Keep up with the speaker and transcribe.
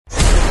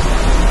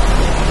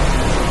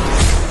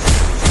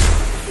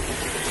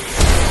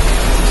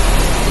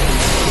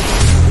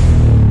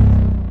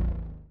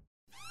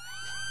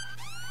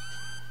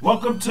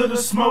Welcome to the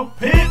smoke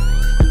pit.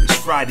 It's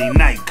Friday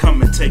night,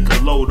 come and take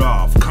a load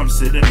off. Come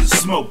sit in the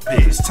smoke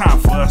pit, it's time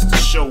for us to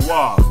show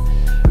off.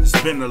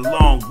 It's been a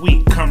long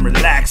week, come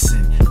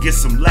relaxing, get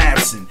some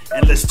laughs in,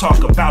 and let's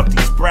talk about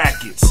these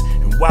brackets.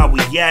 And while we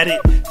at it,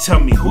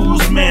 tell me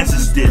whose man's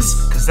is this?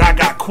 Cause I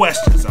got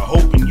questions, I'm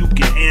hoping you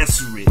can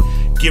answer it.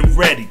 Get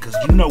ready, cause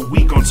you know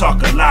we gon'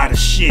 talk a lot of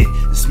shit.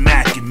 It's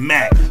Mac and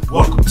Mac,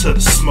 welcome to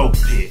the smoke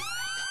pit.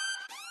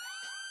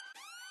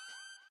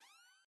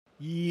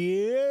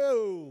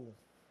 Yo,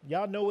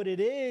 y'all know what it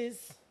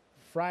is.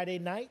 Friday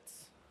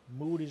nights,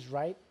 mood is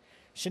right.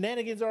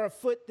 Shenanigans are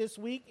afoot this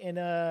week, and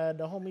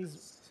the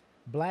homies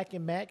Black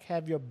and Mac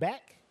have your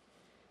back.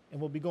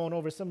 And we'll be going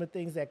over some of the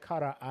things that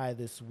caught our eye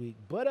this week.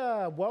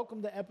 But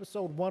welcome to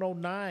episode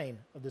 109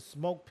 of the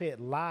Smoke Pit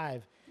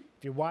Live.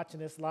 If you're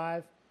watching this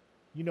live,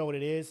 you know what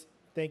it is.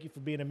 Thank you for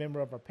being a member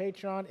of our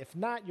Patreon. If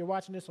not, you're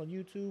watching this on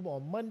YouTube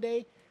on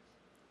Monday.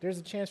 There's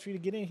a chance for you to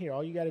get in here.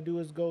 All you got to do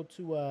is go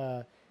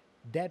to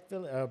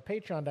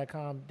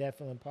patreon.com, Dat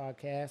Feeling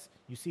Podcast.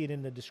 You see it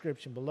in the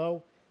description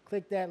below.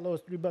 Click that. Low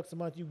as $3 a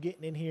month. You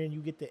getting in here and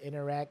you get to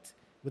interact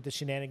with the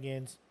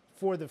shenanigans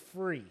for the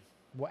free.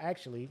 Well,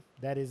 actually,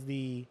 that is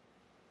the,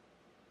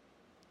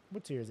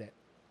 what tier is that?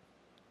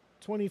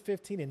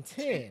 2015 and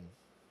 10.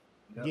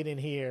 Yep. Get in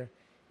here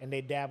and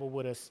they dabble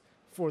with us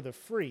for the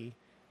free.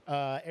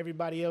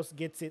 Everybody else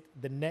gets it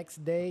the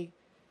next day,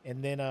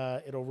 and then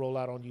it'll roll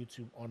out on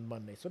YouTube on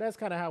Monday. So that's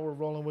kind of how we're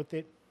rolling with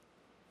it.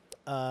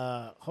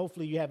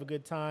 Hopefully you have a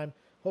good time.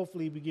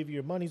 Hopefully we give you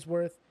your money's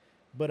worth.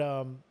 But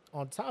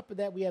on top of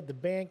that, we have the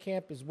band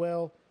camp as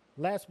well.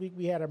 Last week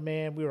we had our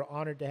man. We were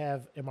honored to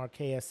have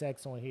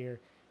MRKSX on here.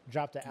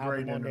 Dropped the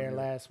album on there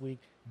last week.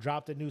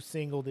 Dropped a new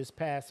single this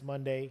past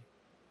Monday.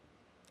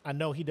 I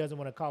know he doesn't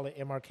want to call it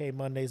MRK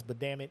Mondays, but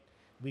damn it,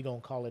 we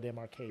gonna call it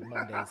MRK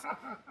Mondays.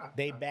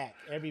 They back.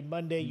 Every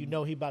Monday, you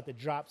know he about to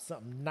drop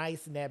something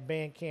nice in that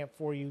band camp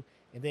for you,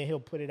 and then he'll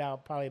put it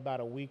out probably about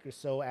a week or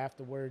so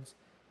afterwards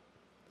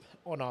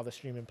on all the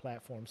streaming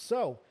platforms.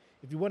 So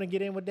if you want to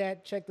get in with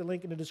that, check the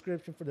link in the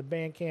description for the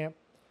band camp.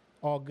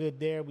 All good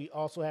there. We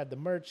also have the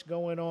merch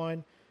going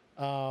on.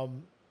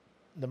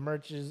 The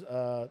merch is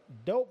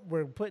dope.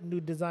 We're putting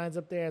new designs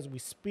up there as we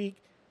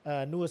speak.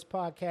 Newest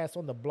podcast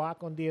on the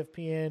block on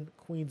DFPN,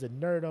 Queens of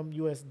Nerdum,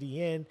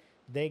 USDN.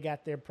 They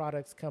got their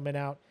products coming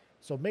out.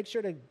 So make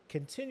sure to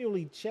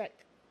continually check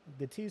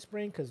the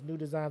Teespring because new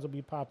designs will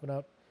be popping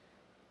up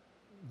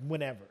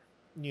whenever,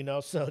 you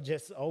know. So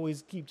just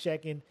always keep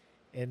checking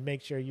and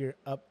make sure you're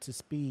up to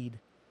speed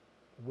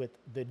with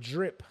the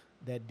drip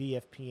that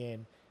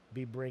DFPN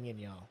be bringing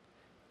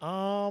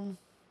y'all.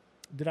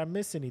 Did I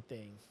miss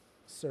anything,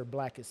 Sir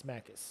Blackest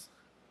Mackus?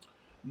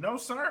 No,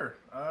 sir.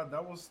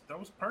 That was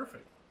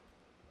perfect.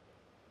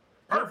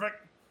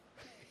 Perfect.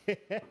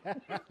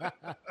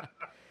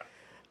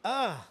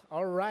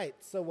 All right.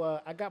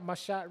 So I got my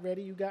shot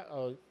ready. You got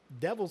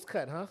Devil's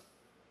Cut, huh?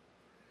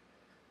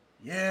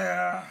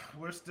 Yeah,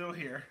 we're still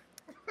here.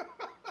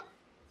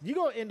 You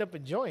gonna end up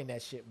enjoying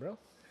that shit, bro.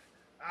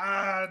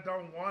 I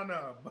don't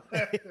wanna.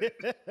 But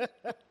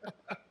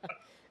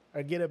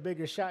or get a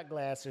bigger shot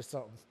glass or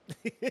something.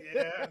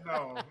 Yeah,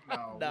 no.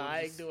 No,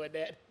 I ain't doing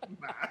that.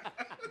 Nah.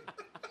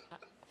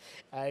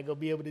 I ain't gonna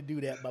be able to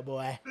do that, my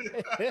boy.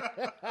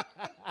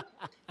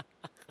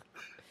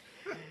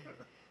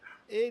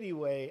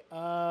 Anyway,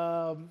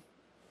 I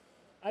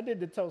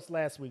did the toast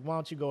last week. Why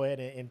don't you go ahead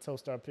and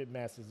toast our pit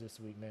masters this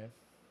week, man?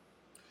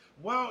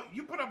 Well,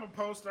 you put up a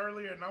post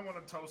earlier, and I want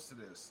to toast to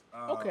this.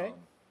 Okay.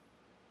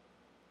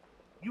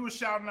 You were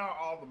shouting out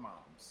all the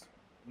moms.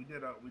 We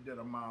did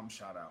a mom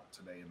shout out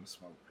today in the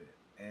smoke pit,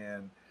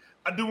 and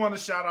I do want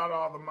to shout out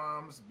all the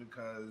moms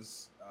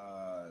because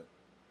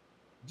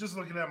just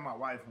looking at my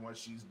wife and what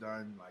she's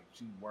done, like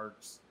she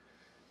works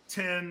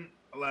 10,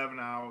 11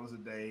 hours a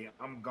day.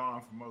 I'm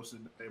gone for most of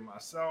the day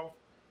myself,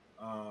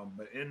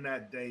 but in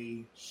that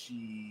day,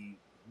 she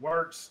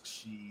works,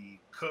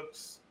 she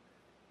cooks.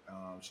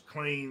 She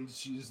cleans.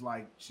 She's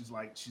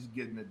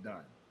getting it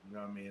done. You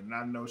know what I mean? And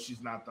I know she's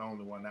not the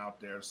only one out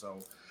there. So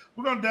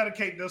we're going to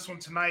dedicate this one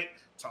tonight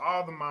to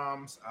all the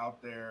moms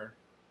out there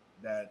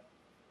that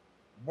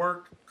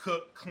work,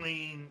 cook,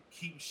 clean,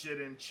 keep shit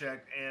in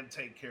check, and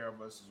take care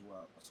of us as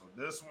well. So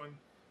this one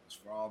is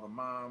for all the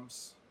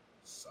moms.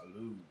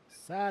 Salud.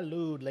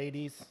 Salud,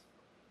 ladies.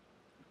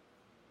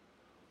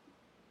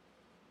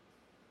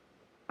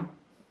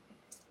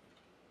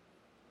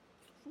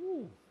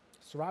 Ooh.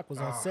 Ciroc was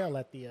on sale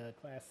at the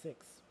Class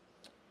 6.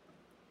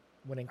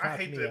 I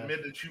hate to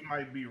admit that you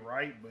might be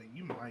right, but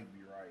you might be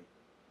right.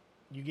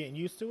 You getting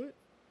used to it?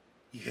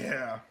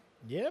 Yeah.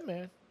 Yeah,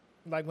 man.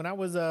 Like when I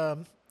was,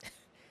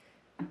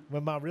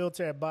 when my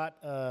realtor had bought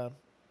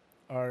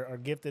or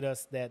gifted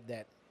us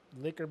that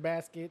liquor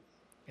basket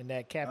and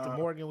that Captain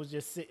Morgan was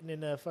just sitting in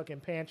the fucking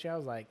pantry, I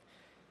was like,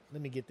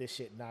 let me get this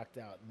shit knocked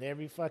out. And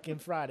every fucking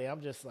Friday, I'm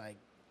just like,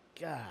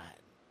 God,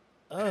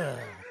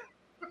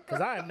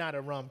 because I am not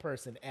a rum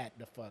person at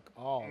the fuck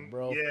all,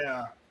 bro.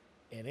 Yeah.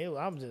 And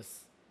I'm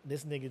just,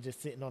 this nigga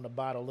just sitting on the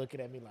bottle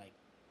looking at me like,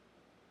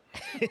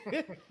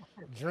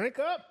 drink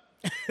up.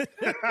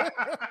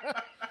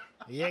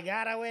 You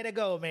got a way to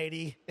go,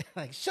 matey.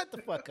 Like, shut the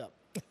fuck up.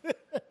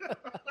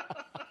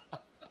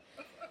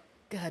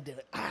 God damn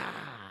it.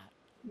 Ah.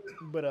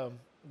 But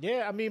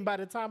yeah, I mean, by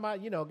the time I,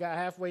 got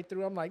halfway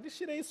through, I'm like, this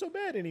shit ain't so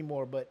bad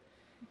anymore. But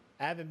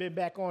I haven't been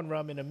back on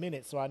rum in a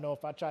minute, so I know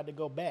if I tried to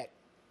go back,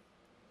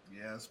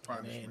 yeah, it's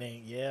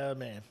punishment. Yeah,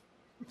 man.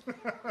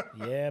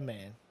 Yeah,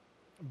 man.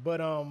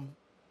 But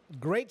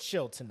great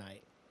show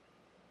tonight.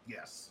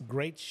 Yes.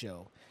 Great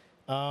show.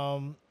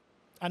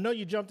 I know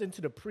you jumped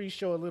into the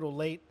pre-show a little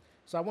late,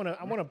 so I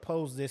wanna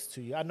pose this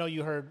to you. I know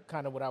you heard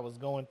kind of what I was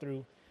going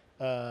through,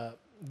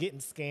 getting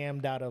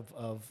scammed out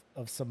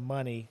of some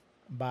money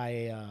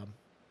by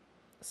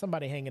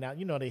somebody hanging out.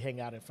 You know, they hang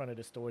out in front of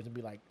the stores and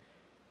be like,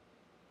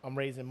 I'm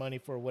raising money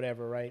for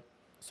whatever, right?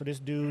 So this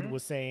dude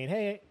was saying,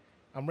 hey,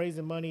 I'm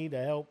raising money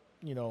to help,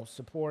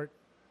 support,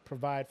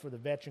 provide for the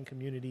veteran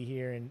community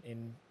here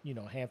in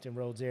Hampton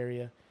Roads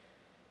area.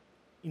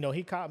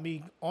 He caught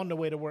me on the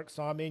way to work,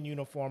 so I'm in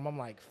uniform. I'm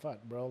like,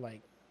 fuck, bro.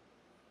 Like,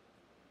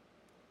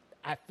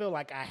 I feel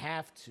like I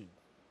have to,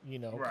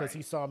 because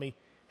he saw me,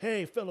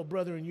 hey, fellow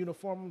brother in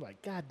uniform. I'm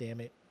like, God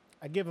damn it.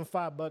 I give him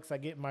 $5. I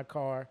get in my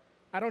car.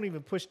 I don't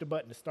even push the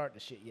button to start the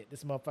shit yet.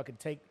 This motherfucker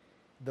take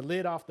the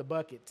lid off the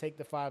bucket, take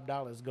the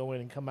 $5, go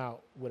in and come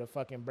out with a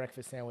fucking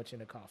breakfast sandwich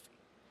and a coffee.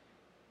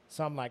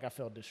 So I'm like, I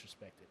felt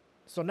disrespected.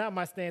 So now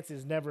my stance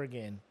is never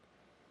again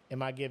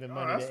am I giving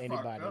money to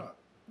anybody.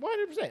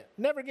 100%.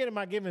 Never again am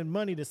I giving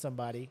money to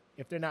somebody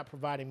if they're not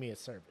providing me a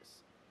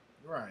service.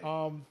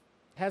 Right.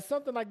 Has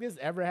something like this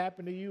ever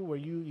happened to you where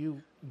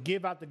you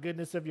give out the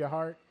goodness of your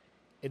heart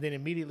and then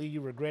immediately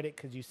you regret it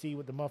because you see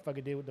what the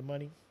motherfucker did with the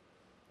money?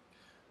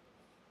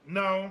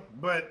 No,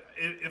 but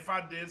if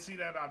I did see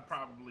that, I'd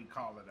probably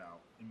call it out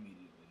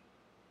immediately.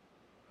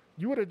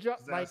 You would have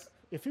jumped, like,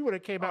 if he would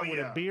have came out with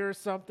yeah. a beer or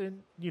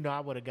something, I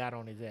would have got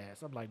on his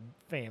ass. I'm like,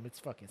 fam, it's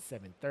fucking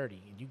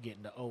 7:30 and you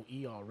getting the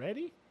OE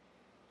already?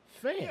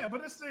 Fam. Yeah,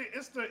 but it's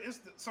the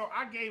so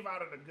I gave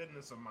out of the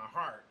goodness of my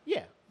heart.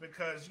 Yeah.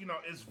 Because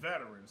it's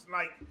veterans.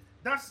 Like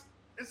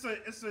it's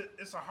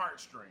a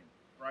heartstring,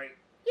 right?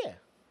 Yeah.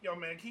 Yo,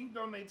 man, can you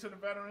donate to the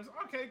veterans?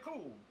 Okay,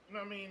 cool. You know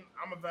what I mean?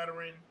 I'm a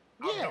veteran.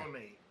 I'll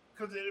donate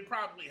because it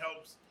probably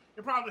helps.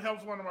 It probably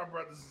helps one of my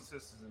brothers and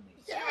sisters in need.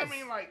 Yes. You know what I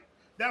mean? Like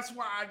that's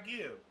why I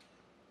give.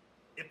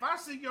 If I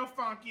see your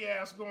funky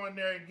ass go in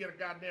there and get a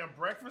goddamn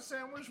breakfast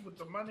sandwich with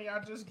the money I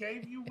just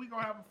gave you, we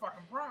gonna have a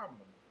fucking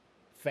problem.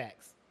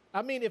 Facts.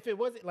 I mean, if it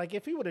wasn't like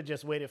if he would have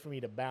just waited for me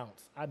to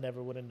bounce, I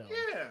never would have known.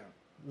 Yeah.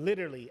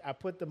 Literally, I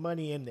put the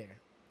money in there.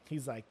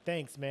 He's like,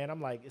 "Thanks, man."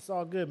 I'm like, "It's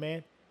all good,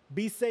 man.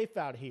 Be safe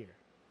out here."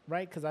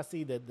 Right? Because I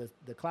see that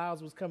the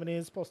clouds was coming in,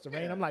 it's supposed to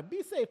rain. I'm like,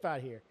 "Be safe out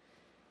here."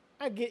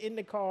 I get in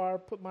the car,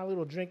 put my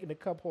little drink in the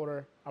cup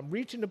holder. I'm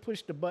reaching to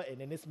push the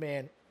button, and this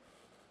man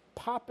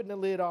popping the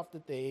lid off the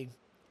thing,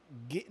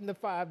 getting the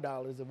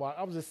 $5, and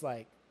I was just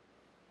like,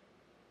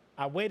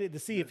 I waited to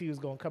see if he was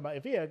gonna come out.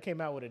 If he had came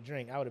out with a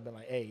drink, I would have been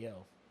like, "Hey,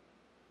 yo,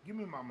 give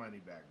me my money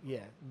back." Bro.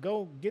 Yeah,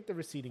 go get the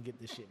receipt and get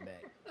this shit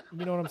back."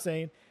 You know what I'm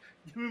saying?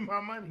 Give me my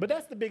money. But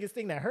that's the biggest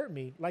thing that hurt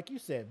me. Like you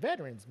said,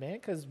 veterans, man.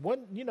 Because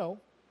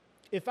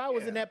if I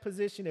was in that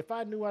position, if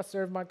I knew I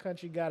served my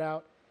country, got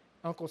out,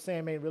 Uncle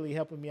Sam ain't really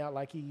helping me out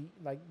like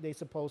they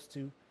supposed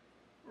to.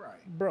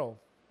 Right. Bro,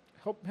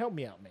 help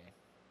me out, man.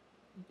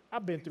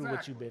 I've been through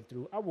what you've been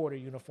through. I wore the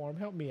uniform.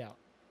 Help me out.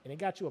 And it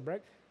got you a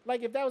break.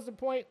 Like, if that was the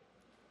point,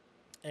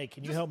 hey,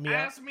 can you help me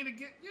out? Ask me to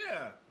get,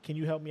 Can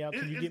you help me out?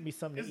 Can you get me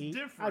something to eat?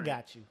 Different. I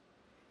got you.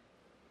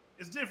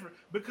 It's different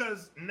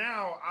because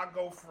now I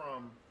go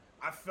from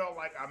I felt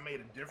like I made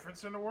a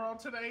difference in the world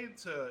today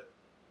to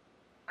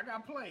I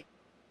got played.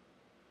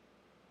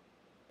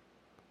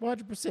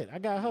 100%. I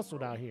got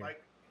hustled out here.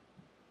 Like,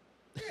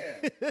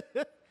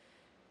 yeah.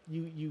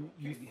 You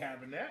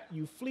having that?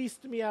 You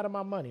fleeced me out of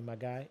my money, my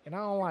guy, and I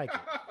don't like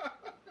it.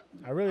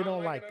 I really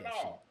don't like that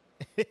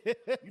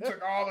shit. You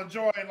took all the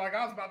joy, like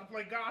I was about to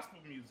play gospel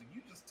music.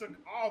 You just took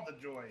all the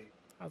joy.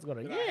 I was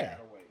gonna,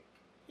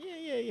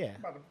 yeah.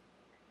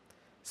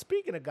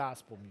 Speaking of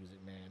gospel music,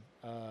 man,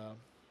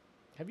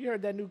 have you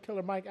heard that new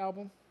Killer Mike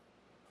album?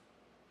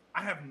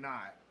 I have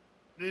not.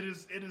 It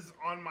is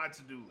on my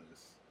to-do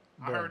list.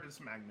 Bro, I heard it's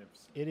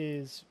magnificent. It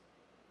is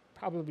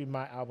probably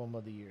my album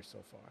of the year so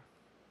far.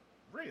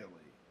 Really?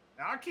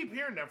 Now, I keep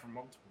hearing that from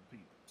multiple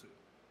people too.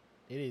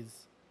 It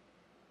is.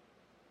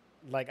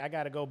 Like, I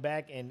got to go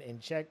back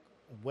and check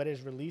what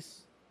is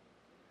released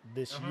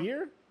this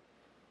year.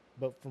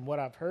 But from what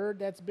I've heard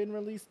that's been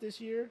released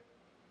this year,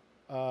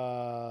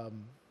 I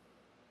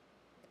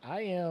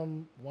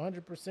am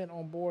 100%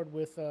 on board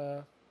with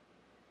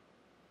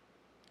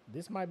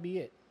this might be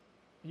it.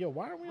 Yo,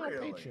 why are we on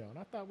Patreon?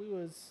 I thought we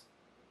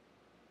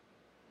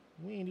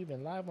ain't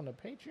even live on the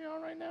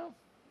Patreon right now.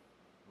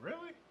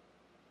 Really?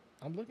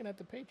 I'm looking at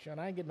the Patreon.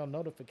 I ain't getting no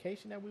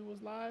notification that we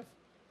was live.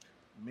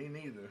 Me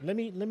neither. Let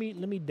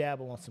me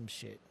dabble on some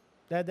shit.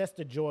 That's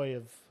the joy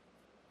of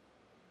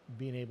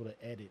being able to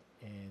edit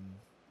and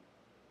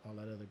all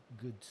that other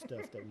good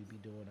stuff that we be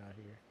doing out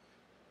here.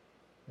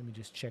 Let me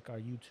just check our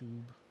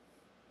YouTube.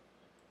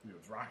 We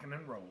was rocking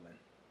and rolling.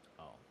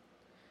 Oh,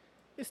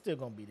 it's still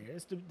gonna be there.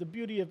 It's the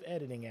beauty of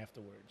editing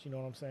afterwards. You know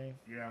what I'm saying?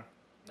 Yeah,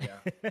 yeah.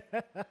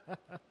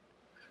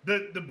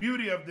 The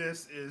beauty of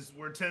this is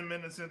we're 10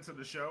 minutes into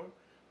the show,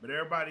 but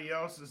everybody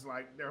else is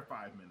like they're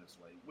 5 minutes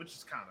late, which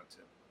is kind of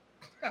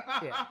Yeah,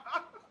 typical.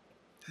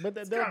 but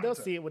It's they'll kind of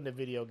see typical. it when the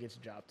video gets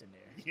dropped in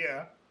there.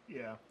 Yeah,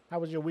 yeah. How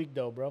was your week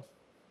though, bro?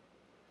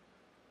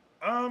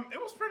 It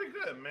was pretty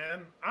good,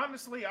 man.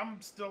 Honestly, I'm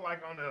still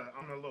like on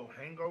a little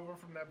hangover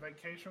from that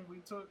vacation we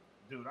took.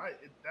 Dude,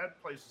 that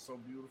place is so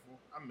beautiful.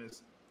 I miss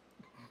it.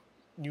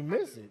 You I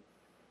miss do. it.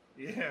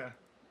 Yeah.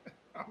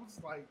 I was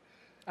like,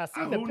 I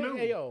seen the who pic. knew?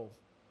 Hey, yo,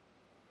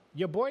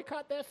 your boy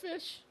caught that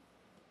fish.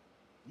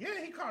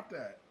 Yeah, he caught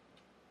that.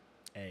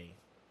 Hey,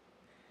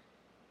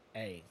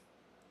 hey,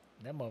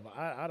 that mother.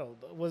 I don't.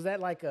 Was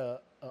that like a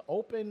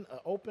open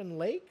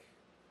lake?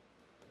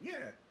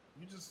 Yeah.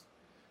 You just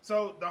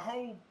so the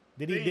whole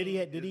Did thing did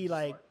is he just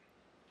like?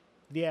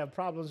 Did he have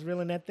problems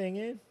reeling that thing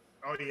in?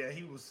 oh yeah,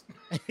 he was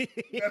that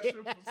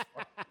shit was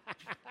funny.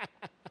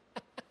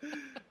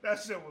 That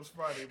shit was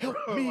funny, bro.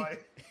 Help me.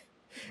 Like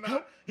nah,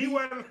 Help he me.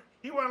 wasn't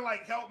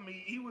like help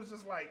me. He was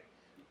just like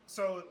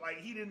so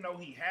like he didn't know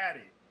he had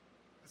it.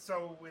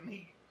 So when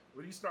he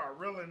started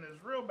reeling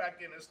his reel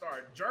back in and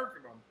started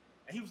jerking him,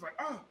 and he was like,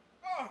 oh,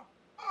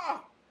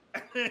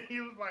 and then he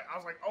was like, I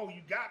was like, oh,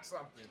 you got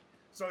something.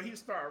 So he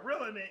started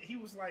reeling it. He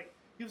was like,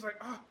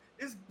 oh,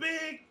 it's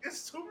big, it's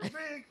super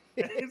big.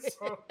 And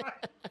so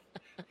like,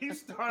 he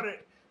started.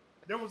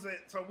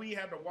 So we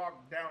had to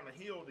walk down the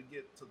hill to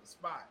get to the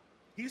spot.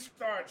 He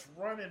starts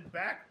running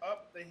back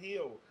up the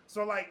hill.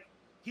 So like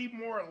he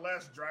more or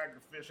less dragged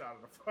the fish out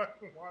of the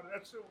fucking water.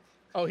 That shit was.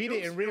 Oh, he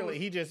didn't reel it.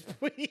 He just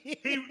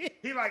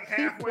He like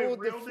he halfway pulled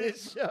the reeled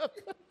fish it, up.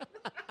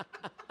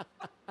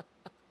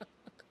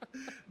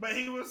 but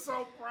he was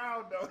so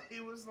proud though.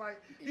 He's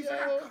like, I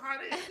Yo. caught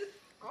it.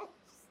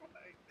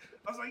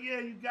 I was like, yeah,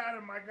 you got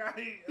it, my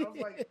guy.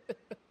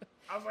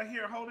 I was like,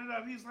 here, hold it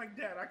up. He's like,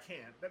 Dad, I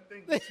can't. That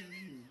thing is too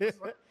huge.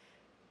 Like,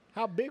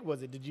 How big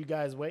was it? Did you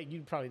guys weigh?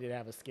 You probably didn't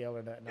have a scale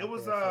or nothing. it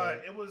was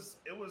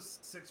it was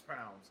 6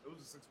 pounds. It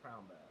was a 6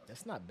 pound bass.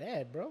 That's not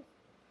bad, bro.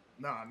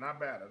 Nah, not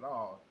bad at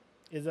all.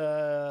 Is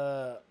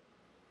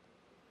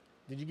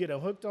Did you get him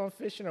hooked on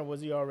fishing, or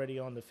was he already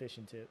on the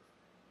fishing tip?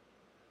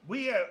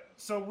 We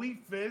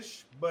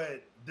fish,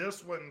 but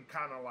this one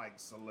kind of like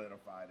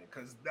solidified it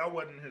because that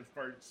wasn't his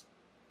first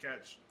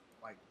catch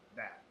like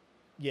that.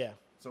 Yeah.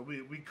 So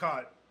we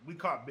caught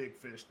big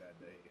fish that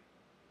day,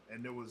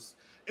 and it was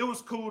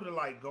cool to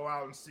like go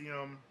out and see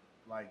him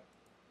like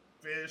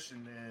fish,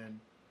 and then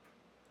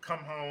come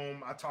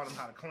home. I taught him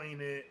how to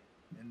clean it,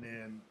 and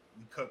then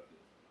we cooked it.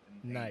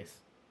 And ate Nice. it.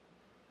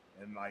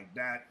 And like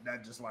that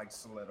just like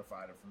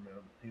solidified it for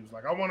him. He was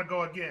like, I want to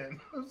go again.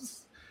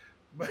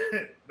 But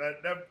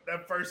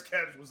that first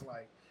catch was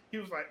like, he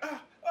was like,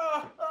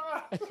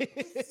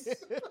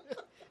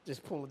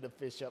 Just pulling the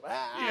fish up.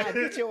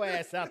 Get your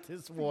ass out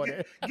this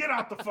water. Get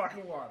out the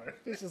fucking water.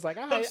 Fish is like,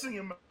 I'm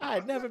seeing I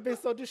had never been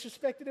so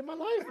disrespected in my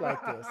life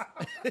like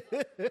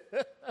this.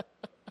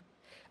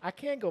 I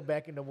can't go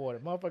back in the water.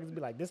 Motherfuckers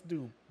be like, this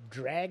dude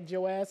dragged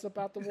your ass up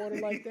out the water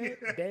like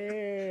that?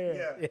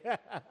 Damn. Yeah.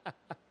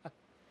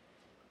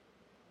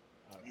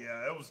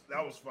 Yeah,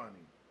 that was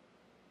funny.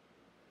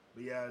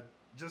 But yeah,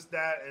 just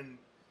that and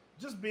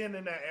just being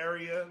in that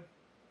area,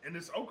 and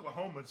it's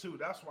Oklahoma too.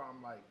 That's why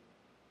I'm like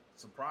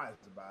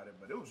surprised about it.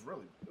 But it was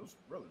really beautiful.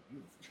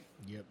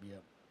 Yep.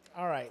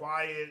 All right.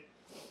 Quiet.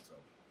 So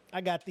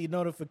I got the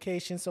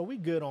notification, so we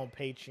good on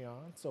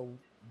Patreon. So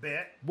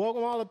bet.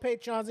 welcome all the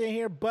Patreons in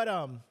here. But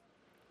I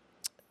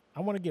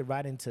want to get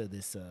right into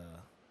this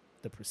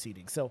the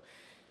proceedings. So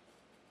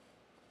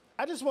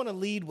I just want to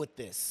lead with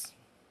this.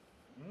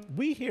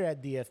 We here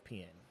at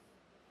DFPN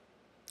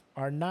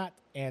are not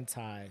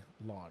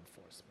anti-law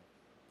enforcement.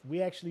 We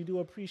actually do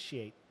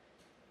appreciate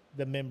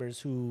the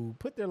members who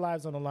put their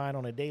lives on the line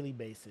on a daily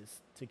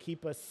basis to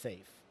keep us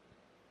safe.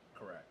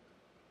 Correct.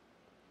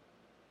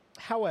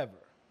 However,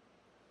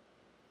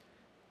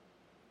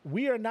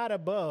 we are not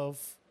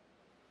above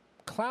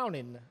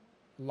clowning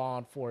law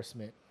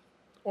enforcement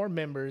or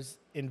members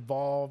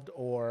involved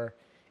or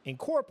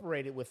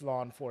incorporated with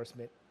law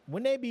enforcement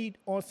when they be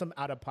on some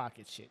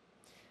out-of-pocket shit.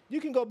 You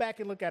can go back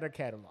and look at our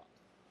catalog.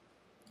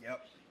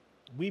 Yep.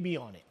 We be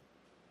on it.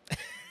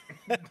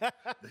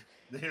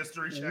 The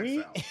history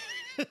checks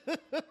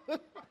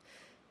out.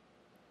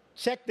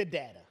 Check the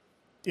data,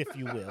 if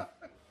you will.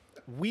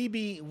 we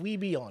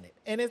be on it.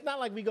 And it's not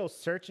like we go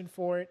searching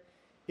for it.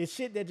 It's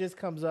shit that just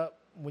comes up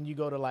when you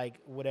go to like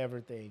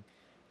whatever thing.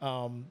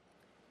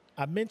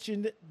 I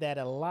mentioned that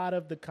a lot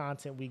of the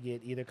content we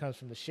get either comes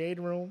from the Shade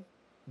Room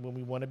when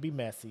we want to be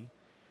messy,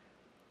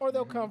 or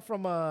they'll come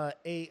from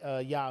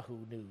Yahoo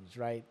News,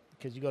 right?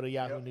 Because you go to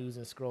Yahoo News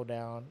and scroll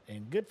down,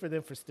 and good for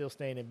them for still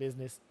staying in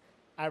business.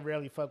 I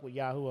rarely fuck with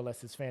Yahoo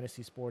unless it's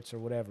fantasy sports or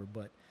whatever.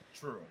 But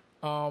True.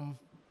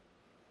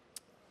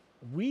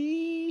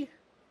 We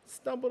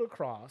stumbled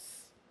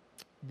across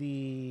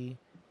the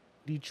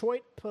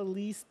Detroit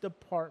Police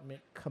Department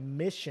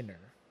commissioner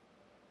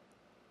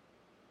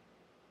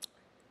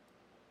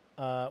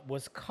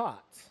was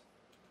caught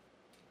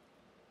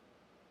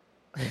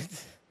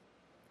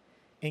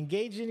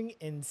engaging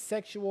in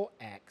sexual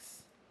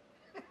acts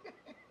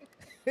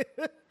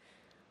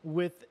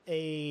with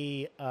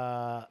a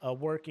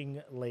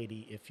working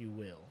lady, if you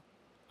will.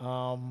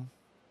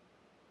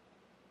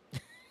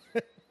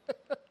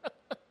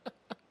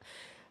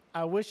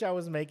 I wish I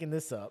was making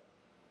this up,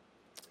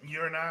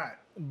 You're not.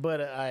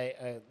 but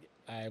I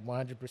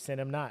 100%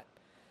 am not.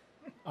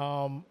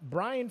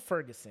 Brian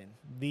Ferguson,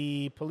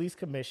 the police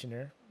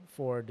commissioner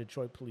for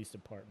Detroit Police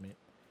Department,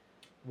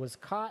 was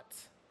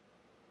caught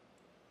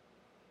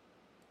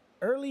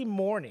early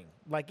morning.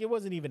 Like, it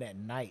wasn't even at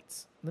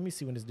night. Let me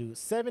see when this dude,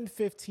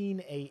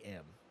 7:15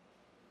 a.m.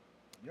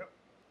 Yep.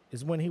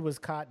 is when he was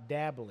caught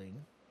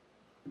dabbling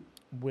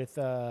with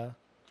a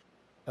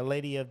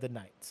lady of the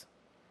night.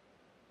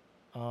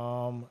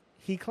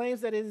 He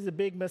claims that it is a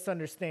big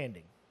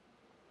misunderstanding.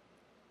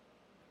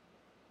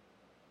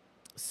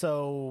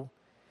 So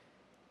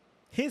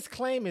his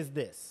claim is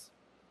this: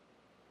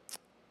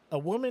 a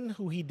woman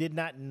who he did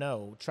not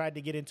know tried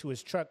to get into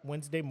his truck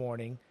Wednesday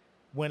morning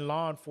when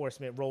law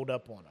enforcement rolled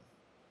up on him.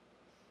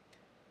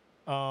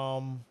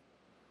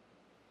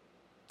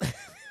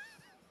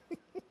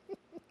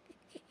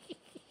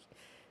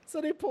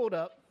 So they pulled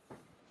up,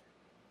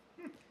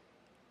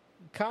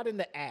 caught in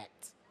the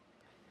act,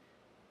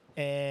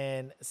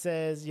 and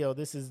says, yo,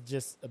 this is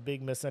just a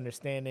big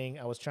misunderstanding.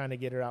 I was trying to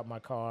get her out my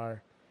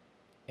car,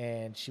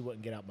 and she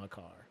wouldn't get out my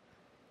car.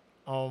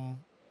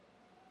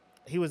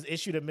 He was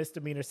issued a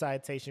misdemeanor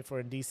citation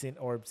for indecent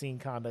or obscene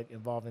conduct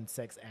involving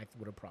sex act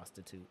with a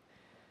prostitute.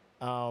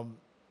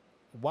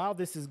 While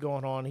this is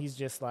going on, he's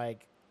just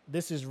like,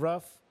 this is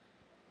rough.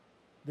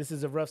 This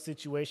is a rough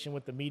situation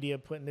with the media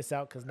putting this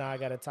out because now I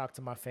got to talk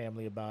to my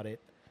family about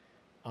it.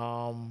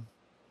 While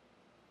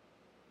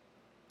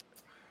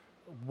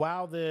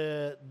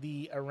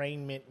the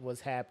arraignment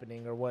was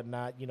happening or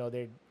whatnot, you know,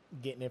 they're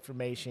getting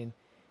information.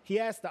 He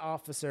asked the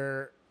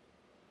officer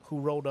who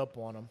rolled up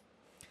on him,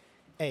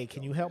 hey,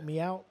 can you help me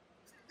out?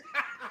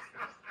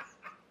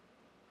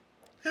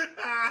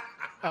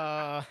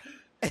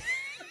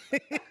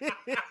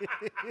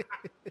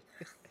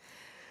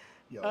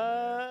 Yo,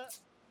 man.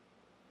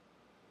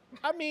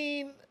 I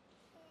mean,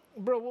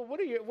 bro, what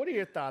are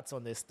your thoughts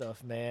on this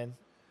stuff, man?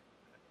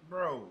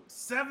 Bro,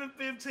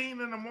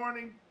 7:15 in the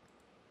morning.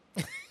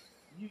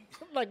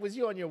 Like, was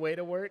you on your way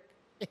to work?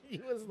 He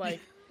was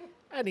like,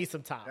 I need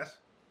some time.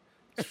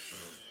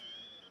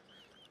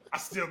 I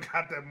still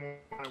got that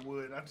morning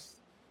wood. I just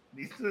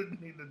need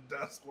to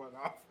dust one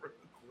off real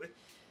quick.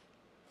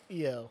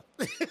 Yo.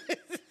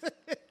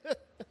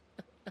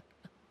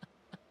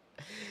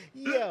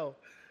 Yo,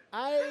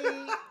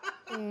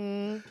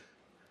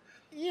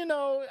 you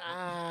know,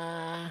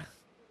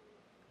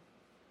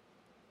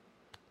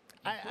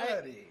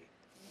 Buddy.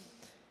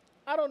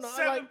 I don't know.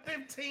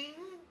 7:15?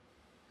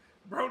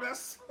 Bro,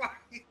 that's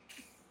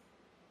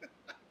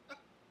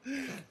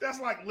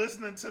like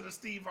listening to the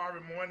Steve Harvey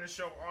morning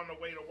show on the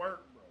way to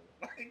work, bro.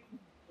 Like,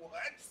 what?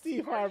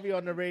 Steve Harvey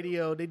on the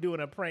radio, they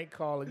doing a prank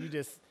call, and you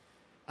just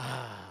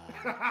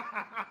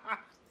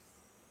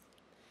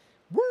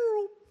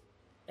woo.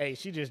 Hey,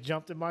 she just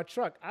jumped in my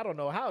truck. I don't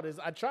know how it is.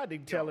 I tried to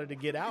tell her to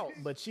get out,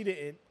 but she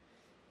didn't.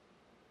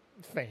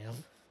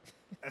 Fam.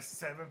 At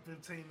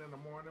 7:15 in the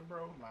morning,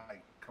 bro?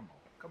 Like, come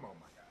on,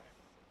 my guy.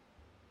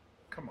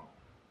 Come on.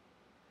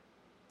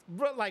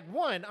 Bro, like,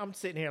 one, I'm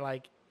sitting here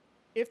like,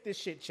 if this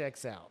shit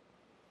checks out,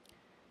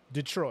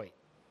 Detroit.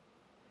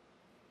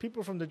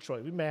 People from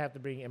Detroit, we may have to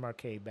bring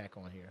MRK back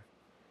on here.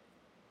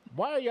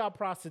 Why are y'all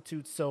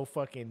prostitutes so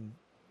fucking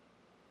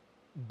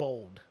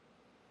bold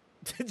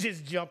to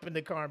just jump in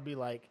the car and be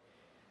like,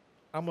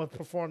 I'm going to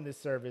perform this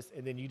service,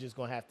 and then you just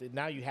going to have to,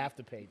 now you have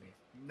to pay me.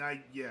 Now,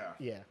 yeah.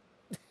 Yeah.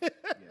 Yeah.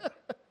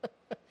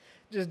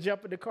 Just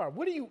jump in the car.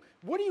 What are you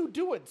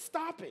doing?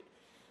 Stop it.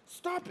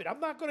 Stop it.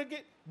 I'm not going to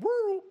get,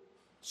 woo.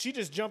 She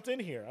just jumped in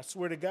here. I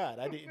swear to God.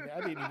 I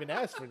didn't even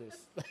ask for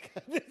this.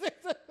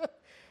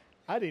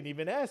 I didn't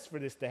even ask for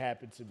this to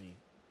happen to me.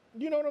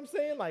 You know what I'm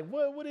saying? Like,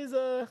 what is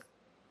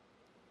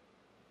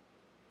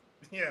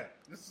Yeah,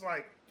 this is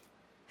like,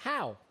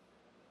 how?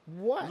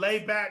 What? lay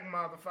back,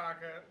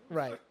 motherfucker.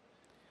 Right.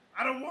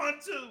 I don't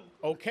want to.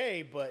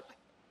 Okay, but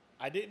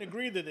I didn't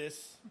agree to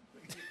this.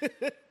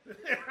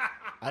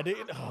 I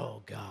didn't.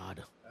 Oh,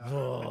 God.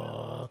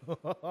 Oh.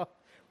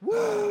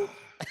 Woo.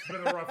 It's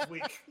been a rough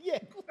week. Yeah.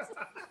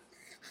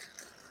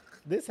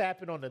 This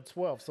happened on the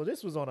 12th. So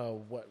this was on a,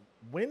 what,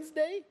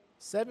 Wednesday?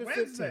 7:15.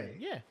 Wednesday.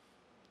 Yeah.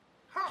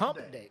 Hump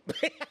Hump day.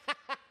 day.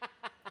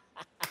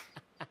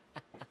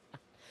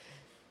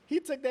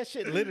 He took that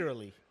shit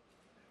literally.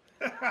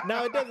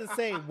 Now, it doesn't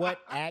say what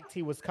act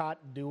he was caught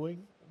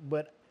doing,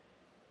 but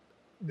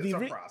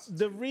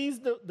the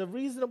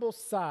reasonable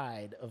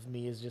side of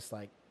me is just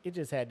like, it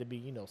just had to be,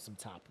 you know, some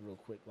top real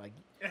quick. Like,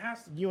 It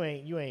has to. you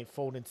ain't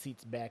folding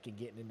seats back and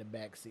getting in the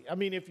back seat. I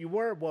mean, if you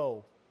were,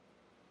 whoa,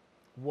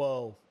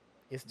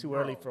 it's too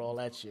early for all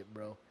that shit,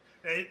 bro.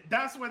 Hey,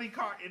 that's what he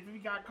caught. If he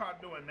got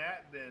caught doing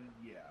that, then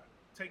yeah,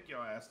 take your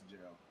ass to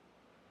jail.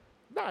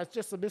 No, it's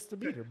just a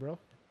misdemeanor, bro.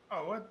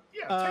 Oh, what?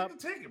 Yeah, take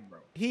the ticket, bro.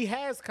 He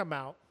has come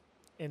out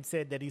and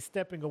said that he's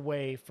stepping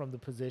away from the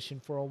position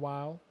for a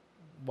while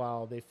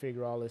they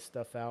figure all this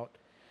stuff out.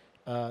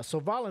 So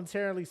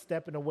voluntarily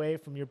stepping away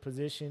from your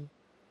position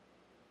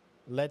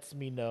lets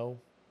me know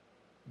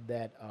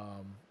that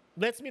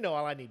lets me know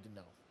all I need to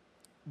know.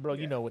 Bro,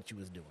 you Yeah. know what you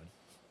was doing.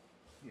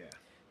 Yeah.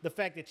 The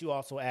fact that you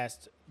also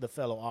asked the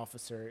fellow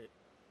officer,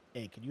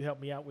 hey, can you help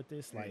me out with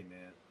this? Hey, Like,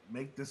 man,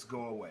 make this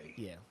go away.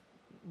 yeah.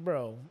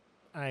 Bro,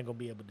 I ain't gonna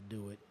be able to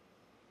do it.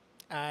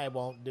 I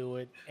won't do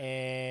it.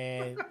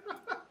 And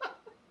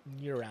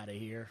you're out of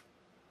here.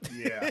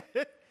 Yeah.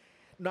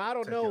 No, I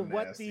don't Take know your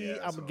what nasty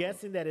the. ass I'm on.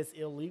 guessing that it's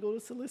illegal to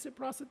solicit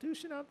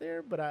prostitution out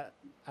there, but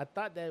I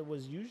thought that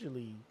was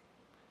usually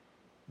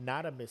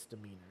not a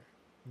misdemeanor.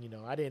 You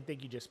know, I didn't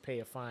think you just pay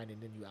a fine and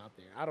then you out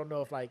there. I don't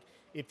know if like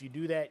if you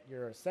do that,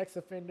 you're a sex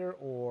offender,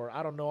 or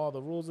I don't know all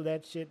the rules of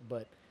that shit.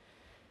 But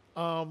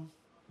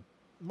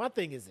my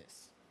thing is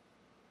this,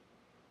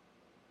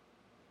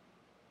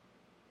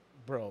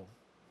 bro.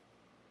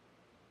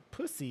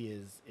 Pussy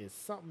is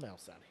something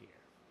else out here.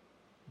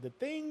 The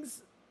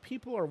things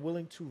people are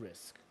willing to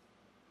risk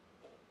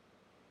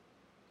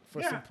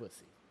for some Yeah.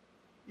 pussy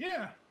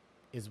Yeah.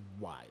 is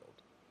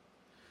wild.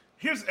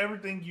 Here's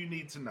everything you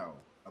need to know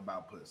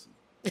about pussy.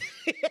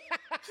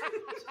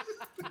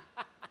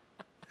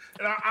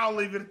 And I'll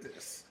leave it at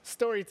this.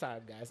 Story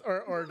time, guys,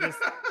 or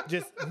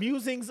just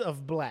musings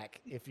of black,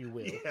 if you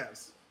will.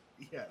 Yes.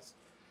 Yes.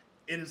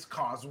 It has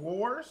caused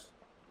wars.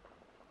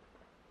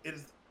 It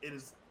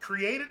is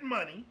created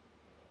money.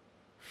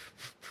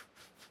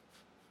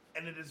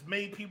 And it has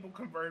made people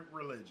convert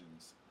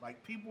religions.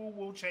 Like people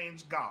will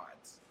change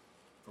gods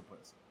for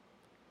pussy.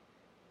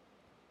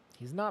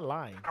 He's not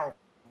lying. Powerful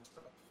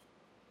stuff.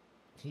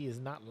 He is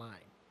not lying.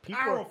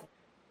 Powerful.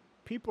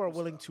 People are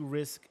willing to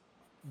risk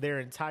their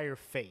entire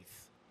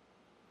faith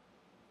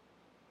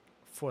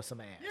for some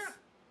ass.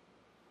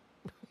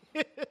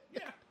 Yeah.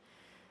 Yeah.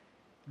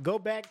 Go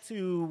back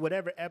to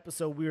whatever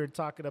episode we were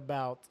talking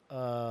about.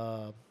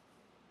 What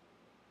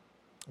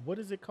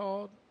is it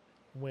called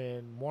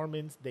when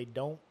Mormons they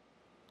don't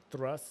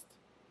thrust?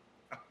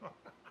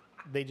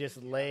 They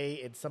just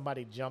lay and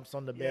somebody jumps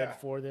on the bed Yeah.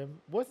 for them.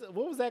 What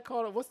was that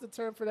called? What's the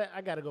term for that?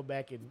 I got to go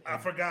back I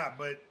forgot,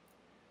 but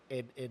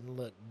and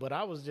look. But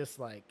I was just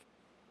like,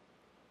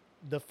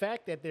 the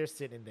fact that they're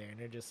sitting there and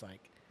they're just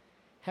like,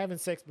 having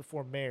sex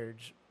before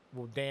marriage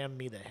will damn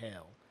me to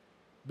hell.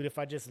 But if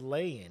I just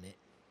lay in it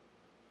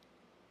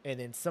and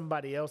then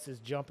somebody else is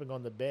jumping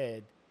on the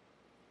bed,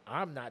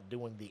 I'm not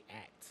doing the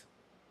act.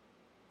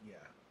 yeah.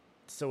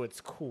 So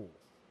it's cool. Not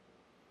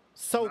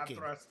Soaking.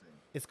 thrusting.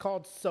 It's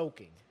called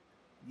soaking.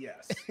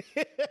 Yes.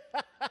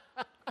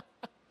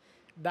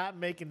 Not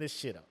making this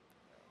shit up.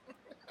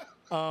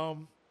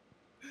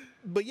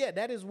 But yeah,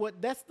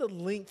 that's the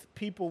length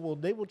people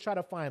will try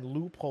to find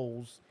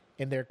loopholes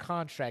in their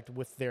contract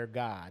with their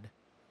God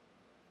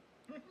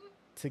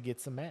to get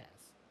some ass.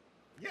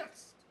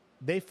 Yes.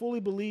 They fully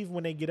believe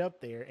when they get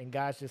up there and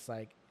God's just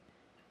like,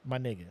 my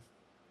nigga,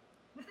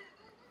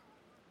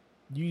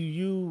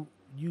 you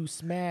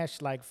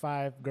smashed like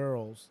 5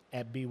 girls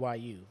at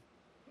BYU.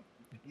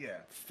 Yeah.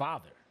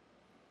 Father.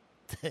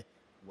 Wasn't-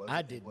 I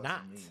it did wasn't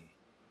not. me.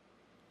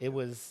 It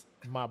was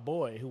my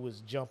boy who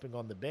was jumping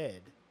on the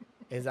bed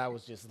as I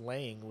was just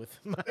laying with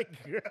my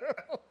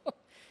girl.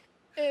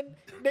 And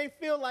they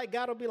feel like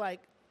God will be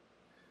like,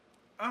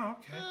 Oh,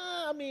 okay.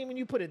 I mean, when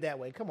you put it that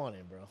way, come on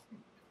in, bro.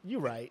 You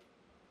right.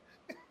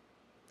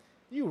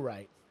 You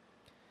right.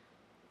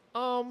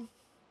 I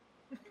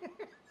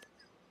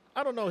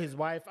don't know his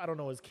wife. I don't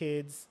know his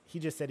kids. He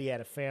just said he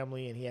had a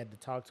family and he had to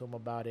talk to him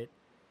about it.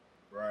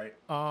 Right.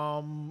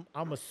 I'm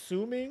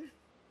assuming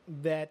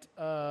that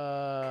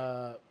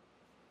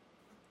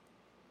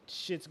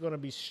shit's gonna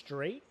be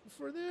straight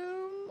for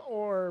them,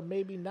 or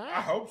maybe not.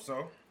 I hope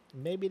so.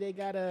 Maybe they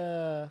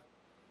gotta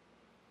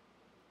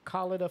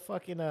call it a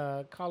fucking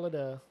call it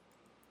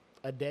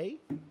a day,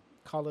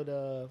 call it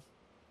a.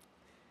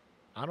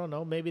 I don't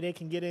know. Maybe they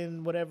can get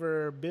in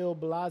whatever Bill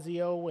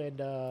Blasio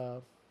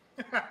and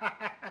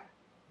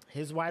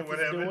his wife is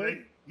Whatever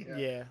doing. they,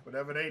 Yeah.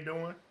 Whatever they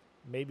doing.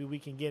 Maybe we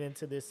can get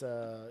into this.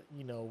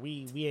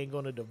 We ain't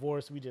gonna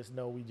divorce. We just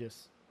know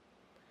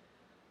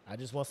I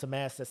just want some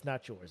ass that's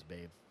not yours,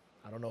 babe.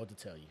 I don't know what to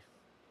tell you.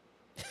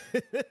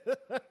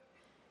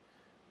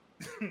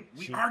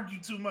 We argue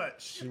too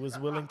much. She was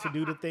willing to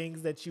do the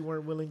things that you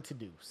weren't willing to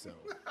do. So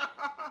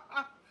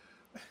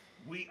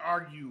We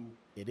argue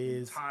it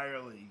is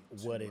entirely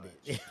too what much.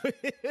 it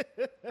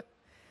is.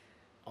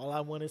 All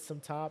I want is some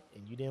top,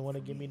 and you didn't want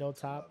to give me no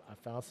top. I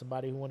found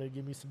somebody who wanted to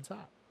give me some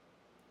top,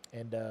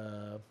 and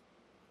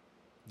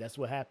that's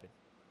what happened.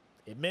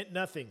 It meant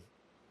nothing.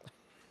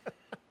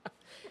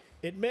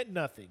 It meant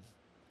nothing.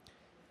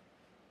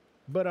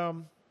 But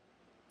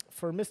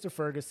for Mr.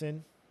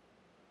 Ferguson,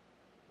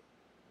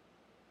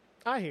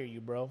 I hear you,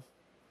 bro.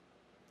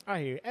 I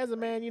hear you. As a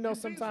man,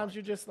 sometimes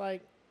you're just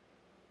like,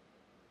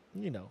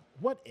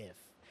 what if?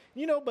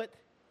 But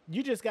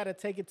you just got to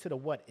take it to the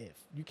what if.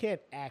 You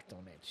can't act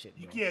on that shit,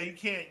 bro. You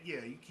can't.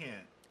 Yeah, you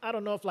can't. I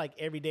don't know if like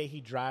every day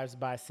he drives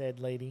by said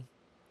lady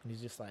and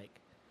he's just like,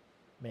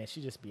 Man,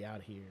 she just be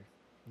out here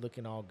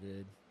looking all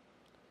good.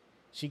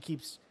 She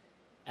keeps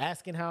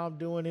asking how I'm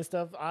doing and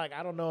stuff. I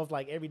don't know if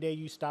like every day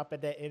you stop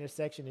at that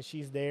intersection and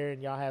she's there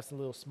and y'all have some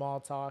little small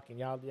talk and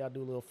y'all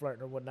do a little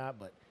flirting or whatnot,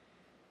 but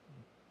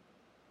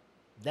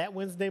that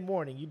Wednesday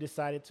morning you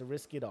decided to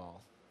risk it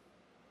all.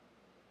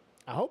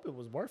 I hope it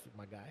was worth it,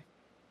 my guy.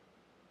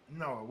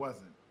 No, it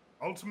wasn't.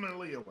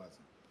 Ultimately, it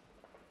wasn't.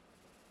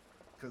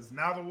 Because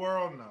now the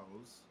world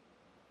knows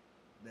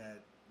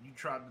that you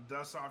tried to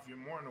dust off your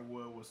morning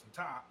wood with some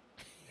top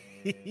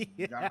and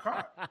you got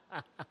caught.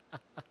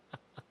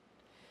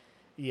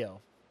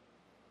 Yo.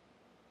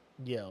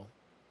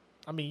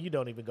 I mean, you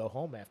don't even go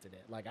home after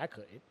that. Like, I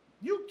couldn't.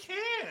 You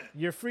can't.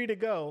 You're free to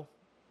go.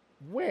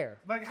 Where?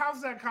 Like,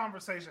 how's that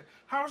conversation?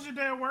 How was your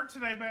day at work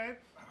today, babe?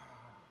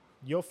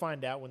 You'll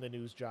find out when the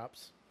news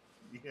drops.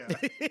 Yeah.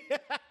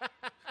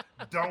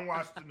 Don't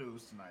watch the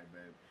news tonight,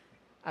 babe.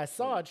 I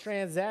saw a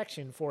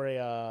transaction for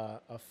a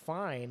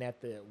fine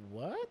at the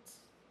what?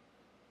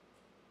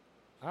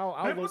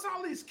 Hey, what's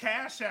all these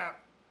Cash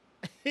App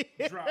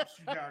drops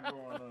you got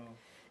going on?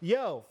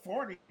 Yo,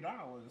 $40.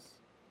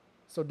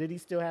 So did he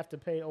still have to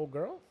pay old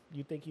girl?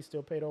 You think he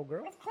still paid old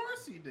girl? Of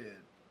course he did.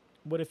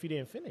 What if he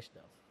didn't finish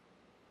though?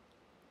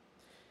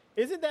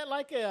 Isn't that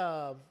like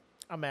a?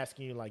 I'm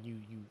asking you like you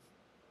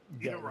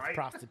dealt with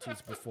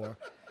prostitutes before.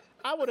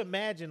 I would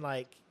imagine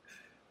like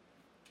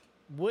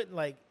wouldn't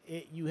like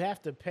it, you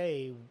have to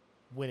pay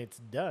when it's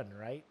done,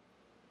 right?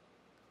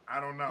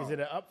 I don't know. Is it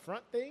an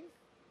upfront thing?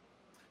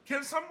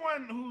 Can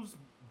someone who's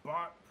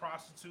bought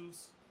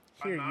prostitutes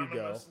Here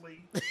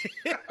anonymously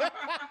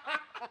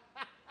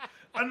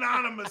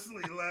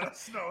anonymously let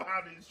us know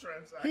how these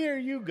transactions? Here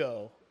you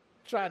go.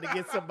 Trying to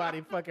get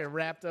somebody fucking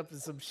wrapped up in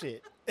some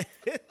shit.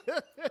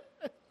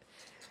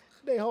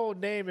 They whole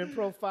name and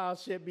profile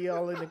shit be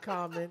all in the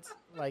comments.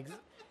 Like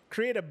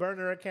create a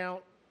burner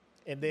account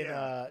and then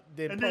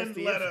post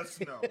the let us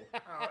know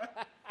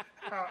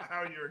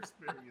how your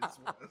experience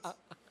was.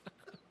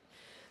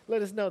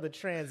 Let us know the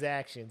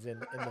transactions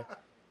and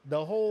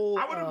the whole.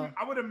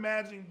 I would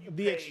imagine you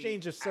the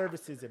exchange of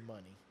services and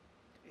money.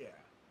 Yeah,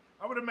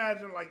 I would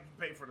imagine like you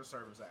pay for the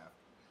service after.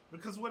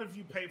 Because what if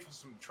you pay for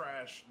some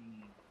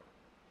trashy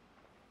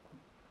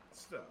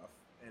stuff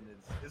and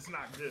it's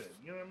not good?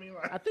 You know what I mean?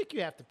 Like, I think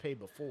you have to pay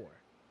before.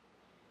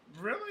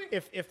 Really?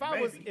 If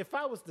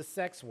I was the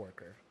sex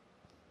worker,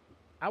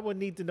 I would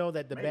need to know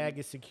that the bag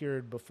is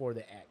secured before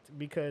the act,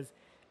 because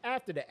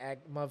after the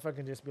act, motherfucker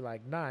can just be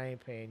like, "Nah, I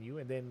ain't paying you,"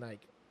 and then like,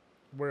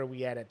 where are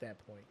we at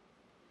that point?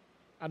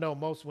 I know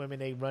most women,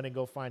 they run and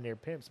go find their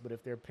pimps, but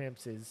if their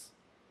pimps is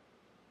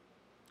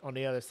on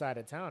the other side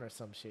of town or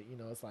some shit, you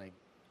know, it's like,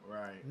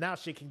 right now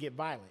shit can get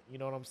violent. You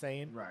know what I'm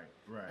saying? Right.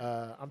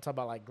 I'm talking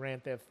about like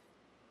Grand Theft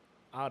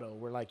Auto,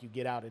 where like you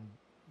get out and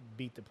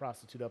beat the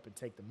prostitute up and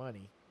take the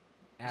money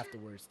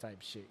afterwards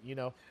type shit, you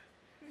know?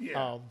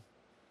 Yeah.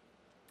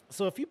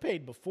 So if you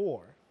paid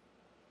before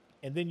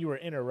and then you were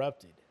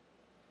interrupted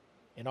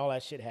and all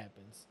that shit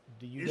happens,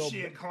 do you is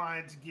she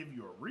inclined to give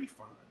you a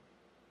refund?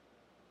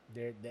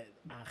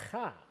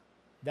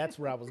 That's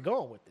where I was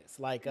going with this.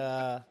 Like,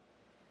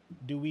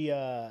 do we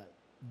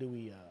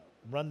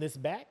run this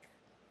back?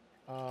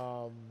 You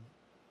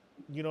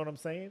know what I'm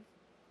saying?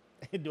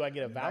 Do I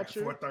get a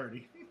voucher? Like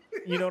 $4.30.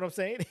 You know what I'm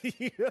saying?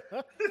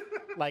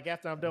 Like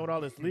after I'm done with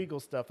all this legal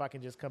stuff, I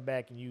can just come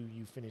back and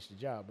you finish the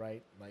job,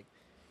 right? Like,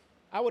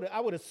 I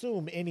would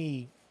assume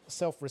any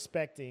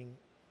self-respecting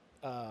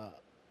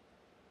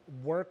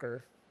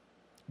worker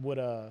would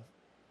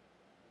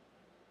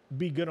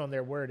be good on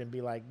their word and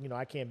be like, you know,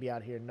 I can't be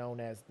out here known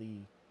as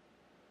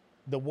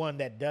the one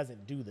that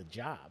doesn't do the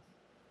job,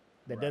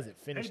 that doesn't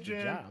finish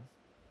the job.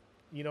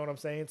 You know what I'm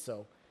saying?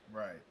 So,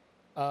 right.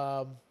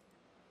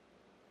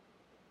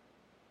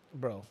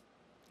 Bro,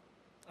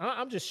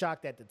 I'm just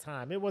shocked at the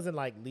time. It wasn't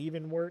like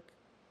leaving work.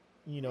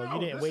 You know, you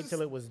didn't wait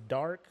till it was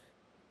dark.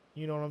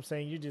 You know what I'm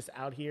saying? You're just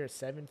out here at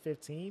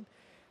 7:15.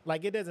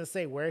 Like, it doesn't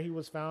say where he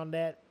was found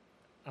at.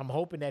 I'm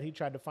hoping that he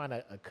tried to find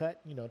a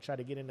cut, you know, try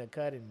to get in a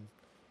cut and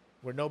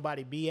where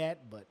nobody be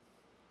at, but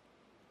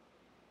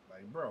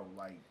like, bro,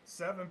 like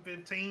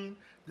 7:15.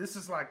 This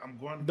is like I'm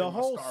going to the get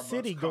whole my Starbucks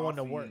city going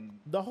to work.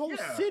 The whole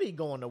city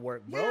going to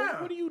work, bro.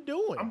 Yeah. What are you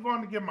doing? I'm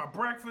going to get my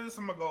breakfast.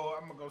 I'm gonna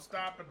go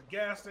stop at the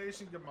gas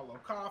station, get my little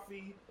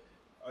coffee.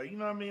 You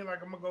know what I mean?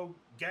 Like, I'm gonna go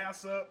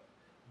gas up,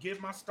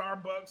 get my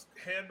Starbucks,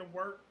 head to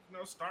work. You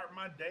know, start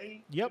my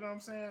day. Yep. You know what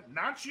I'm saying?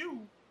 Not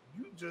you.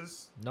 You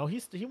just no.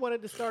 He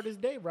wanted to start his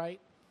day right.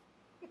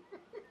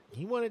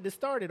 He wanted to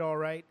start it all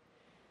right.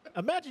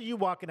 Imagine you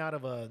walking out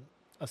of a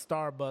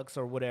Starbucks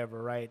or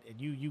whatever, right? And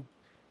you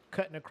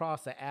cutting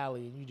across the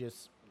alley and you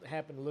just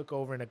happen to look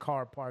over in a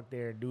car parked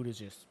there and dude is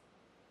just,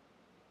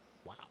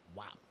 wow.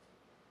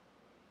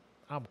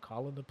 I'm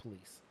calling the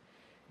police.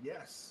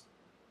 Yes.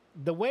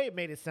 The way it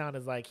made it sound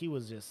is like he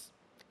was just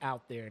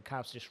out there and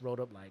cops just rode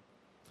up like,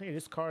 hey,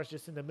 this car's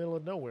just in the middle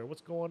of nowhere.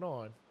 What's going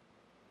on?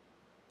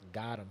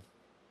 Got him.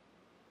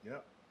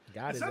 Yep.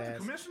 Got his ass. Is that the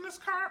commissioner's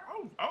car?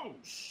 Oh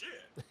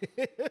shit.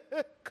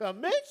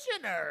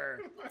 Commissioner.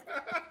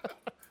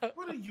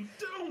 What are you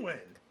doing?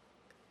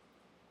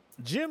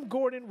 Jim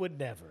Gordon would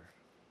never.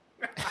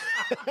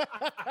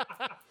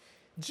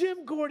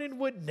 Jim Gordon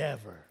would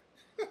never.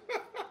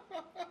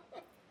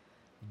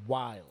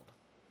 Wild.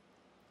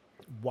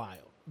 Wild.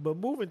 But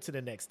moving to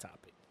the next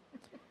topic.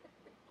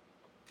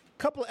 A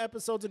couple of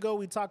episodes ago,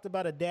 we talked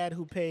about a dad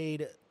who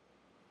paid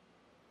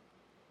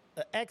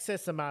an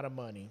excess amount of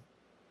money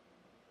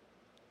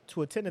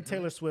to attend a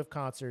Taylor Swift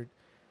concert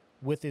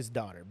with his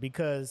daughter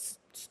because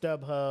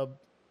StubHub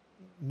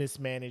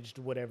mismanaged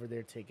whatever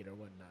their ticket or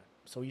whatnot.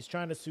 So he's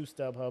trying to sue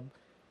StubHub.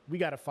 We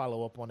got to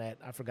follow up on that.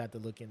 I forgot to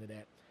look into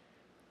that.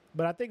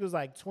 But I think it was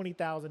like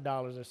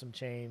 $20,000 or some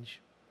change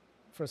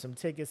for some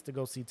tickets to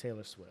go see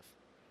Taylor Swift.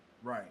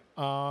 Right.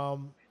 I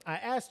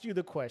asked you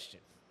the question,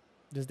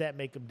 does that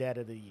make him dad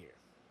of the year?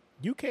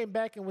 You came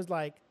back and was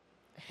like,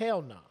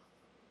 hell no.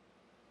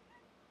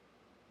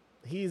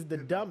 He's the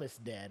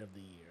dumbest dad of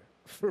the year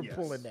for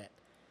pulling that.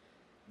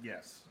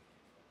 Yes.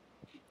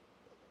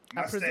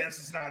 My stance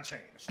has not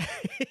changed.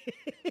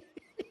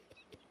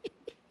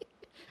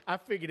 I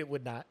figured it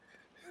would not.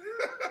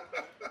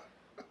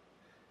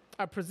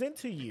 I present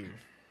to you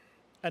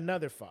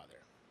another father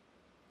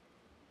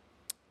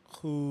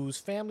whose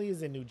family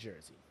is in New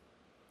Jersey.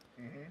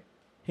 Mm-hmm.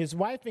 His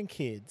wife and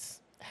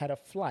kids had a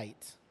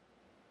flight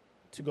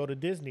to go to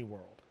Disney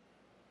World.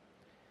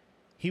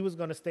 He was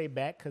going to stay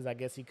back because I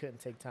guess he couldn't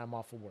take time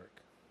off of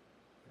work.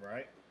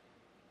 Right.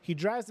 He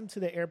drives them to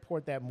the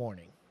airport that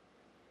morning.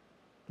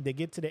 They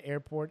get to the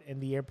airport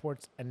and the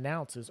airport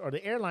announces, or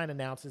the airline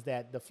announces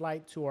that the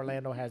flight to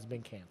Orlando has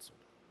been canceled.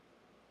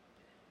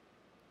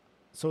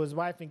 So his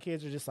wife and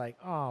kids are just like,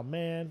 oh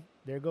man,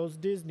 there goes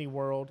Disney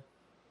World.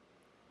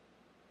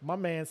 My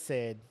man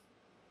said,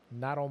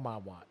 not on my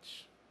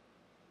watch.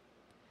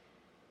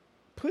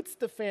 Puts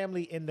the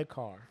family in the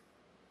car.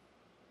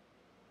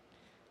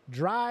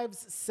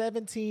 Drives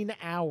 17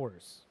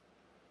 hours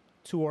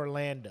to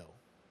Orlando.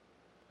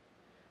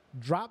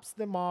 Drops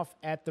them off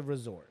at the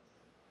resort.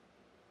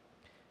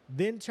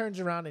 Then turns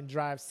around and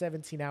drives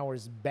 17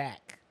 hours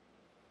back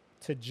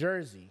to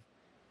Jersey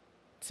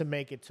to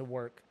make it to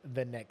work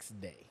the next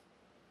day.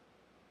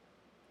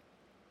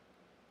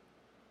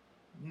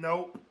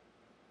 Nope.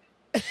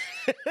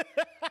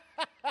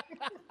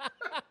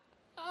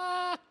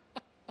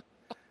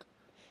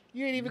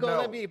 You ain't even gonna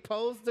let me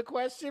pose the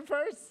question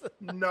first?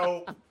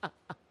 Nope.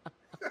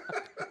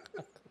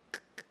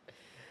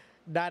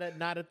 Not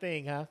a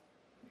thing, huh?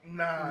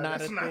 Nah, not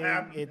that's a not thing.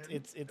 happening.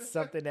 It's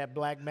something that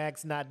Black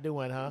Mac's not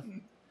doing, huh?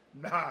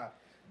 Nah.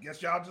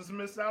 Guess y'all just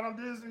missed out on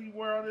Disney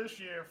World this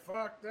year.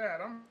 Fuck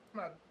that. I'm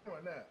not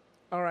doing that.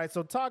 All right,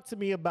 so talk to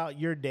me about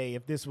your day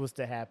if this was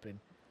to happen.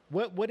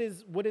 What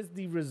is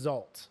the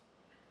result?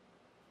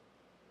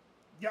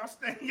 Y'all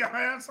stay your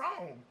ass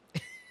home.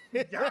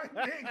 Y'all ain't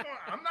going.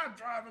 I'm not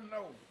driving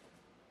no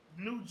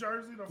New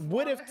Jersey to Florida.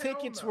 What if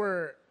tickets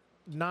were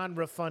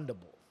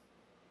non-refundable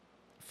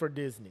for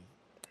Disney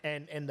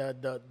and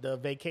the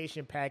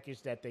vacation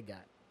package that they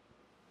got?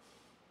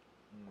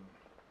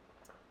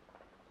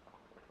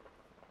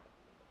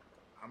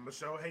 I'm gonna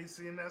show hate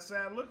seeing that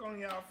sad look on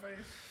y'all face.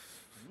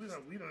 We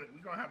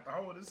gonna have to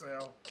hold this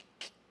L.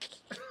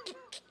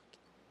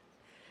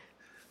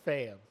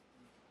 Fam.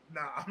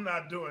 Nah, I'm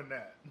not doing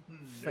that.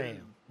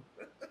 Fam.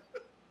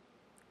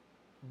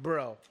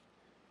 Bro.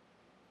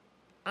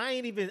 I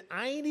ain't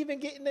even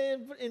getting to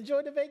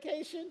enjoy the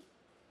vacation.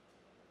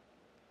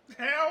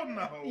 Hell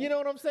no. You know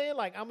what I'm saying?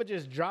 Like I'm gonna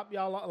just drop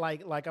y'all off,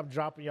 like I'm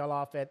dropping y'all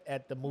off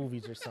at the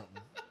movies or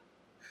something.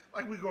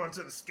 Like we going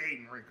to the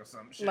skating rink or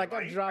some shit. Like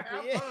I'm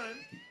dropping.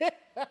 Have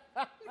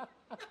fun.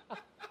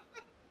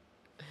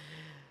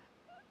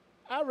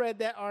 I read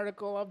that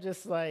article. I'm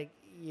just like,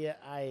 yeah,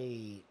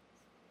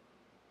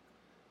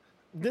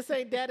 this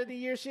ain't Dad of the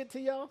Year shit to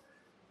y'all?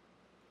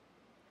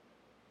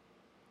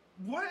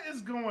 What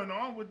is going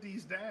on with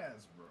these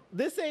dads, bro?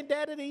 This ain't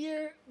Dad of the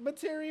Year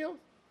material?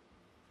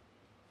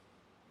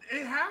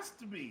 It has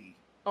to be.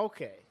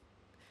 Okay.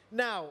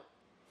 Now,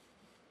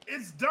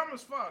 it's dumb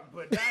as fuck,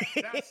 but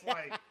that's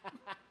like,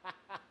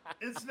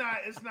 it's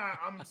not,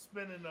 I'm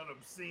spending an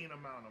obscene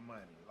amount of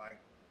money. Like,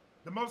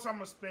 the most I'm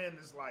going to spend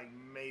is like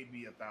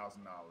maybe $1,000,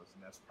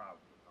 and that's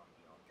probably going to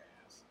be on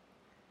gas.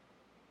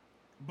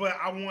 But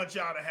I want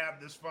y'all to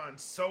have this fun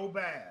so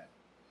bad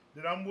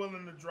that I'm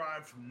willing to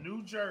drive from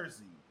New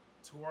Jersey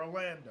to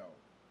Orlando.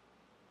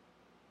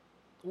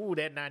 Ooh,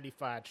 that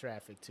 95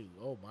 traffic too.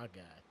 Oh my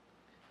God.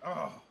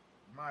 Oh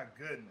my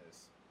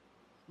goodness.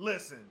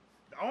 Listen,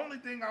 the only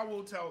thing I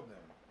will tell them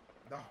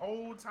the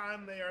whole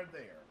time they are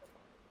there,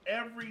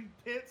 every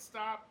pit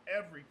stop,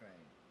 everything.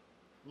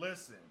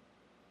 Listen,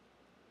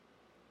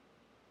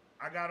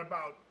 I got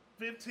about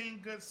 15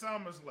 good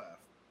summers left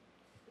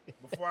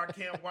before I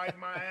can't wipe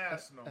my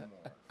ass no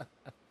more.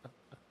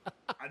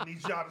 I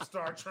need y'all to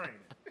start training.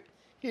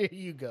 Here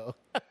you go.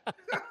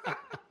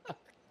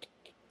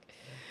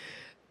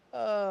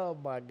 Oh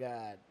my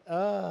God.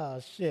 Oh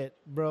shit,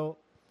 bro.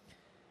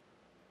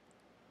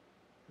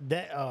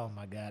 Oh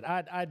my God.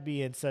 I'd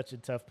be in such a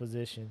tough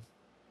position.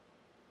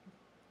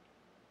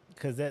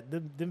 Cause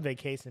them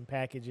vacation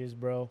packages,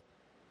 bro.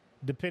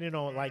 depending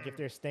on like if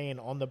they're staying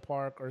on the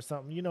park or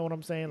something. You know what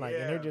I'm saying? Like,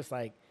 and they're Yeah. just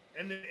like,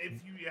 And then if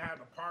you had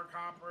a park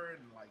hopper and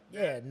like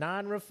yeah, that,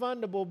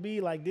 non-refundable. Be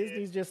like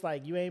Disney's just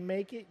like, you ain't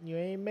make it, you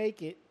ain't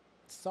make it.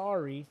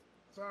 Sorry.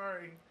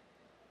 sorry.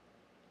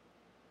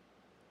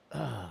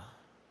 Ah,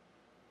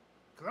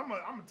 Cause I'm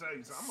gonna tell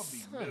you something. I'm gonna be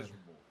son.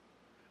 miserable.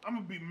 I'm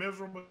gonna be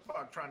miserable as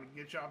fuck trying to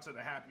get y'all to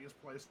the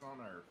happiest place on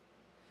earth.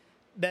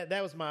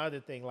 That was my other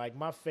thing. Like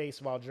my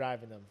face while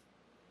driving them.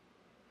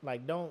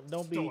 Like don't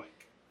be.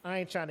 Stoic. I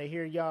ain't trying to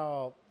hear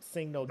y'all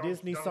sing no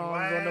Disney Don't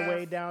songs on the way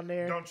laugh. down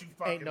there. Don't you Ain't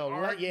fucking no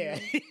argue. yeah.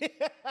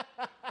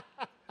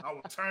 I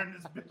will turn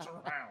this bitch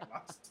around.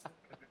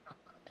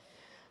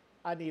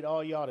 I need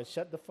all y'all to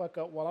shut the fuck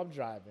up while I'm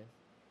driving.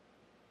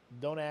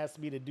 Don't ask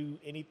me to do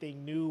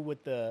anything new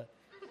with the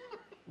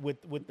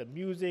with the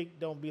music.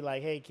 Don't be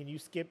like, hey, can you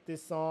skip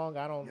this song?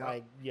 I don't Yep.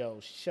 like, yo,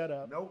 shut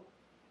up. Nope.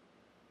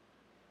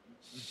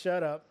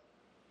 Shut up.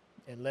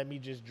 And let me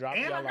just drop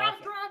And I y'all gotta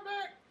off. drive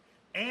back.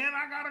 And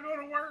I gotta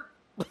go to work.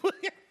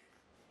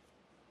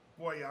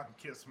 Boy, y'all can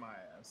kiss my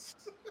ass.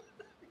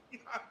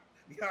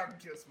 y'all can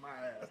kiss my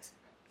ass.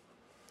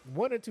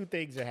 One or two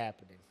things are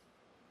happening.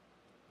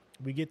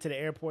 We get to the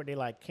airport, they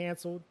like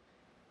canceled.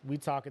 We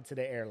talking to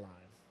the airline.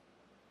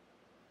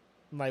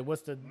 Like,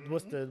 what's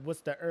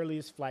the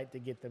earliest flight to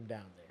get them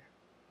down there?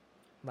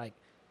 Like,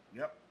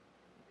 Yep.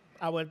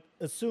 I would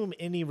assume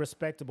any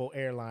respectable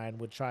airline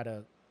would try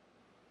to,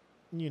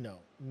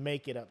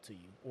 make it up to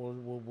you, or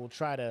will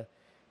try to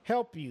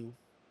help you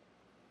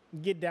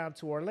get down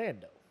to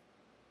Orlando.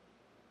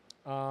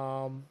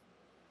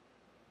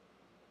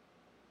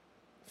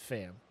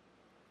 Fam,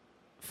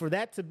 for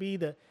that to be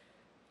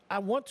I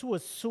want to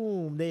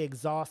assume they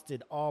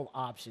exhausted all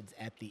options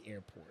at the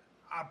airport.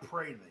 I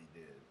pray they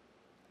did.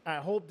 I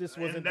hope this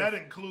wasn't. And that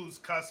includes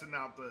cussing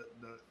out the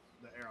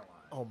airline.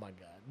 Oh my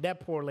God, that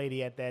poor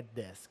lady at that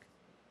desk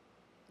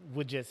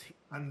would just.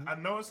 I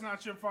know it's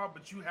not your fault,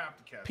 but you have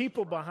to catch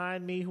People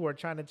behind me who are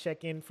trying to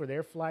check in for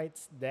their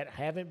flights that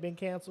haven't been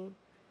canceled,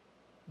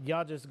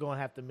 y'all just gonna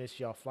have to miss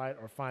y'all flight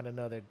or find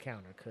another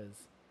counter.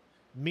 Cause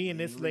me and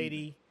this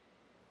lady,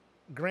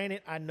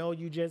 granted, I know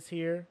you just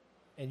here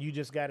and you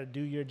just got to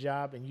do your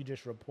job and you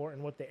just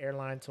reporting what the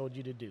airline told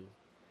you to do.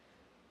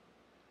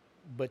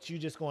 But you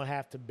just gonna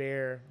have to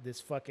bear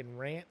this fucking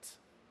rant.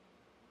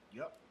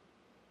 Yep.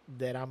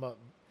 That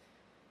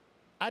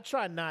I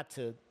try not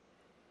to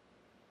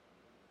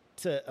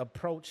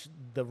approach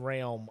the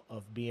realm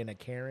of being a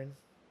Karen.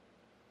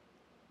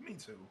 Me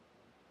too.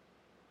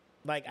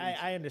 Like,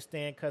 I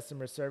understand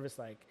customer service.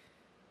 Like,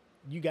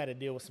 you got to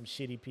deal with some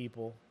shitty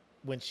people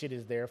when shit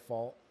is their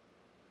fault.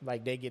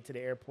 Like, they get to the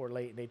airport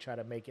late and they try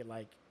to make it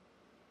like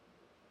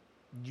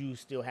you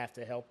still have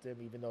to help them,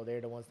 even though they're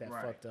the ones that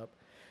fucked up.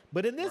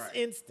 But in this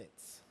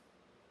instance,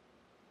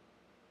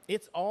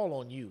 it's all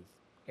on you,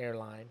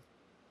 airline.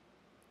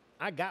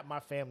 I got my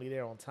family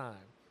there on time,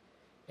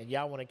 and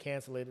y'all want to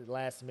cancel it at the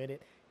last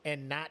minute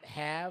and not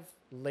have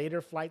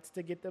later flights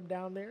to get them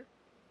down there?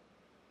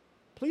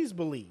 Please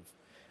believe.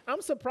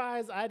 I'm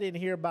surprised I didn't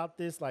hear about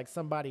this, like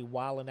somebody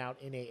wilding out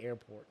in an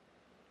airport.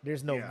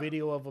 There's no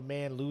video of a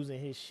man losing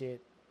his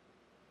shit.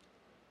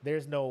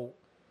 There's no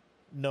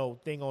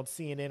thing on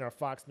CNN or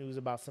Fox News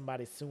about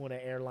somebody suing an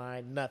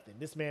airline. Nothing.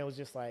 This man was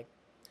just like,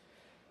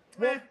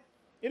 well,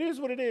 it is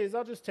what it is.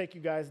 I'll just take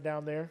you guys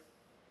down there.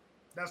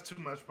 That's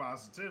too much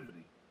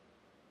positivity.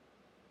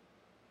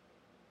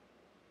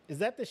 Is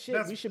that the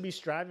shit we should be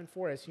striving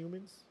for as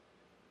humans?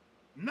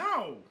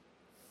 No.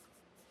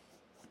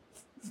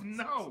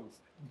 No.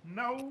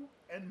 No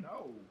and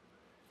no.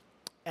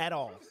 At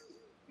all.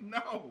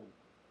 No.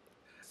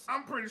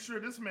 I'm pretty sure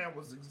this man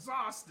was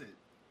exhausted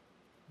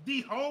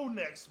the whole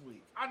next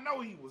week. I know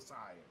he was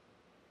tired.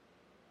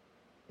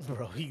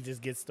 Bro, he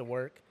just gets to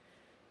work.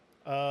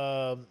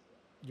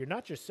 You're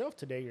not yourself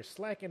today. You're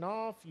slacking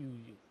off. You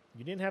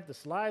didn't have the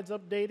slides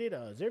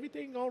updated. Is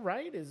everything all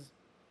right?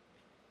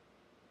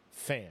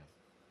 Fam,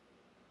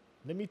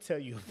 let me tell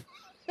you.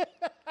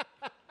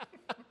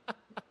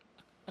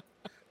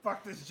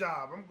 Fuck this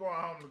job. I'm going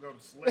home to go to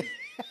sleep.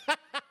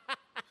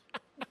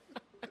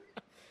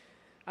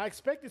 I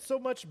expected so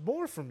much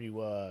more from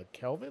you,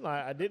 Kelvin.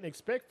 I didn't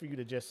expect for you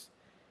to just.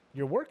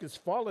 Your work is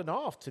falling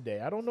off today.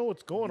 I don't know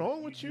what's going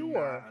on with you.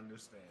 I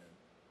understand.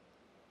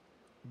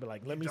 But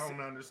like, let me don't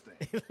understand.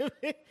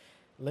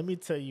 Let me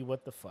tell you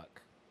what the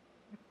fuck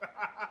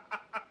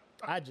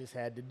I just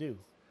had to do.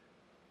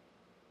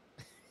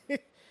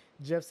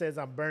 Jeff says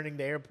I'm burning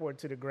the airport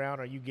to the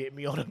ground, or you get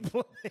me on a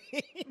plane.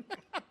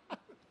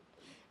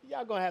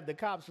 Y'all gonna have the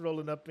cops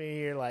rolling up in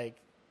here like,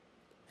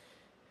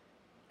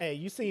 hey,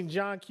 you seen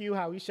John Q,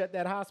 how he shut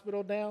that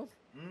hospital down?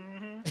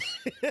 Mm-hmm.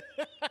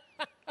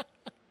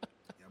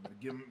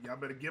 Y'all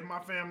better give my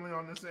family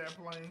on this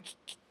airplane.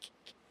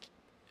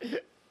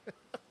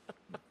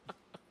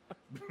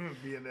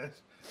 Be in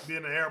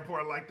the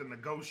airport like the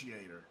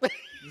negotiator.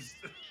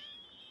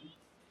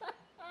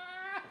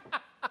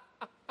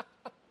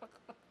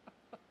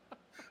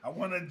 I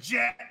want a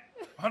jet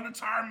on the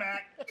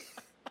tarmac.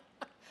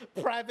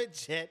 Private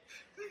jet,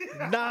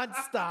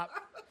 nonstop,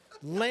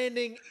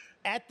 landing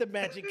at the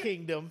Magic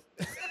Kingdom.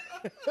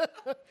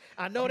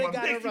 I know they My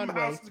got a Mickey runway.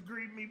 Mouse to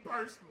greet me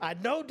personally. I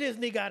know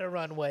Disney got a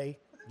runway.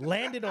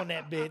 Landed on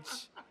that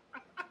bitch.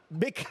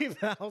 Mickey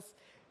Mouse,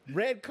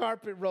 red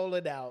carpet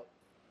rolling out.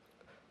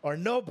 Or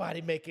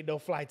nobody making no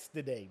flights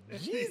today.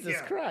 Jesus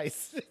Yeah.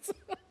 Christ.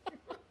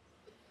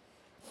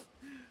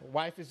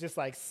 Wife is just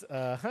like,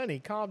 honey,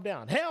 calm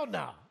down. Hell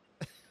nah.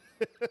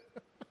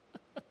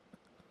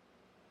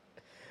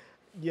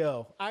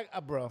 Yo,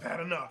 bro. I've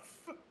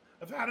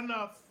had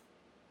enough.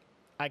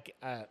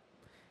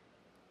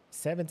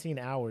 17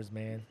 hours,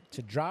 man,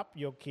 to drop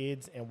your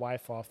kids and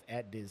wife off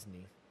at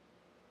Disney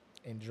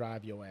and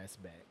drive your ass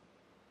back.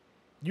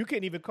 You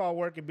can't even call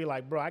work and be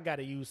like, bro, I got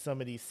to use some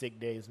of these sick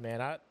days,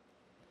 man.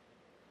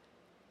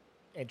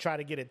 And try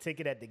to get a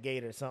ticket at the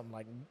gate or something.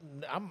 Like,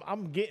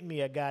 I'm getting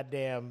me a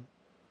goddamn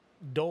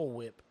Dole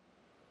Whip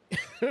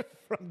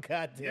from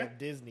goddamn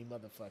Disney,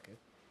 motherfucker.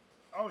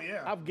 Oh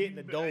yeah, I'm getting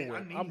a Dole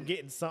Whip. I'm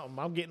getting something.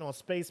 I'm getting on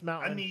Space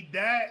Mountain. I need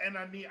that, and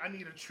I need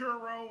a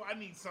churro. I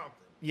need something.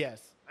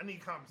 Yes. I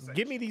need conversation.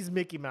 Give me these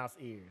Mickey Mouse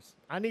ears.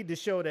 I need to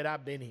show that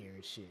I've been here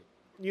and shit.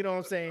 You know what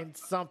I'm saying?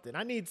 Something.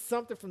 I need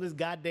something from this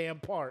goddamn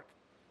park.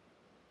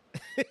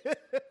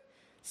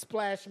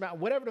 Splash Mountain,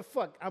 whatever the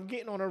fuck. I'm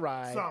getting on a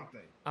ride.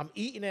 Something. I'm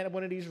eating at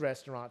one of these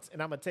restaurants,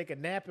 and I'm gonna take a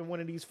nap in one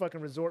of these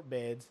fucking resort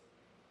beds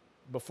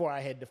before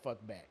I head the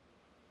fuck back.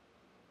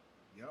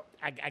 Yep.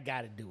 I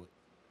gotta do it.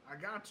 I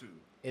got to.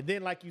 And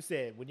then, like you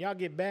said, when y'all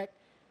get back,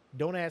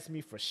 don't ask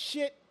me for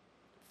shit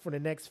for the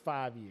next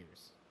 5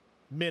 years.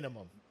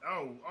 Minimum.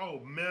 Oh,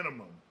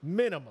 minimum.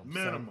 Minimum.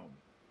 Minimum. Son.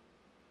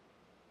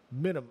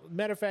 Minimum.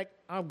 Matter of fact,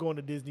 I'm going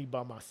to Disney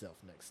by myself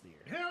next year.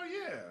 Hell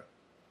yeah.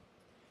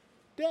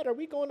 Dad, are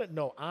we going to?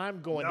 No,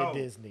 I'm going to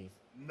Disney.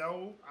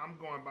 No, I'm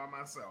going by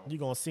myself. You're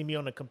going to see me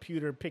on the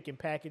computer picking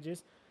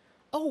packages.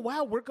 Oh,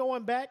 wow, we're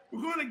going back?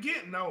 We're going to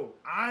get, no,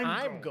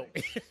 I'm going.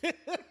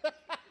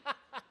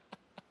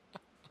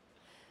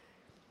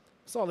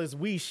 It's all this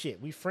we shit.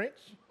 We French?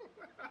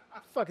 What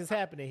the fuck is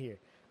happening here?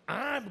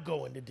 I'm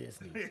going to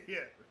Disney.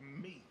 Yeah,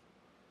 me.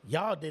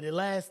 Y'all did it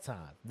last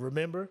time.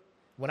 Remember?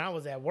 When I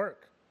was at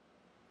work.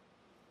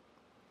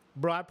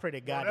 Bro, I pray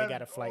to God they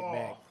got a flight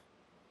back.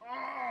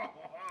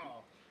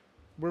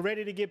 We're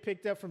ready to get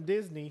picked up from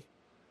Disney.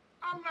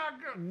 I'm not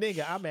good.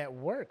 Nigga, I'm at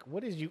work.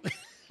 What is you?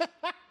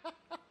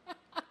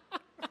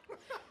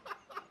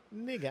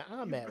 Nigga,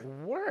 I'm at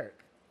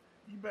work.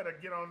 You better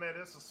get on that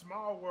It's a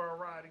Small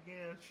World ride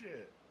again.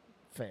 Shit.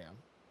 Fam.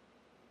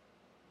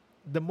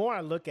 The more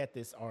I look at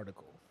this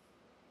article,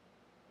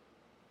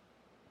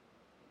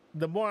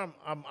 the more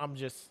I'm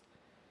just,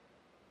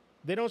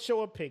 they don't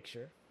show a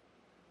picture.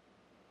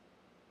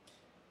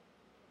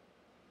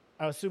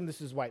 I assume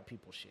this is white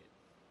people shit.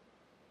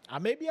 I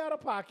may be out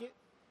of pocket.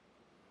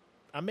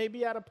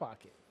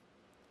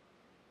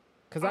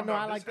 Cause I know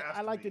I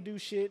like to do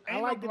shit. I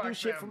like to do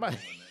shit for my.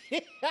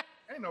 Ain't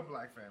no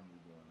black family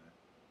doing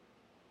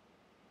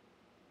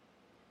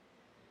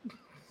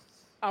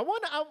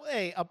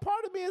that. A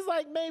part of me is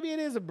like, maybe it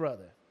is a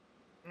brother.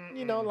 Mm-mm.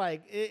 You know,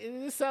 like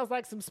it sounds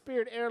like some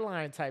Spirit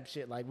Airline type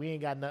shit. Like, we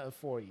ain't got nothing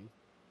for you.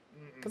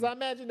 Because I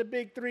imagine the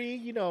big three,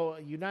 you know,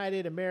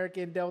 United,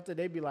 American, Delta,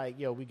 they'd be like,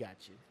 yo, we got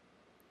you.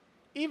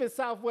 Even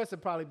Southwest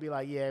would probably be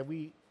like, yeah,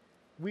 we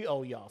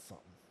owe y'all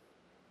something.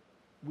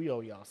 We owe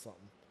y'all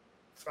something.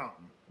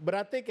 But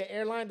I think an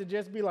airline to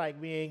just be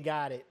like, we ain't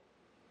got it.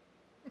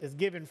 It's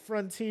giving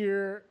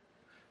Frontier,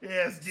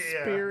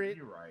 Spirit.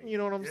 You're right. You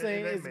know what I'm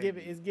saying?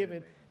 It's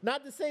giving.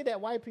 Not to say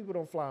that white people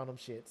don't fly on them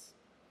shits,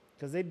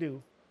 because they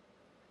do.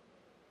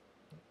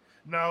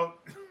 No.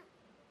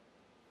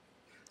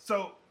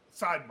 So,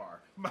 sidebar.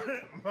 My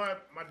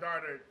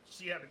daughter,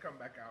 she had to come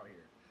back out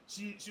here.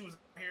 She was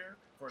here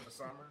for the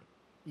summer.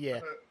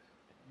 Yeah.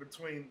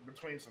 Between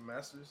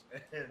semesters,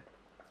 and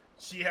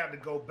she had to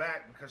go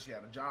back because she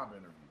had a job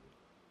interview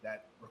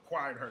that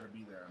required her to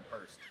be there in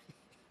person.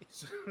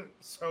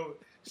 So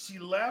she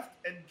left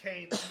and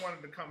came. She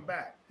wanted to come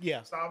back.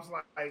 Yeah. So I was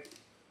like,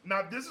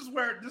 now this is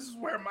where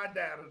my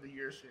dad of the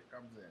year shit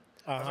comes in.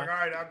 I was like, all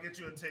right, I'll get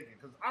you a ticket,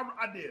 because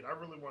I did. I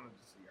really wanted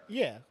to see her.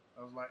 Yeah.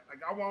 I was like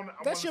I want.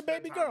 That's your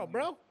baby girl,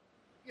 bro.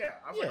 Yeah.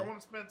 I was like, I want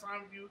to spend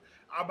time with you.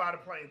 I'll buy the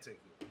plane ticket.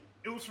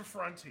 It was for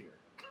Frontier.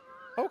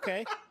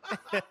 Okay.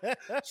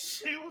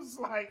 She was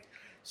like,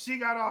 she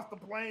got off the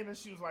plane and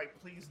she was like,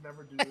 please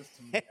never do this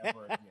to me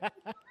ever again.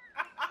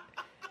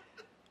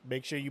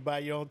 Make sure you buy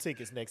your own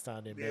tickets next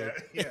time, then, baby.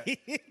 Yeah.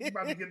 You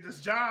about to get this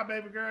job,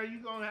 baby girl.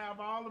 You're going to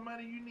have all the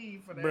money you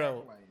need for the Bro,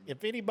 airplane.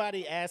 if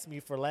anybody asks me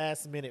for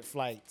last minute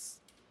flights,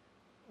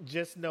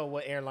 just know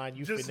what airline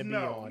you finna be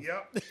on.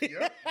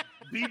 Yep.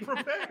 Be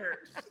prepared.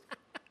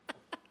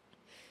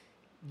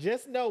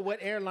 Just know what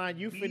airline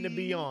you finna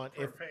be on.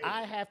 Prepared. If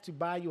I have to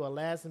buy you a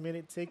last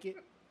minute ticket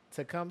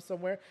to come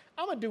somewhere,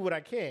 I'm gonna do what I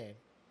can.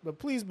 But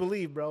please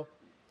believe, bro,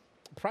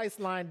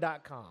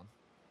 Priceline.com.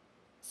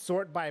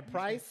 Sort by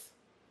price.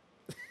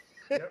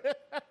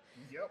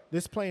 Yep.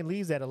 This plane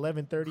leaves at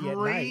 11:30 at night.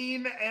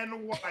 Green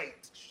and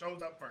white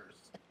shows up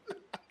first.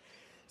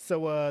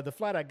 So the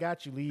flight I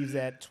got you leaves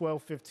at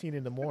 12:15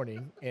 in the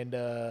morning, and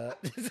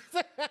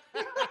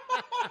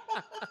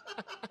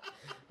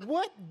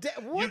What?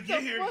 What You get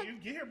the here. fuck? You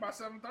get here by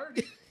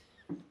 7:30.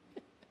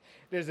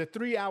 There's a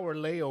 3-hour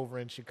layover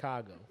in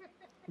Chicago,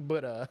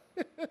 but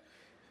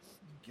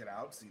Get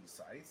out, see the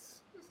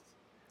sights.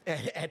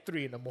 at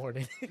 3 in the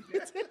morning.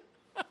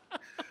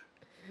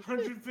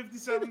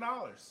 $157.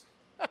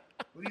 What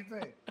do you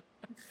think?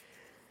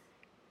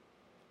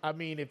 I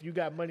mean, if you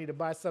got money to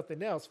buy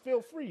something else,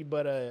 feel free.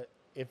 But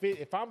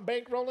if I'm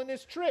bankrolling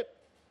this trip,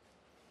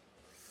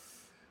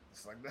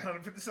 It's like the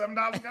 $157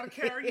 got to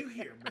carry you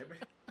here, baby.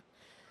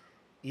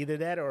 either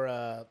that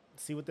or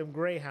see what them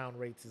Greyhound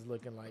rates is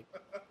looking like.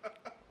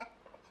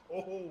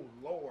 Oh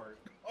Lord.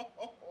 Oh,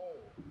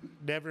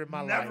 Never in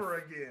my life. never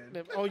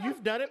again. Oh,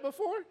 you've done it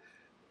before?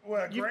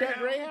 Well, You've done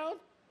Greyhound?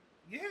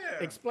 Yeah.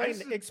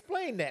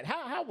 Explain that.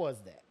 How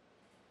was that?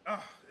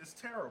 It's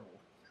terrible.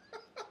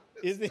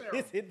 Is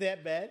it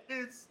that bad?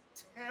 It's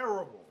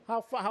terrible.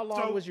 How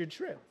long was your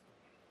trip?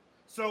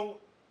 So,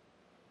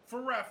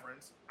 for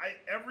reference,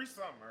 every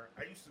summer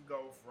I used to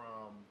go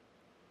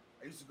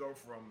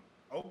from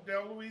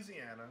Oakdale,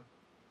 Louisiana,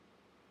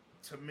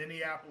 to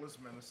Minneapolis,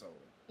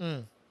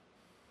 Minnesota,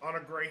 on a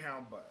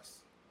Greyhound bus.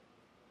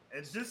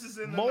 And this is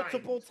in the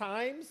multiple 90s.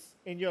 times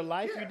in your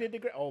life Yeah. you did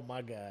the Oh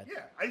my God!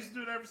 Yeah, I used to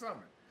do it every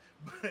summer.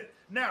 But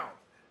now,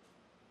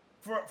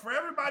 for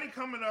everybody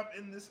coming up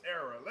in this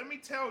era, let me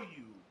tell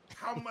you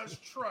how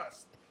much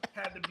trust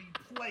had to be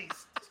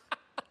placed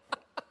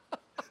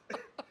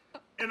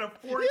in a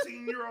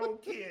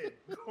 14-year-old kid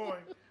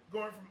going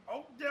from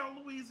Oakdale,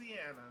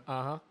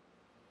 Louisiana,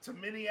 to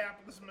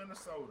Minneapolis,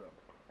 Minnesota,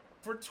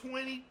 for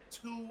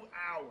 22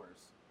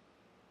 hours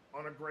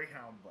on a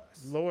Greyhound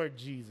bus. Lord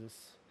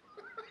Jesus!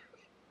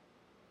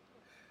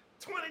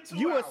 22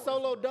 You hours, a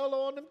solo bro.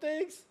 dolo on them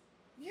things?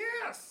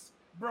 Yes,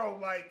 bro.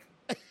 Like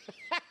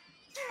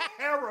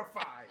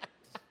terrified.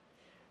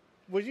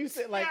 Would you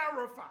say like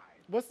Terrified.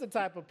 what's the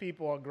type of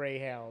people on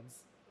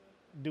Greyhounds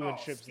doing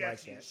trips like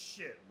sketchy that? as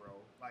shit, bro.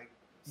 Like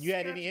You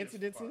had any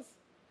sketchy as fuck. incidences?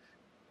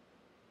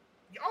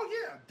 Oh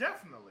yeah,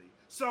 definitely.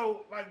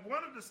 So like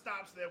one of the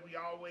stops that we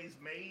always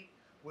made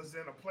was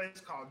in a place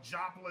called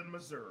Joplin,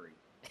 Missouri.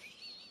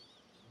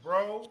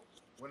 Bro,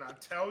 when I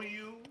tell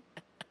you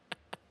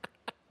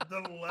the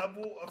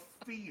level of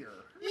fear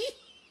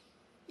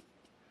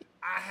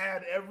I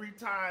had every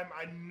time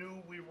I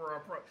knew we were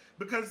approaching,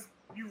 because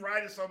you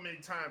ride it so many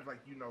times, like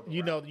you know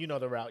the route. You know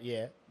the route,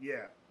 yeah.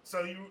 Yeah.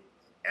 So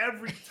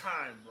every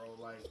time, bro,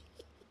 like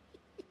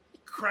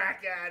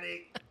crack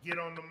addict, get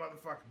on the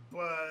motherfucking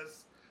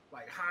bus,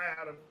 like high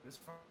out of his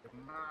fucking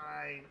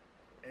mind,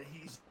 and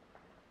he's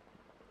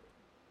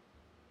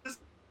this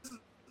is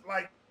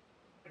like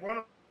one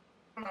of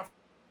my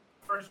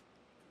first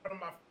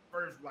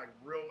like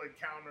real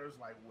encounters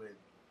like with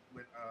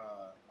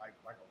like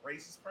a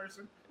racist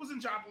person was in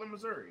Joplin,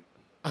 Missouri.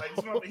 Like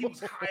this moment, he was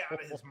high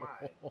out of his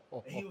mind,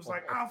 and he was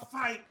like, I'll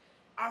fight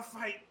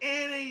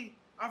any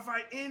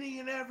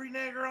and every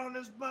nigger on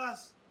this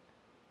bus."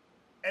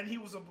 And he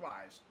was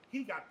obliged.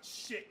 He got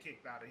shit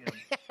kicked out of him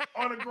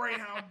on a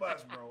Greyhound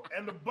bus, bro.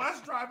 And the bus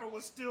driver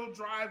was still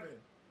driving,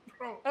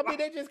 bro. I mean,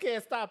 they just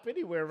can't stop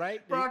anywhere,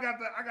 right? Bro, I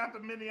got the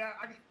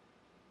Minneapolis.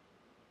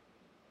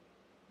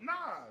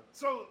 Nah,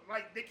 so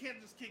like they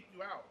can't just kick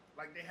you out.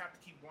 Like they have to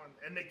keep one,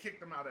 and they kicked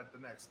them out at the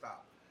next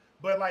stop.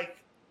 But like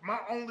my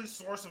only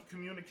source of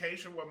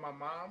communication with my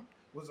mom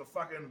was a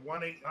fucking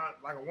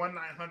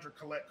 1-900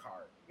 collect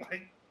card.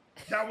 Like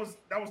that was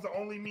the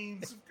only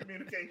means of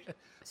communication.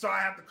 So I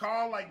have to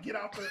call, like get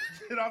off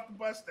the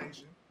bus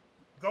station,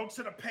 go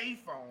to the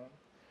payphone,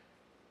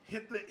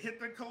 hit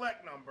the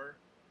collect number,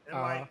 and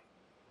like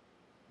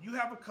you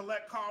have a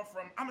collect call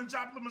from I'm in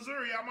Joplin,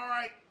 Missouri. I'm all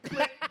right.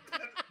 Click.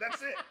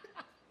 That's it.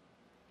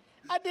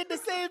 I did the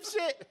same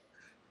shit.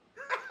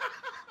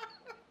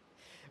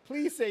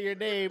 Please say your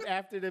name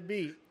after the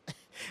beat.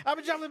 I'm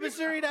in Joplin,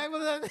 Missouri.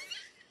 Click.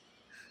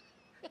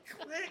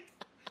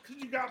 Because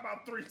you got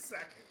about 3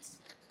 seconds.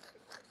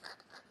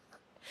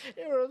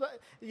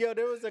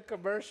 There was a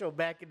commercial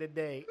back in the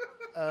day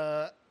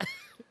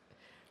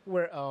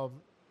where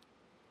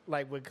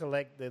like when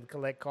the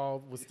collect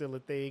call was still a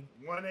thing.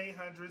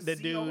 1-800 The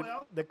dude,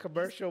 COL? the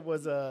commercial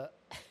was the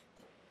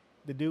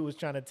dude was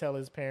trying to tell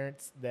his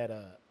parents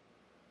that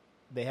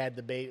they had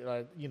the baby,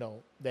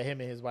 that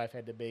him and his wife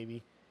had the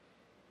baby,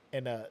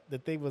 and the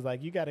thing was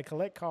like, you got a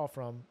collect call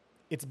from,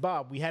 it's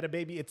Bob. We had a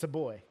baby. It's a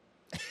boy.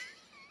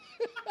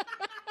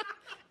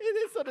 And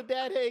then so the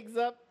dad hangs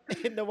up,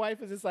 and the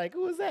wife is just like,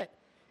 who is that?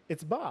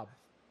 It's Bob.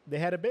 They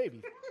had a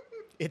baby.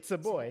 It's a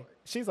boy.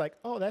 She's like,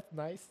 oh, that's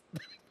nice.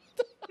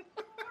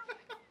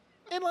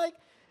 and like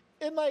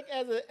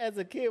as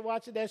a kid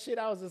watching that shit,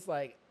 I was just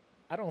like,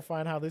 I don't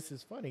find how this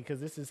is funny, because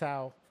this is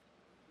how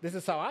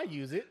I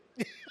use it.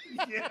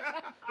 Yeah.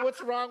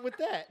 What's wrong with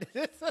that?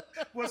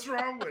 What's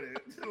wrong with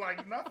it?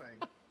 Like nothing.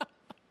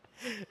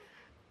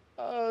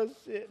 Oh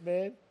shit,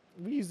 man.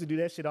 We used to do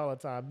that shit all the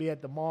time. Be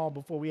at the mall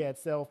before we had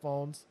cell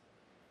phones.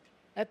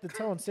 At the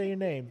tone, say your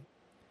name.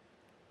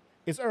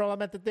 It's Earl.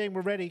 I'm at the thing.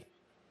 We're ready.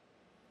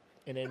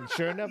 And then,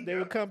 sure enough, they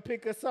would come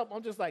pick us up.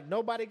 I'm just like,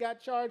 nobody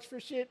got charged for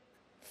shit.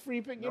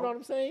 Free pick. You know what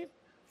I'm saying?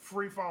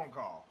 Free phone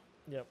call.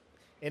 Yep.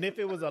 And if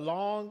it was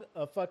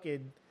a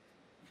fucking,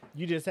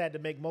 you just had to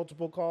make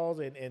multiple calls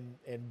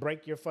and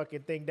break your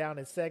fucking thing down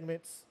in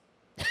segments.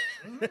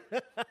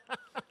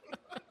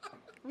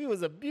 We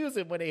was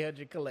abusing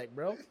 1-800 collect,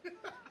 bro.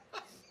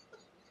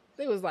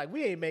 They was like,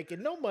 we ain't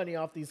making no money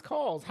off these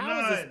calls.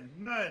 How is this?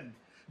 None.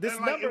 This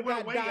And, like, number it went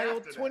got away dialed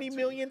after that, 20 too.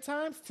 million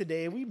times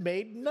today. We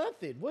made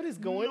nothing. What is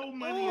going No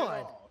money on?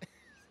 at all.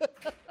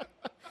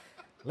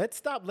 Let's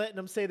stop letting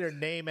them say their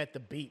name at the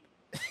beep.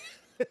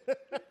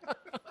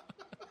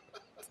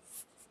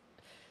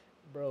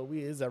 Bro,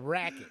 we is a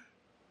racket.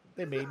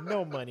 They made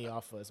no money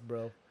off us,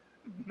 bro.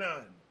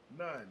 None.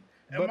 And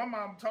But- my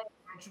mom told me,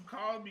 don't you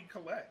call me,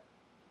 collect.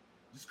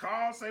 Just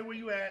call, say where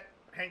you at,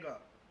 hang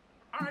up.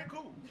 All right,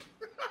 cool.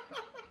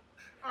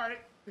 All right.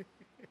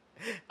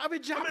 I'm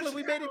in Joplin.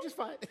 We made it just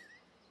fine.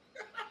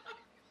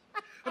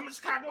 I'm in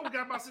Chicago. We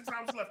got about 6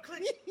 hours left.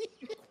 Click.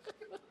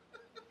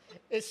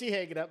 And she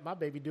hanging up. My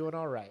baby doing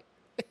all right.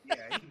 Yeah,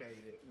 he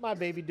made it. My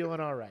baby doing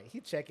all right.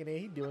 He checking in.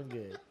 He doing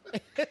good.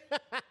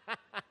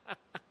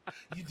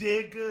 You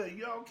did good.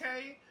 You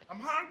okay? I'm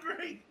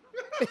hungry.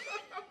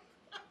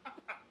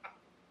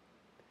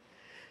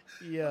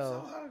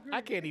 Yo, so hungry.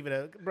 I can't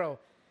even, bro.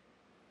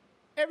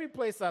 Every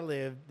place I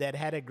lived that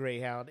had a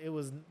Greyhound, it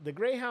was the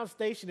Greyhound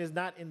station is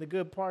not in the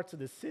good parts of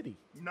the city,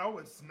 No,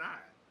 it's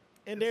not.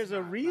 and It's there's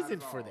a not reason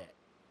at for all.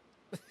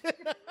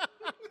 that.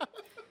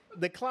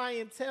 The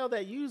clientele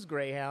that use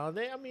Greyhound,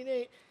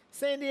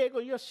 San Diego,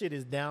 your shit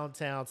is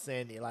downtown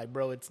San Diego. Like,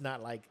 bro, it's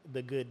not like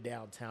the good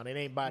downtown. It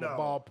ain't by the No.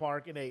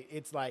 ballpark.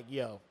 It's like,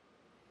 yo,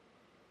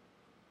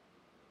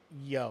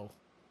 Yeah.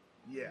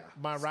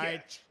 my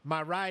Sketch.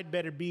 ride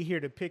better be here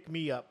to pick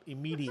me up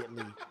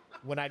immediately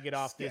when I get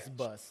off this Sketch.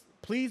 bus.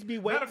 Please be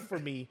waiting for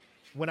me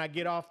when I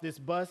get off this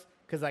bus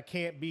because I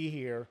can't be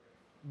here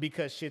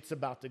because shit's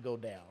about to go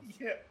down.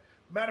 Yeah.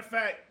 Matter of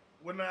fact,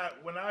 when I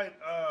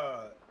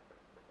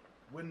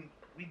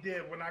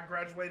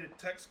graduated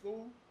tech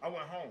school, I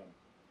went home.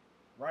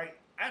 Right?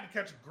 I had to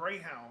catch a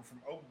Greyhound from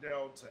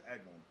Oakdale to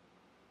Eglin.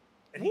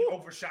 And he Woo.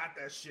 overshot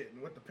that shit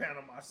and went to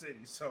Panama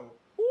City. So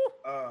Woo.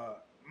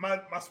 my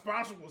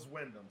sponsor was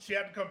Wyndham. She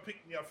had to come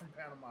pick me up from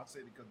Panama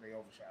City because they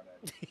overshot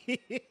that.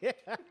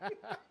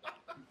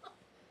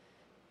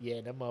 Yeah,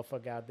 that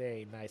motherfucker out there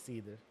ain't nice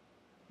either.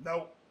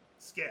 Nope.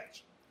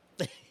 Sketch.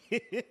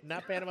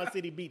 Not Panama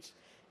City Beach.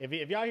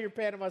 If y'all hear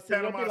Panama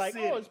City, don't Panama be like,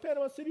 City. oh, it's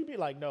Panama City. Be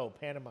like, no,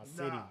 Panama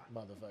City, Nah.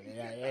 motherfucker.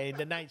 That ain't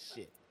the nice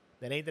shit.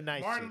 That ain't the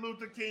nice Martin shit.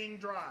 Luther King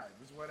Drive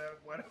is what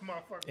that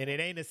motherfucker. And it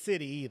ain't a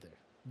city either.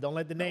 Don't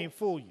let the name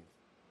fool you.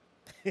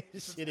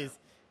 shit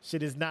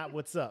is not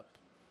what's up.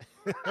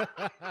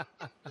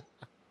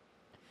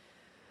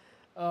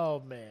 Oh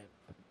man.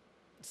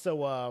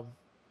 So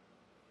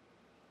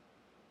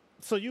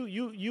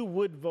you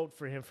would vote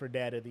for him for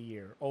Dad of the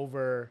Year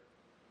over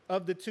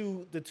of the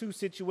two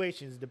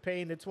situations, the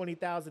paying the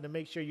 $20,000 to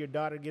make sure your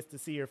daughter gets to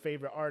see her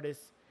favorite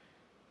artist,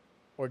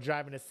 or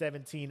driving the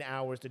 17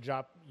 hours to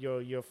drop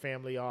your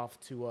family off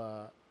to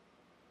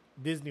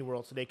Disney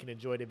World so they can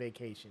enjoy the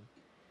vacation.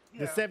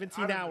 The Yeah,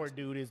 17-hour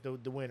dude is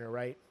the winner,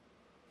 right?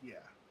 Yeah.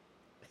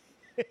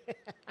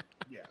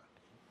 Yeah.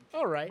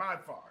 All right. By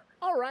far.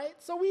 All right.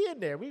 So we in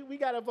there. We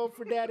got to vote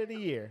for Dad of the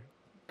Year.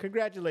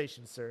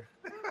 Congratulations, sir.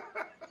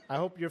 I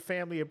hope your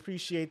family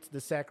appreciates the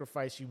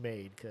sacrifice you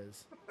made,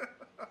 because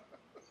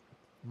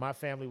my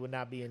family would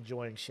not be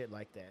enjoying shit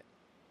like that.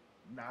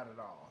 Not at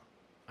all.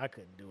 I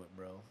couldn't do it,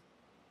 bro.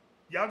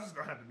 Y'all just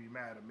gonna have to be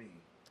mad at me.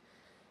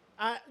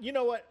 You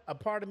know what? A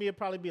part of me would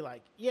probably be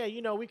like, yeah,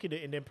 we could.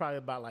 And then probably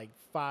about like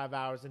 5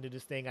 hours into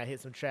this thing, I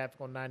hit some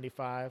traffic on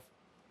 95.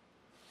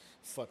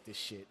 Fuck this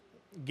shit.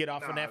 Get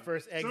off on Nah, that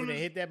first exit soon and as-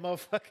 hit that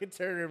motherfucking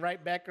turn and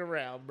right back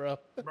around, bro.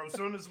 Bro, as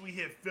soon as we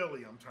hit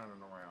Philly, I'm turning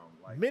around.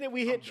 Like, Minute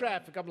we I'm hit done.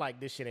 traffic, I'm like,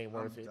 this shit ain't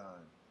worth I'm it. done.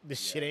 This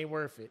shit Yeah. ain't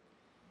worth it.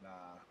 Nah.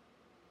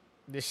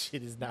 This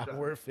shit is not done.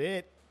 worth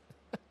it.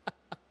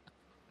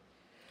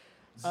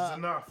 This is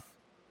enough.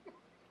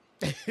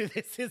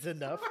 This is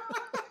enough.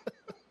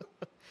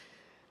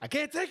 I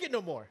can't take it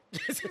no more.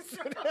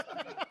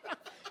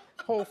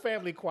 Whole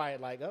family quiet,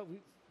 like, oh,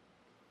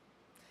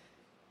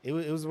 it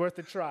was worth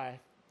a try.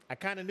 I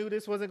kind of knew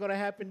this wasn't going to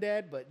happen,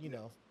 Dad, but Yeah.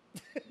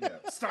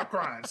 Stop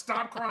crying.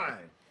 Stop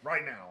crying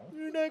right now.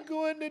 You're not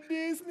going to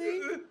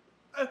Disney?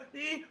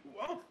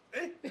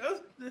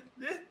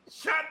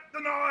 Shut the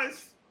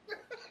noise.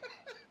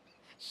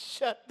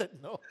 Shut the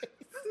noise.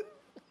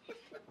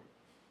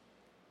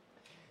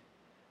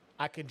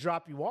 I can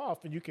drop you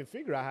off and you can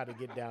figure out how to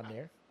get down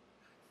there.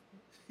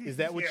 Is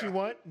that what Yeah. you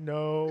want?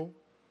 No.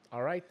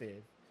 All right,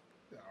 then.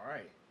 All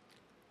right.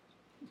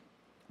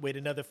 Wait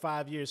another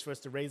 5 years for us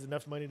to raise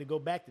enough money to go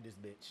back to this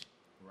bitch.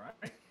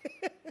 Right.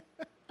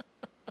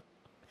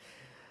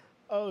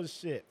 Oh,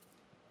 shit.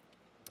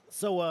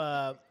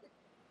 So,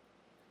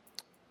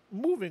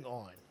 moving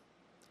on.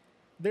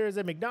 There is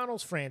a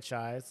McDonald's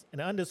franchise, an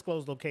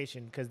undisclosed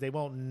location, because they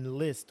won't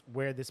list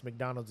where this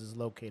McDonald's is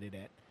located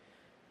at.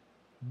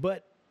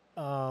 But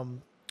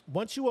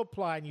once you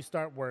apply and you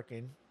start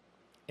working,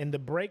 in the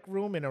break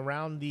room and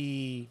around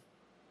the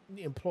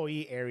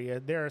employee area,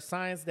 there are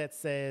signs that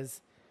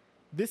says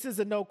This is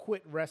a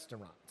no-quit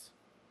restaurant.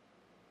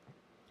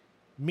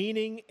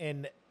 Meaning,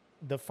 and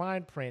the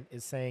fine print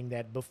is saying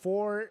that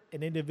before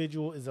an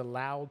individual is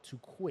allowed to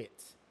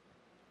quit,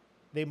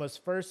 they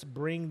must first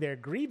bring their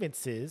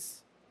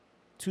grievances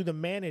to the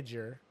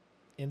manager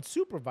and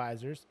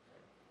supervisors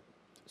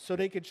so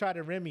they could try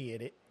to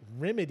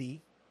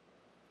remedy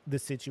the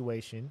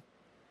situation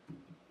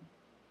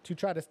to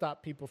try to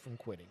stop people from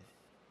quitting.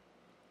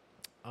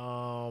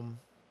 Now,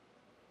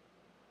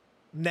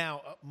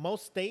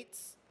 most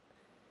states,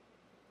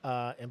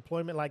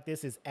 employment like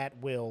this is at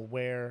will,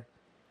 where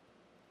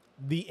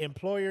the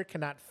employer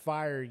cannot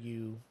fire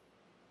you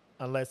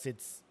unless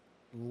it's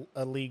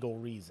a legal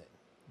reason,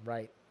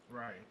 right?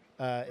 Right.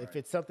 If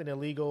it's something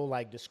illegal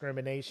like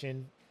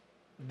discrimination,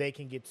 they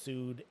can get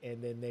sued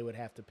and then they would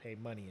have to pay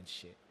money and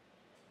shit.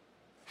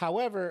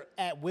 However,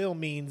 at will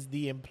means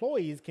the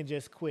employees can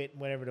just quit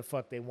whenever the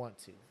fuck they want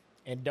to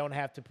and don't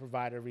have to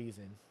provide a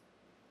reason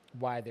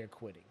why they're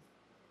quitting.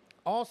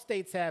 All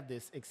states have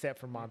this except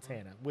for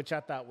Montana, which I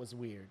thought was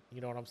weird.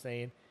 You know what I'm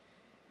saying?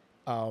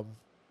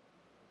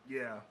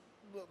 Yeah.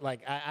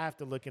 Like, I have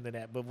to look into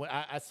that. But when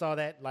I saw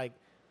that, like,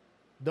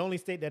 the only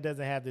state that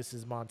doesn't have this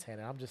is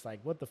Montana. I'm just like,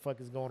 what the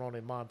fuck is going on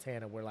in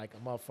Montana where, like, a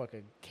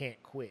motherfucker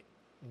can't quit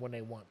when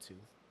they want to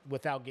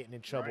without getting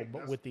in trouble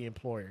with the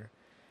employer?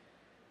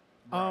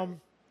 Right.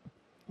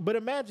 But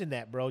imagine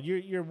that, bro.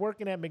 You're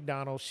working at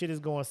McDonald's. Shit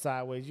is going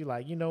sideways. You're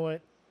like, you know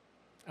what?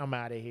 I'm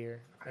out of here.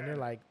 And they're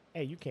like,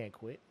 hey, you can't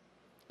quit.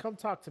 Come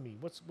talk to me.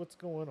 What's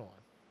going on?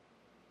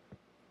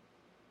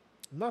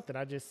 Nothing.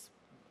 I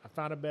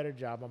found a better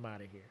job. I'm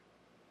out of here.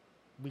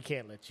 We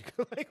can't let you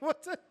go. Like,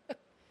 what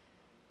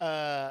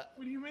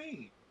do you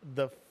mean?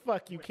 The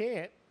fuck you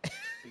can't.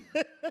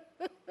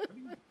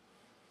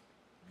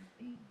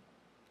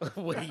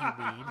 What do you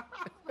mean?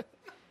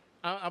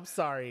 I'm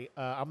sorry.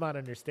 I'm not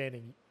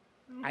understanding.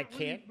 I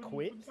can't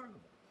quit.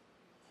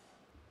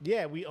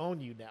 Yeah, we own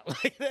you now.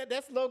 Like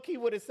that's low key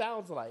what it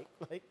sounds like.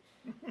 Like,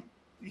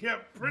 yeah,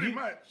 pretty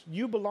much.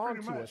 You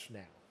belong to us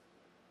now.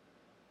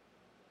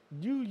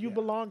 You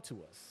belong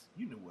to us.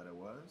 You knew what it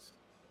was.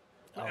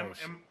 Oh,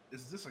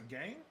 is this a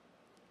game?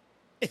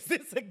 Is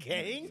this a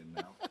game?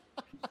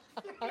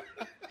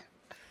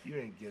 You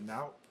ain't getting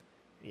out.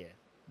 Yeah.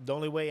 The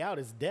only way out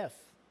is death.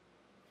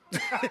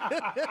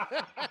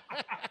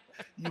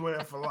 You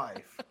in for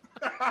life.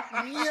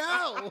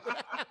 Yo!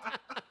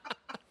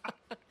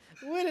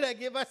 What did I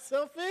get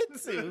myself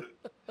into?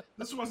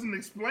 This wasn't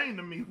explained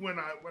to me when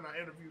I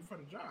interviewed for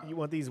the job. You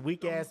want these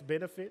weak ass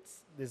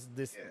benefits?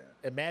 This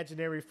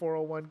imaginary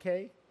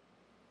 401k?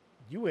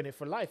 You in it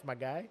for life, my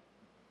guy.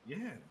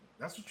 Yeah,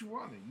 that's what you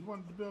wanted. You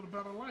wanted to build a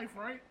better life,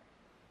 right?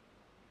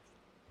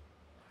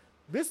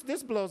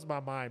 This blows my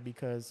mind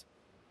because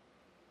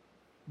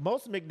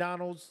most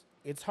McDonald's,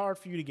 it's hard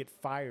for you to get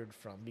fired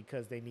from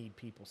because they need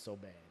people so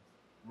bad.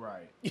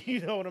 Right.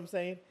 You know what I'm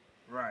saying?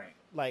 Right.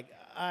 Like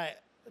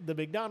the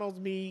McDonald's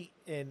me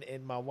and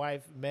my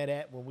wife met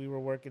at when we were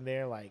working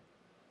there, like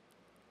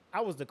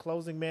I was the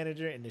closing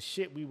manager and the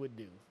shit we would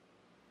do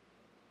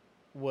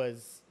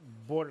was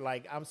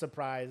like I'm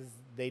surprised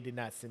they did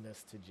not send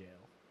us to jail.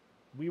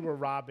 We were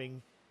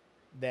robbing.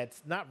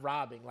 That's not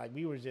robbing. Like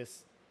we were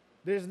just,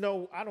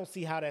 I don't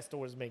see how that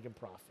store is making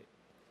profit.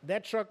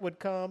 That truck would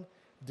come,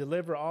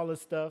 deliver all the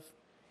stuff,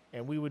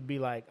 and we would be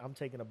like, I'm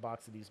taking a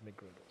box of these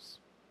McGriddles.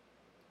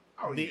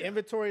 Oh, the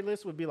inventory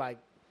list would be like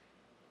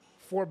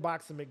 4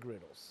 boxes of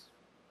McGriddles.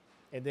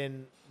 And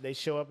then they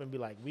show up and be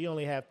like, we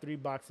only have 3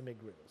 boxes of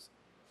McGriddles.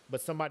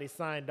 But somebody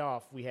signed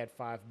off, we had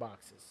 5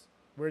 boxes.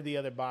 Where are the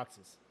other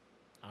boxes?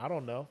 I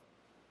don't know.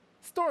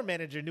 Store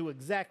manager knew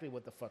exactly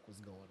what the fuck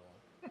was going on.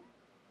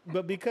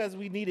 But because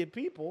we needed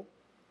people,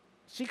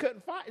 she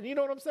couldn't find. You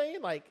know what I'm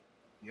saying? Like,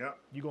 yep.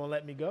 You gonna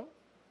let me go?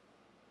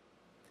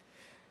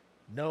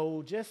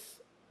 No,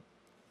 just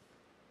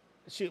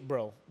shit,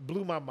 bro.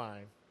 Blew my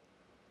mind.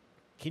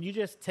 Can you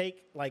just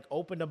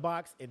open the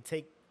box and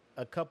take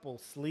a couple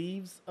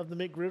sleeves of the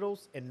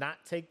McGriddles and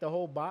not take the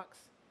whole box?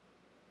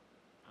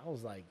 I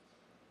was like,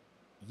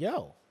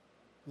 yo,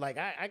 like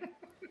I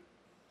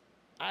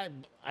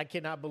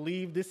cannot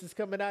believe this is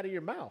coming out of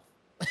your mouth.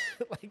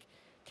 Like,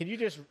 can you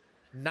just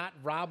not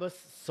rob us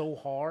so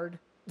hard?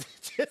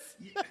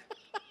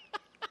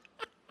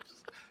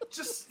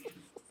 just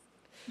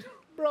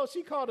bro,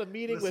 she called a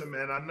meeting. Listen,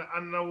 man, I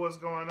know what's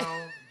going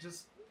on.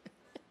 Just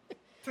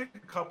take a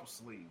couple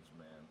sleeves,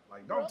 man.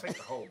 Like, don't take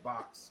the whole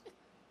box,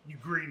 you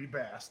greedy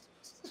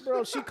bastards.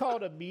 Bro, she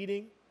called a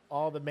meeting,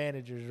 all the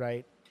managers,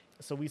 right?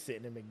 So we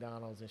sitting in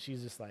McDonald's, and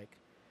she's just like,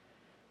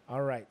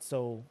 all right,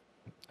 so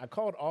I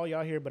called all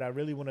y'all here, but I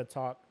really want to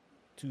talk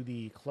to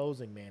the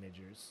closing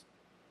managers.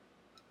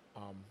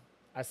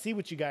 I see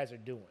what you guys are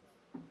doing.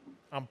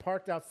 I'm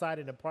parked outside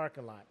in the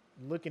parking lot,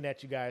 looking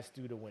at you guys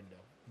through the window,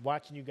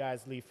 watching you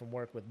guys leave from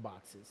work with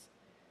boxes.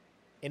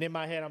 And in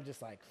my head, I'm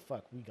just like,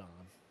 fuck, we gone.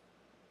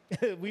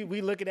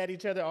 we looking at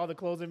each other, all the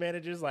closing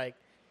managers, like,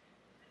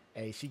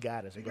 hey, she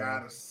got us, bro.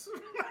 Got us.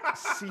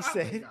 She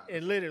said,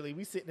 and literally,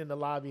 we sitting in the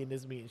lobby in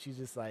this meeting. She's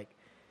just like,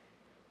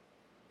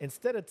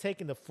 instead of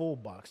taking the full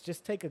box,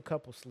 just take a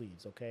couple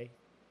sleeves, okay?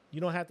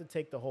 You don't have to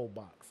take the whole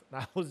box.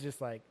 And I was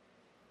just like,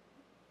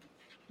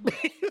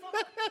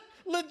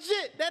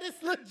 legit. That is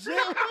legit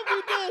what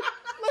we did.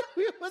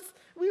 Like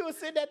we was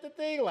sitting at the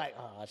thing like,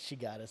 oh, she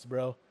got us,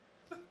 bro.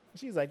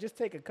 She's like, just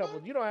take a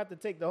couple. You don't have to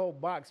take the whole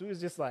box. We was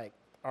just like,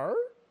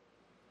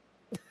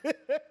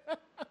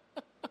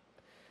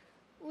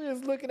 we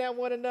was looking at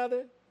one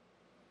another.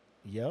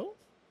 Yo,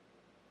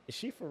 is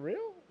she for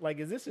real? Like,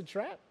 is this a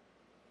trap?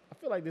 I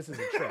feel like this is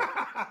a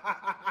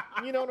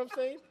trap. You know what I'm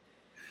saying?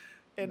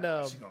 And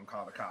She's gonna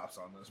call the cops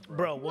on this,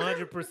 bro.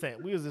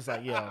 100%. We was just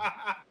like, yo,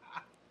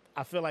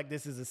 I feel like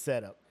this is a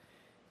setup.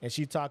 And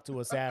she talked to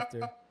us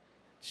after.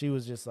 She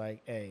was just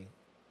like, hey,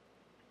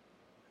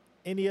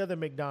 any other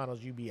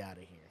McDonald's, you be out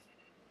of here.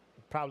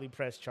 Probably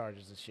press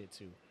charges and shit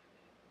too.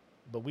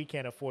 But we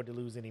can't afford to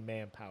lose any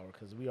manpower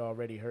because we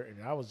already hurting.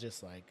 I was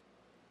just like,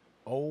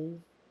 oh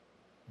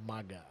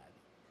my God.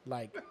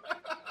 Like,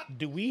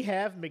 do we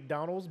have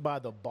McDonald's by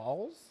the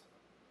balls?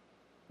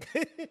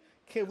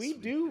 Can we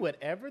do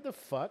whatever the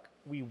fuck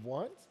we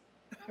want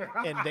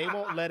and they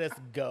won't let us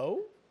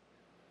go?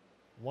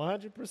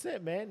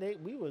 100%, man.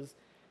 We was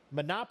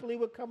Monopoly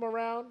would come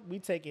around. We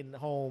taking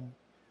home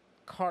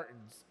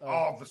cartons of,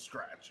 all the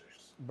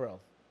scratchers, bro.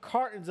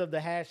 Cartons of the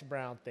hash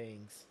brown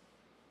things,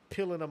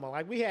 peeling them on.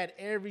 Like we had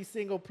every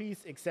single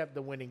piece except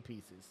the winning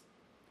pieces.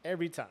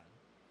 Every time.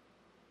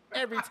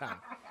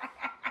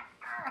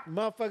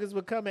 Motherfuckers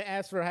would come and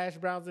ask for hash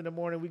browns in the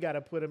morning. We got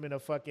to put them in a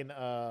fucking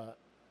a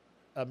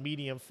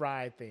medium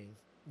fried thing.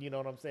 You know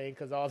what I'm saying?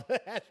 Because all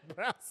the hash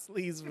brown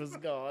sleeves was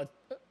gone.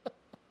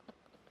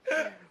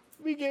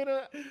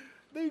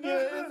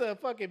 It's a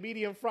fucking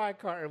medium fry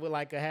carton with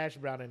like a hash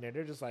brown in there.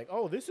 They're just like,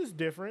 oh, this is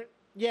different.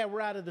 Yeah,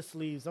 we're out of the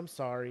sleeves. I'm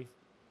sorry.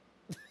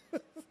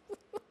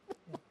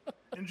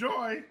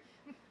 Enjoy.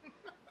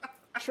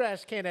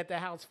 Trash can at the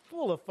house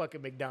full of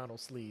fucking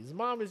McDonald's sleeves.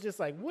 Mom is just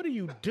like, what are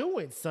you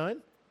doing,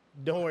 son?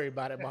 Don't worry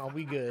about it, Mom.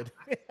 We good.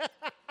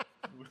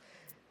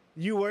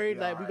 You worried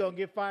like we gonna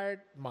get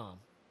fired? Mom,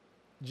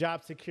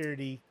 job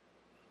security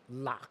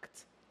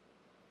locked.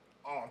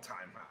 All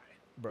time high.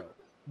 Bro.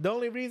 The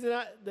only reason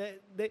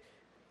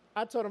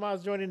I told them I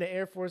was joining the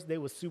Air Force, they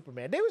was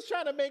Superman. They was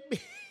trying to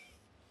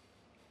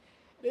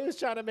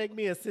make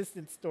me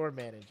assistant store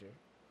manager.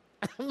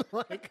 I'm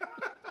like,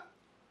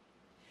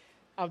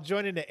 I'm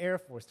joining the Air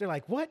Force. They're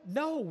like, what?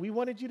 No, we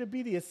wanted you to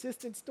be the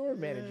assistant store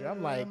manager.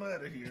 I'm like, I'm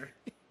out of here.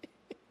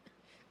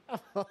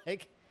 I'm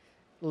like,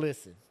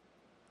 listen.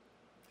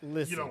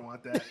 You don't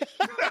want that.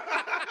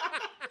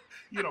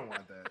 You don't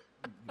want that.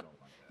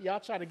 Y'all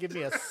trying to give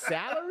me a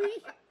salary?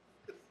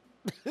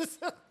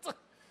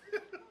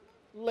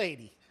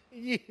 Lady,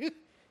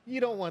 you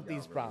don't want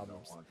these really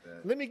problems.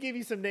 Let me give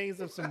you some names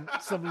of some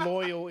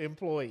loyal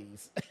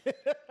employees.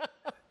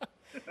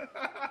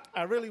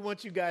 I really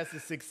want you guys to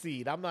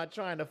succeed. I'm not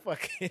trying to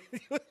fucking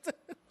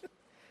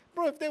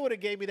bro, if they would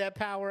have gave me that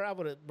power, I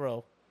would have,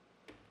 bro.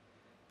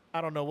 I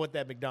don't know what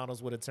that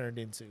McDonald's would have turned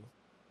into.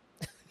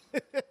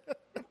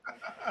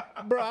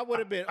 Bro, I would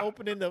have been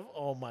opening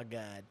oh my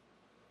God.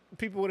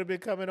 People would have been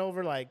coming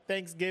over like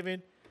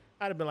Thanksgiving.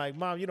 I'd have been like,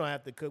 Mom, you don't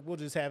have to cook. We'll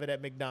just have it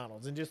at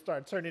McDonald's and just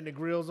start turning the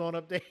grills on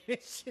up there and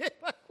shit.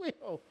 Like,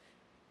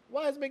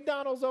 why is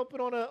McDonald's open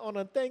on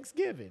a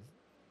Thanksgiving?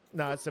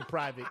 No, it's a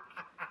private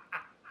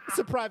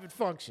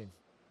function.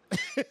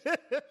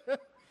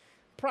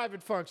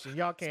 Private function.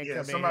 Y'all can't come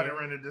in. Somebody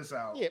rented this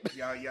out. Yeah.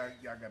 Y'all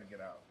gotta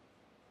get out.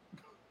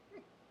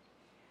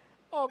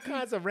 All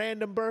kinds of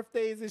random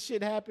birthdays and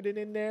shit happening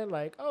in there.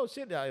 Like, oh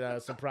shit,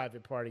 it's a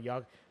private party.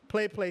 Y'all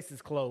place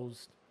is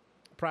closed.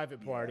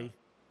 Private party.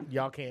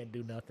 Y'all can't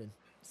do nothing.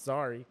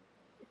 Sorry.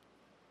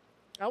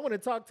 I want to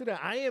talk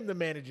to I am the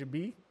manager,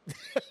 B.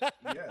 Yeah,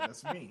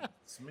 that's me.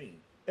 It's me.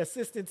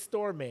 Assistant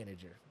store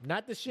manager,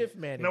 not the shift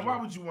manager. Now, why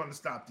would you want to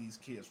stop these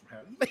kids from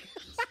having this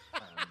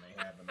time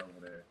they having over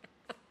there?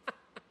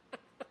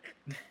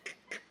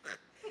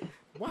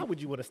 Why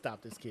would you want to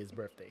stop this kid's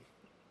birthday?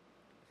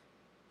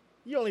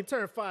 You only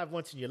turn 5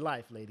 once in your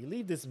life, lady.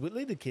 Leave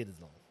the kids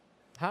alone.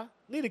 Huh?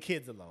 Leave the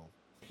kids alone.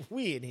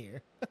 We in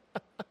here.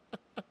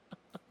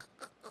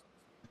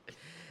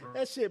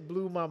 That shit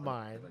blew my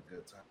mind.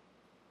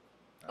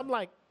 I'm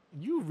like,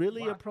 you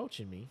really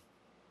approaching me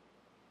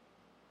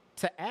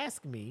to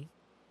ask me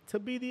to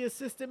be the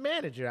assistant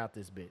manager out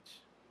this bitch?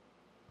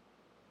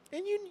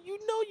 And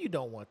you know you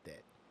don't want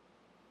that.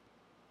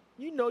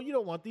 You know you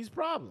don't want these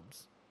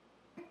problems.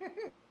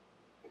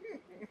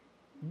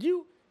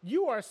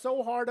 You are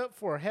so hard up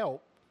for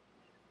help.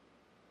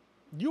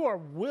 You are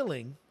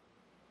willing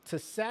to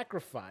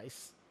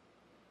sacrifice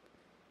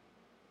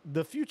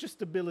the future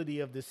stability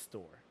of this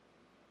store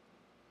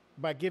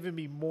by giving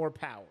me more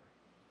power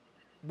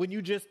when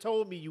you just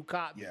told me you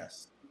caught me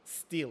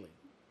stealing.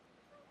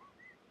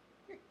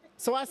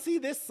 So I see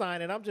this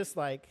sign and I'm just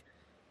like,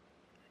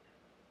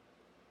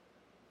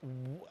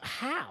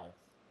 how?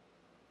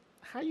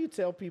 How you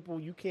tell people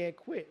you can't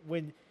quit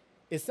when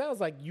it sounds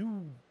like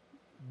you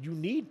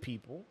need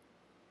people.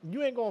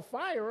 You ain't gonna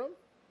fire them.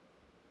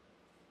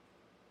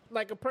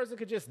 Like a person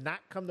could just not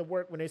come to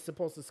work when they're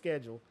supposed to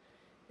schedule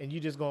and you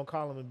just gonna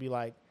call them and be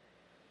like,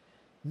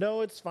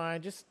 No, it's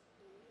fine.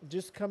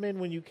 Just come in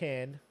when you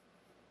can.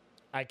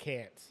 I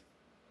can't.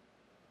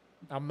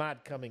 I'm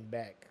not coming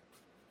back.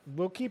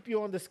 We'll keep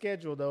you on the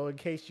schedule though, in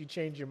case you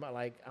change your mind.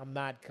 Like, I'm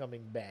not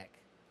coming back.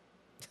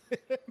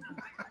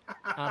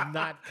 I'm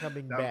not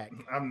coming I'm, back.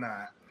 I'm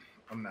not.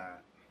 I'm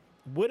not.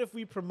 What if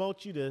we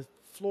promote you to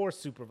floor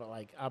supervisor?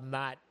 Like, I'm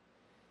not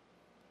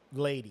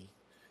lady,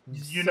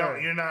 You know, sir.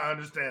 you're not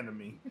understanding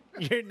me.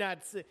 You're not.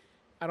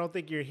 I don't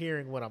think you're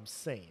hearing what I'm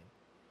saying.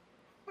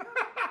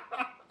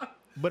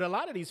 But a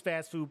lot of these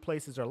fast food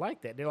places are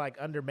like that. They're like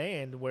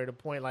undermanned, where the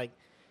point, like,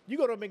 you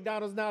go to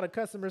McDonald's now, the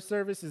customer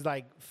service is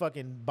like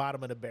fucking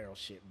bottom of the barrel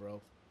shit,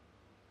 bro.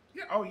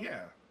 Yeah. Oh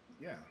yeah.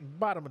 Yeah.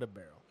 Bottom of the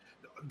barrel.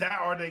 That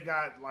or they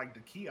got like the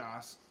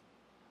kiosks,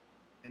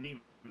 and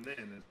even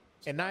then,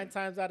 it's And like, 9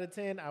 times out of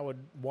 10, I would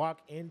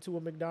walk into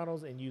a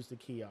McDonald's and use the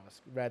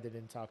kiosk rather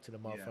than talk to the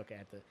yeah, motherfucker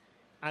at the.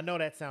 I know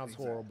that sounds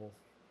exactly. horrible.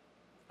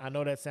 I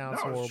know that No, sounds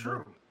it's horrible,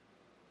 true.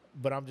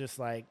 but I'm just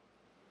like,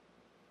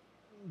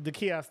 the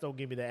kiosk don't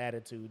give me the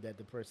attitude that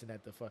the person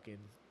at the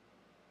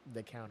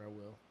counter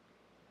will.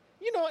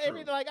 You know,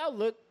 True. like, I'll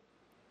look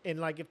and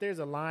like if there's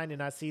a line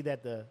and I see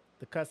that the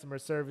customer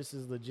service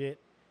is legit,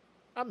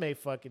 I may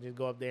fucking just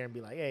go up there and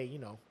be like, hey,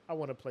 I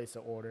want to place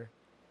an order.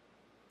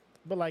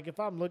 But like if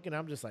I'm looking,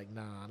 I'm just like,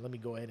 nah, let me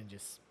go ahead and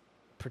just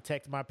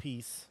protect my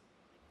peace.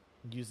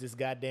 Use this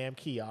goddamn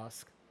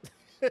kiosk.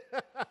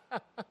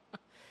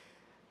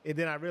 And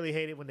then I really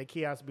hate it when the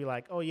kiosk be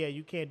like, oh yeah,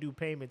 you can't do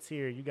payments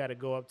here. You got to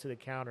go up to the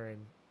counter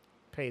and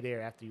pay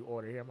there after you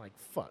order here. I'm like,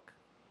 fuck.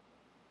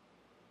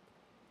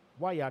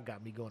 Why y'all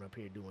got me going up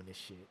here doing this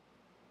shit?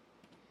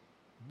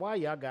 Why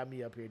y'all got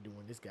me up here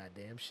doing this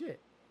goddamn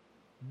shit?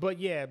 But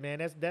yeah,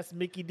 man, that's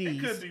Mickey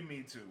D's. It could be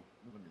me too.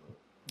 Let me look.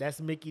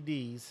 That's Mickey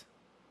D's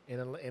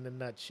in a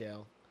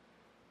nutshell.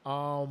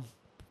 Um,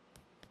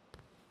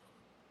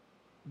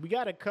 we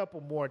got a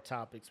couple more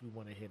topics we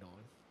want to hit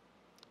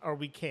on, or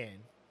we can,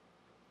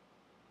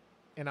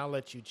 and I'll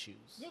let you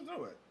choose. Let's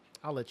do it.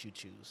 I'll let you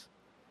choose.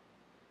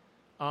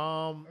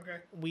 Okay.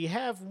 We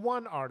have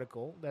one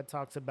article that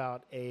talks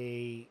about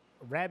a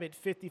rabid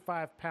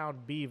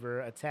 55-pound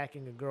beaver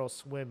attacking a girl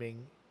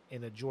swimming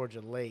in a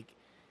Georgia lake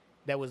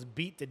that was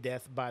beat to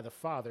death by the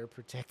father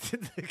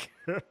protected the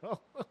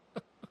girl.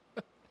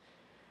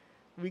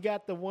 We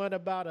got the one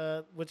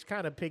about which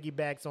kind of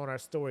piggybacks on our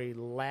story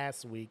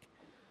last week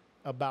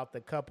about the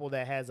couple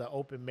that has an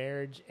open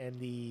marriage and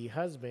the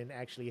husband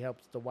actually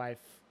helps the wife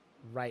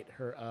write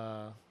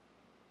her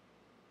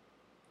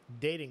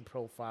dating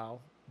profile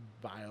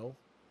bio,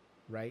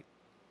 right?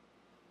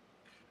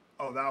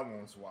 Oh, that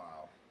one's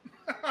wild.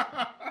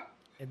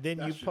 And then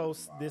That you shit is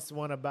post wild. this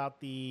one about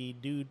the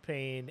dude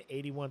paying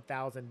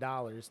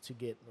 $81,000 to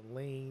get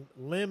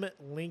limb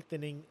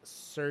lengthening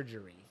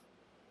surgery.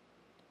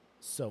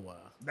 So,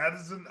 That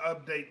is an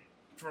update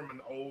from an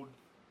old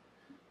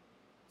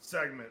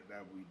segment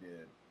that we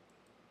did.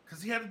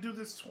 Because he had to do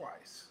this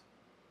twice.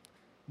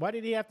 why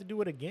did he have to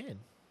do it again?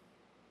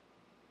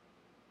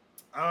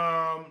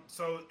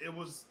 So it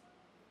was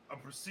a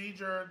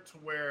procedure to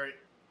where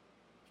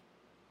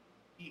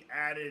he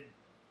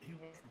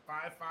went from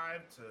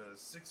 5'5" to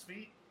 6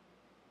 feet.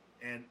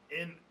 And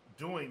in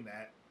doing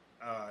that,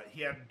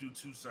 he had to do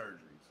 2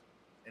 surgeries.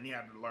 And he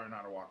had to learn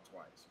how to walk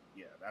twice.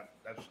 Yeah, that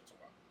shit's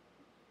wild.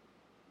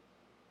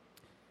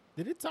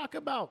 Did it talk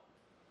about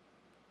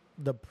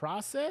the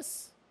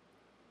process?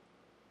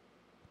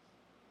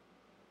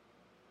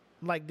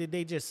 Like, what did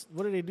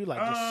they do? Like,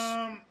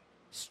 just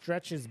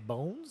stretch his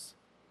bones?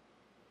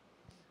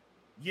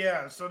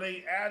 Yeah, so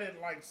they added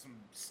like some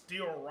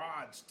steel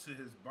rods to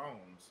his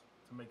bones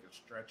to make it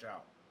stretch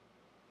out.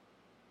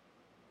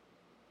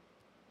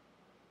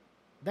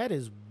 That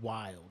is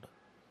wild.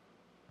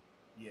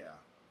 Yeah,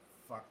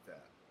 fuck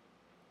that.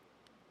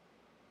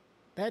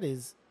 That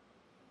is.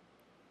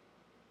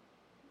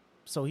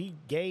 So he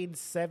gained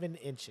 7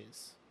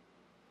 inches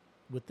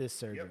with this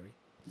surgery.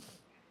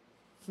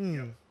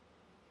 Yep.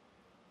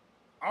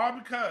 All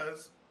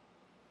because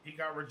he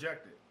got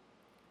rejected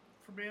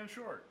for being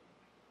short.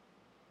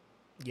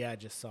 Yeah, I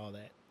just saw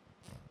that.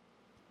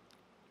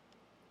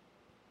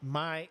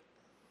 My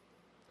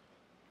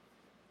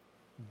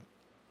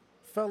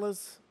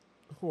fellas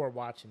who are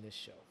watching this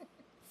show,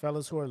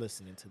 fellas who are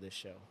listening to this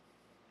show,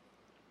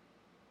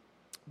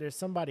 there's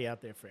somebody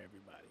out there for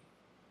everybody.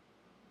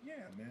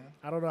 Yeah, man.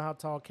 I don't know how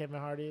tall Kevin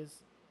Hart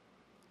is,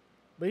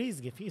 but he's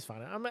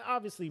fine. I mean,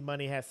 obviously,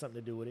 money has something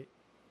to do with it.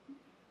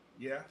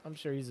 Yeah. I'm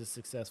sure he's a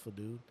successful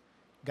dude.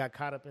 Got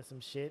caught up in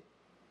some shit.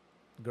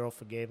 Girl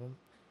forgave him.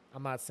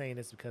 I'm not saying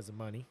it's because of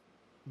money,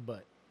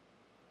 but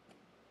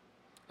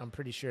I'm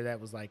pretty sure that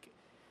was like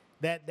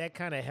that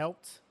kind of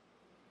helped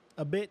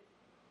a bit.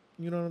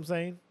 You know what I'm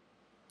saying?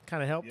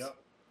 Kind of helped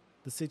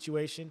the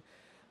situation.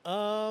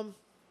 God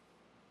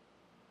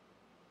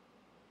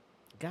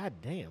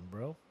damn,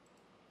 bro.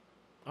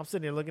 I'm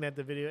sitting there looking at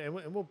the video,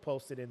 and we'll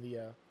post it in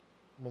the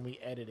when we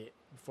edit it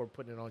before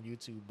putting it on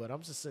YouTube. But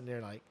I'm just sitting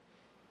there like,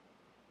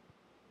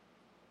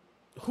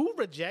 who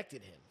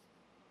rejected him?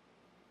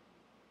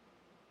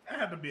 That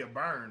had to be a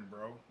burn,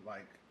 bro.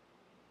 Like,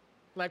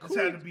 Like This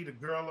had to be the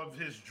girl of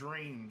his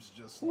dreams.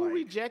 Just who like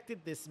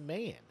rejected this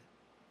man?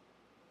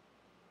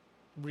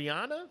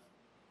 Rihanna?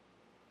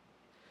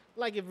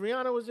 Like if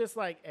Rihanna was just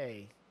like,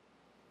 hey,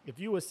 if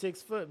you were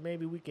 6 foot,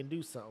 maybe we can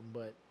do something,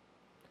 but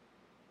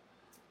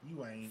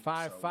you ain't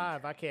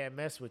 5'5", I can't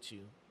mess with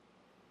you.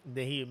 And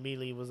then he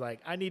immediately was like,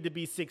 I need to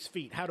be 6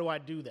 feet. How do I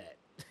do that?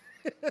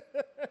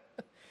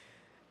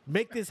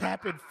 Make this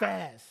happen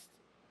fast.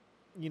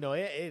 You know,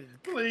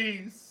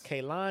 please.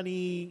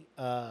 Kaylani,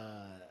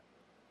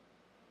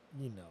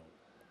 you know,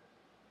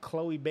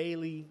 Chloe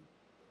Bailey,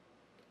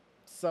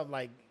 something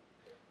like,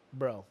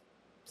 bro,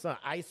 some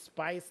Ice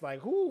Spice,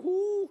 like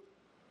who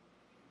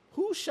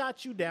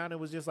shot you down and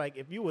was just like,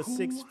 if you were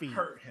 6 feet,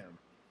 hurt him,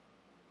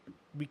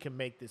 we can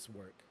make this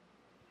work.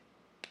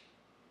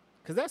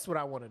 Because that's what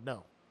I want to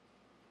know.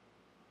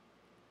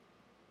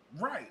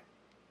 Right.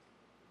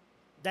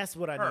 That's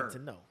what I need to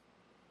know.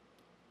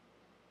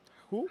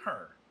 Who?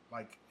 Her.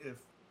 Like if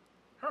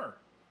her.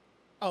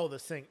 Oh, the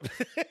singer.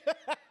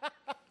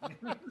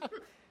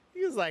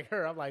 He was like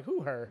her. I'm like,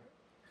 who her?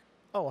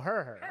 Oh,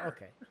 her.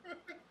 Okay.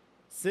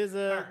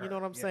 SZA, you know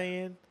what I'm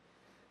saying?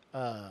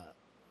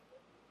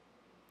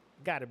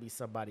 Gotta be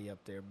somebody up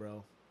there,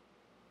 bro.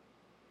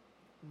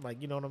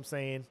 Like, you know what I'm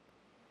saying?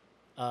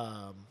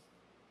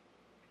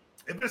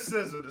 If it's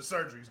SZA, the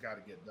surgery's got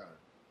to get done.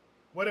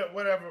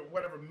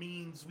 Whatever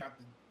means we have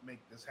to make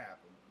this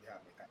happen. We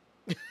have to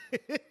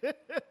happen.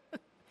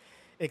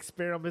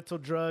 Experimental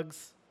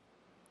drugs.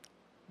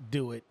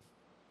 Do it.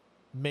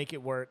 Make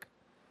it work.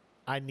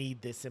 I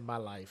need this in my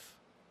life.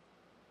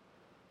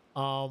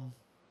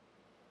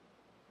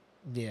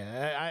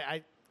 Yeah,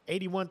 I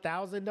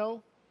 81,000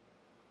 though.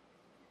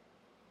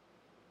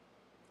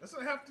 That's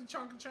a hefty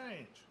chunk of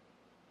change.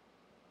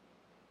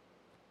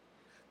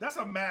 That's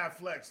a mad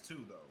flex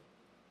too, though.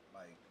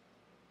 Like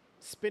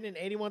spending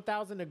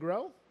 81,000 to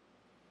grow.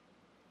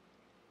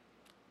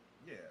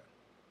 Yeah.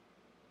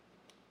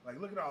 Like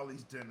look at all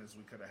these dinners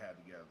we could have had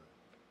together.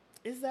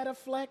 Is that a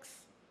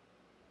flex?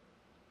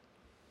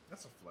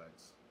 That's a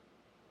flex.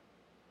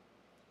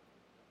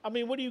 I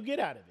mean, what do you get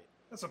out of it?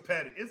 That's a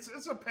petty.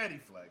 It's a petty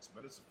flex,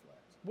 but it's a flex.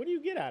 What do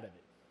you get out of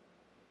it?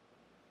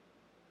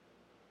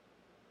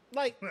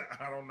 Like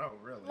I don't know,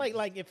 really.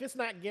 Like if it's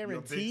not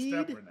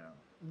guaranteed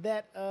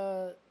that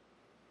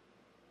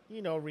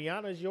you know,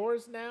 Rihanna's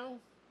yours now,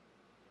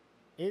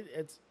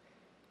 it's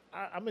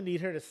I'm gonna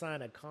need her to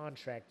sign a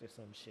contract or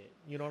some shit.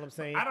 You know what I'm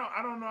saying?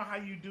 I don't know how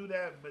you do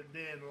that, but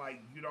then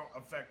like you don't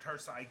affect her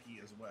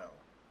psyche as well.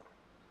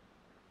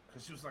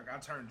 Because she was like, I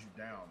turned you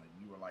down and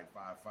you were like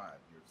 5'5".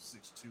 You're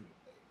 6'2".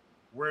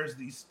 Where's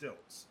these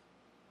stilts?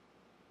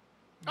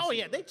 Oh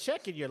yeah, they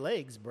checking your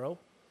legs, bro.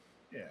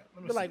 Yeah.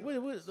 But like,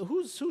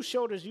 whose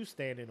shoulders you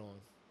standing on?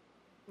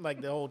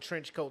 Like the old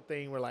trench coat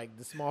thing where like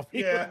the small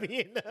people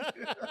being.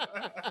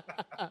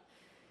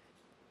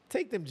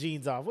 Take them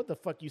jeans off. What the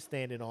fuck you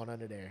standing on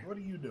under there? What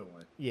are you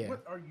doing? Yeah.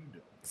 What are you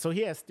doing? So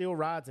he has steel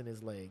rods in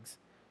his legs.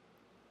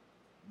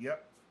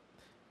 Yep.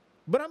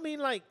 But I mean,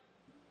 like,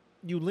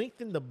 you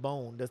lengthen the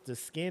bone. Does the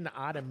skin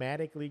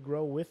automatically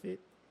grow with it?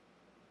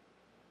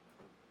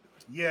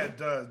 Yeah, it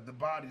does. The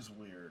body's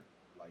weird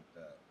like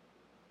that.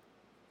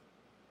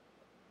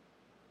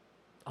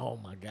 Oh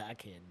my God, I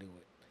can't do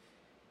it.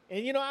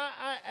 And you know,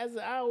 I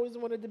always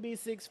wanted to be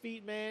 6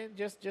 feet, man,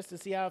 just to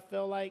see how it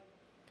felt like.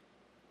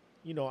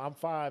 You know, I'm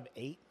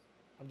 5'8".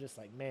 I'm just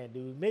like, man,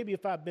 dude, maybe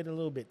if I'd been a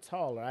little bit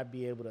taller, I'd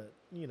be able to,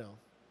 you know.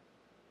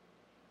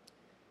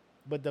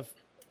 But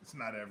it's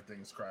not everything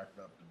it's cracked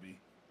up to be.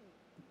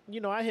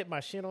 You know, I hit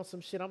my shin on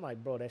some shit. I'm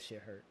like, bro, that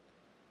shit hurt.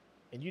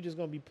 And you just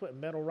gonna be putting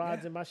metal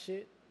rods in my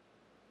shit?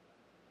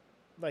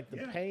 Like the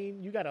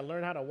pain, you got to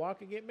learn how to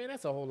walk again, man.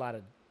 That's a whole lot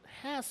of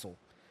hassle.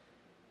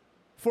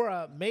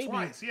 For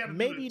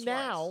maybe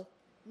now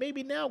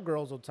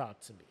girls will talk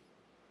to me.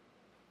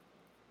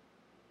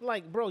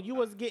 Like, bro, you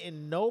was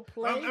getting no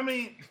play. I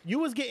mean, you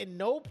was getting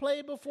no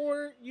play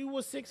before you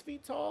was 6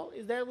 feet tall.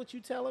 Is that what you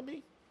telling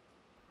me?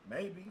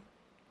 Maybe.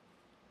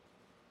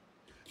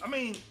 I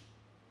mean,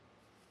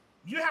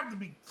 you have to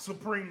be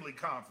supremely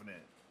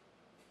confident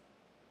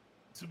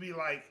to be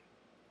like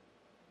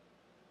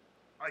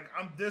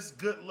I'm this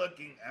good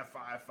looking at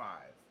 5'5".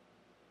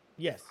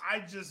 Yes. If I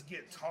just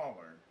get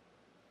taller,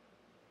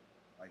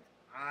 like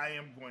I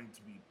am going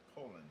to be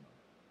pulling them.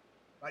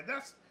 Like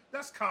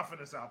that's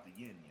confidence out the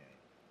yin yang.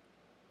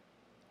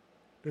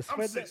 I'm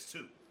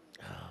 6'2".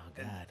 Oh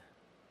God.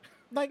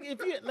 Like if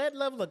you at that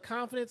level of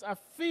confidence, I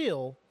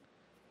feel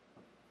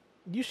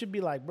you should be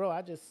like, bro,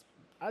 I just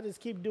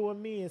keep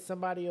doing me and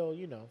somebody will,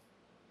 you know.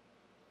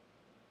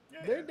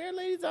 Yeah. There are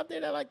ladies out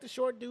there that like the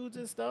short dudes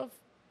and stuff.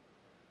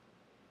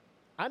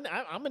 I'm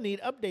gonna need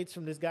updates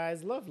from this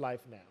guy's love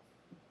life now.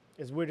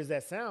 As weird as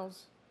that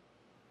sounds.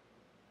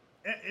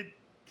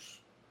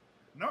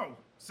 No,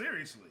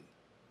 seriously.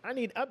 I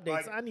need updates.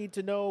 Like, I need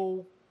to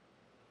know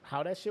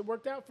how that shit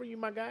worked out for you,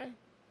 my guy.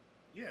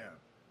 Yeah.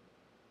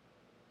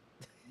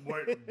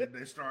 What did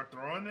they start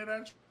throwing it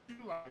at you?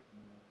 Like,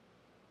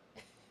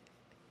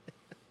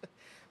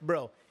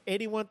 bro,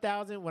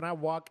 81,000 when I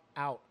walk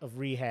out of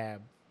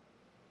rehab.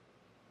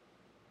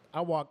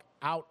 I walk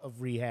out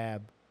of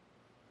rehab,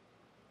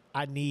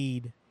 I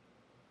need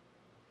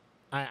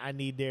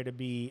there to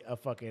be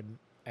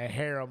a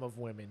harem of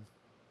women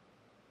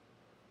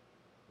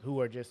who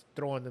are just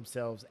throwing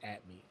themselves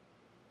at me.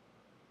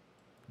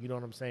 You know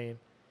what I'm saying?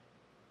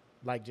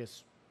 Like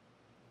just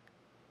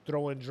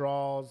throwing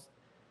draws,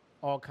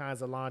 all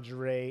kinds of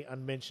lingerie,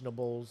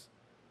 unmentionables.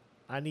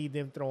 I need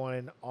them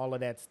throwing all of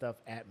that stuff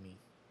at me.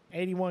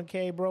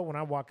 81K, bro, when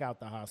I walk out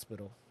the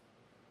hospital.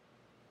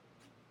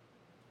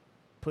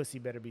 Pussy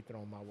better be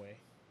thrown my way.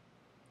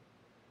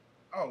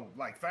 Oh,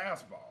 like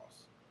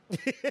fastballs.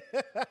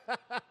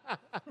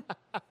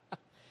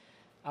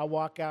 I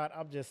walk out,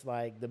 I'm just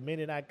like, the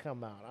minute I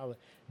come out, I'm like,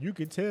 you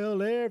can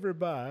tell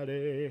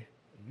everybody.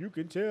 You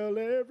can tell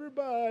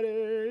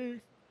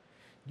everybody.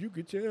 You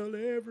can tell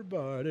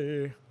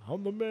everybody.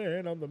 I'm the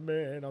man, I'm the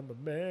man, I'm the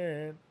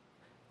man.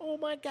 Oh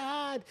my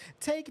God,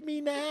 take me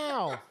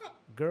now.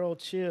 Girl,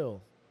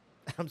 chill.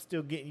 I'm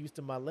still getting used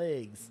to my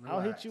legs. Relax,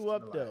 I'll hit you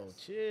up relax. though.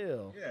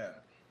 Chill. Yeah,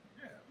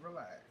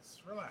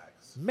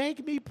 relax.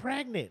 Make me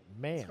pregnant,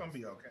 ma'am. It's gonna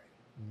be okay.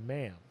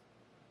 Ma'am,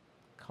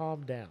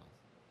 calm down.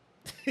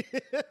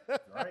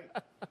 Right?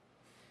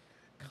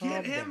 Calm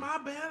Get in down. my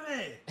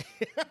belly.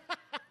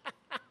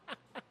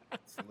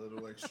 It's a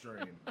little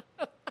extreme.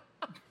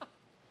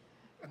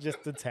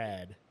 Just a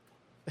tad.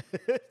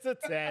 It's a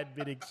tad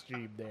bit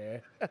extreme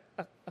there.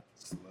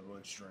 It's a little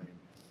extreme.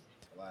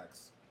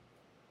 Relax.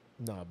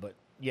 No, but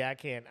yeah, I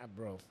can't,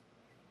 bro.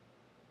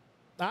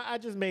 I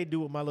just made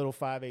do with my little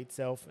 5'8"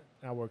 self.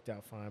 I worked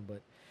out fine,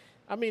 but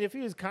I mean, if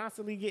he was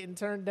constantly getting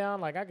turned down,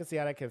 like I could see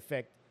how that could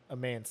affect a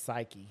man's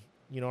psyche.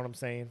 You know what I'm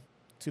saying?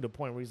 To the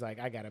point where he's like,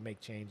 I got to make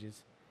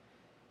changes.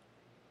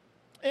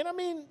 And I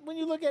mean, when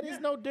you look at it,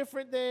 it's no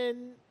different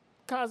than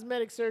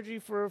cosmetic surgery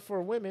for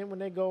women when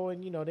they go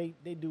and, you know, they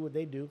do what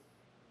they do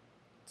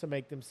to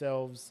make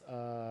themselves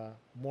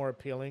more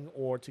appealing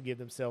or to give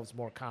themselves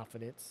more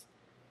confidence.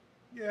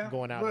 Yeah,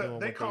 going out but doing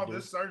they what call they do.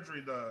 this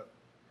surgery the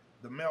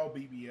male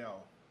BBL.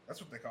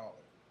 That's what they call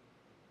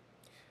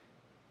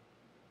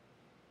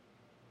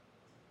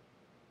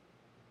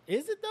it.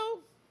 Is it though?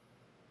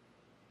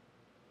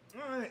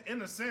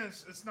 In a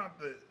sense, it's not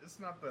the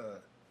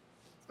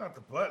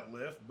butt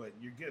lift, but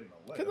you're getting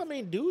a lift. Because I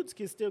mean, dudes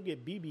can still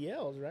get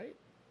BBLs, right?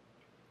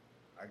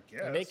 I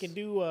guess. And they can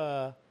do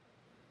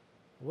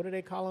what do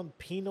they call them?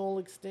 Penile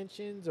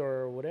extensions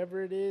or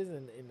whatever it is,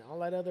 and all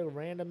that other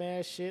random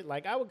ass shit.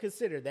 Like I would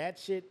consider that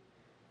shit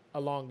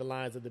along the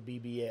lines of the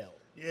BBL.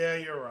 Yeah,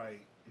 you're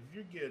right. If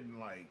you're getting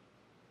like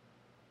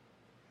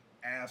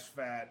ass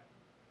fat,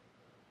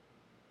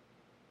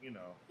 you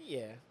know.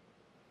 Yeah.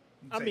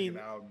 You I take mean,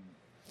 it out and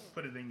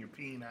put it in your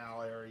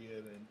penile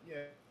area, then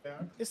yeah.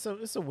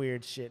 It's a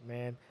weird shit,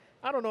 man.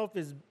 I don't know if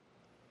it's.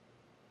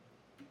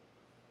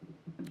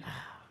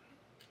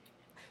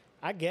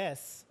 I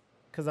guess,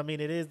 because I mean,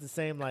 it is the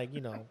same. Like,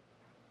 you know,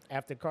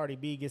 after Cardi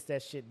B gets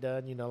that shit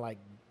done, you know, like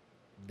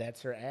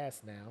that's her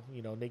ass now.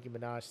 You know, Nicki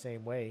Minaj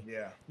same way.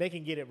 Yeah. They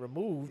can get it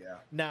removed. Yeah.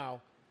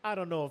 Now, I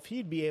don't know if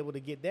he'd be able to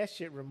get that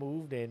shit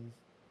removed and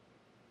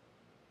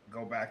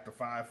go back to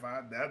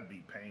 5'5". That'd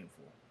be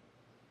painful.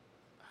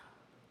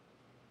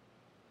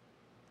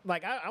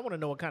 like I want to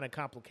know what kind of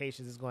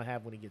complications it's going to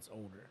have when he gets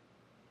older.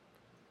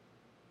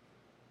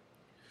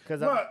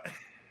 Because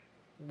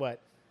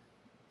what?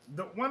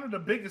 One of the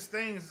biggest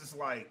things is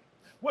like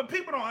what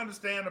people don't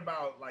understand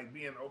about like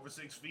being over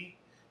 6 feet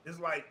is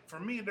like for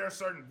me there are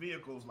certain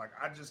vehicles like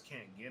I just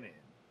can't get in.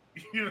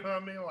 You know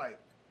what I mean? Like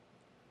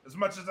as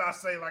much as I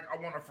say like I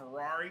want a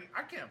Ferrari,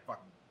 I can't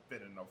fucking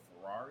fit in no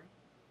Ferrari.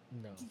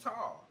 No, too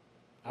tall.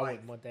 I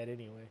wouldn't want that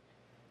anyway.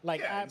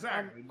 Like yeah,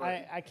 exactly.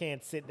 I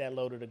can't sit that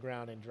low to the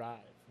ground and drive.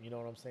 You know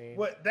what I'm saying?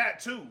 What that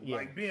too? Yeah.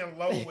 Like being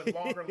low with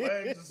longer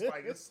legs is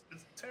like it's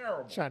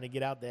terrible. Trying to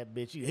get out that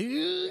bitch,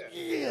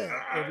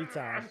 every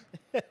time.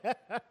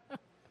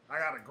 I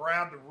gotta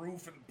grab the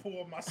roof and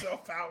pull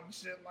myself out and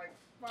shit. Like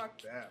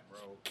fuck that,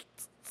 bro.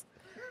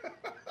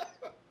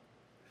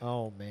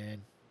 Oh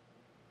man.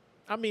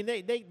 I mean,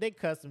 they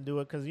custom do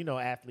it because you know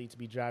athletes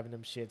be driving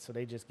them shit, so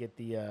they just get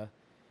the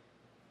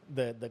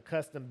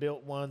custom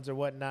built ones or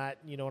whatnot.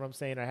 You know what I'm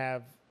saying? Or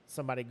have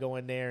somebody go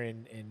in there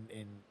and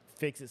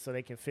fix it so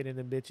they can fit in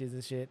them bitches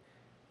and shit.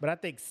 But I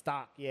think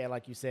stock, yeah,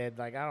 like you said,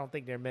 like I don't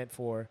think they're meant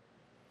for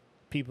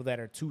people that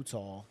are too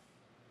tall.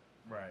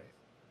 Right.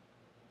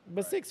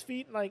 But 6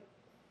 feet, like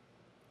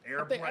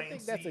airplane I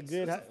think that's a seats,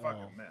 good. it's a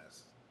fucking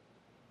mess.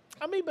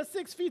 I mean, but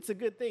 6 feet's a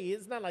good thing.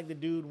 It's not like the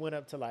dude went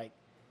up to like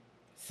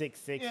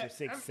 6'6" or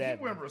 6'7".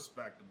 He went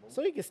respectable,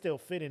 so he can still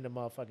fit in the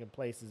motherfucking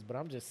places. But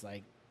I'm just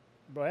like,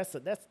 bro,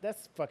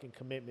 that's fucking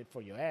commitment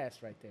for your ass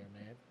right there,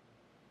 man.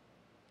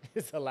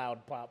 It's a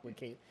loud pop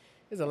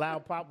it's a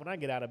loud pop when I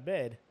get out of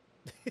bed.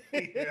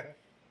 Yeah.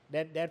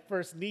 That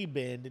first knee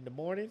bend in the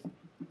morning.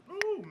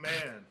 Ooh,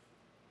 man.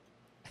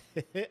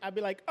 I'd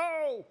be like,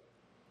 oh.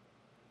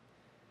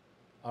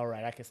 All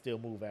right, I can still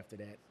move after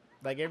that.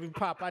 Like every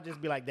pop, I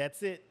just be like,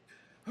 that's it.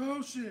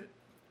 Oh shit.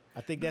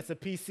 I think that's a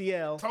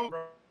PCL. Bro.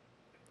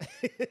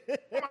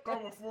 I'm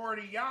over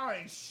 40. Y'all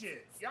ain't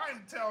shit. Y'all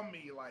ain't tell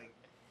me like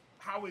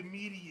how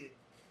immediate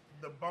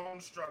the bone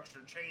structure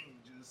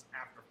changes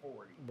after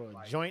 40. Bro,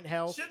 like, joint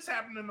health. Shit's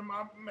happening to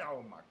my,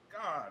 oh my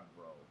God,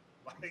 bro.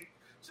 Like,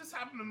 shit's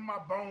happening to my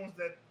bones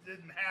that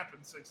didn't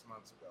happen 6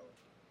 months ago.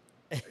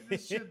 Like,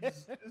 this shit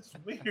is, it's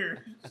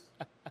weird.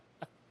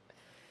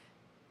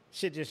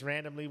 Shit just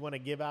randomly want to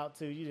give out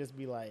to you. Just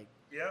be like,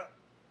 Yeah.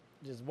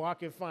 just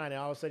walking fine, and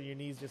all of a sudden your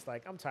knees just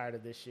like, I'm tired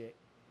of this shit.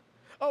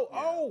 Oh, Yeah.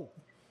 oh.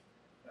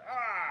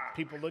 Ah.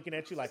 People looking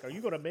at you like, are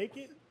you going to make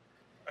it?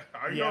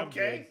 Are you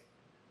okay?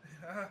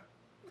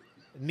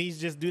 Knees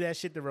just do that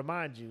shit to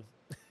remind you.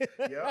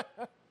 Yeah.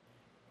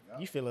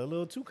 You feel a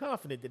little too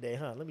confident today,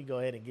 huh? Let me go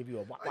ahead and give you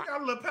a I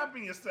got a little pep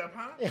in your step,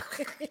 huh?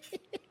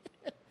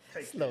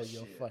 Slow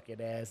your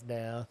fucking ass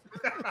down.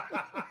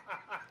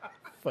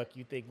 Fuck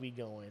you think we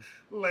going?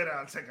 Lay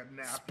down and take a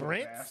nap.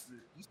 Sprints?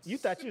 You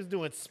thought you was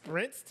doing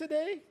sprints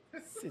today?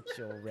 Sit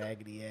your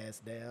raggedy ass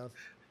down.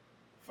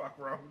 Fuck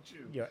wrong with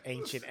you? Your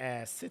ancient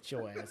ass. Sit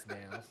your ass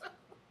down.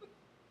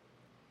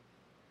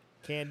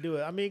 Can't do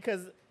it. I mean,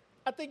 because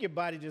I think your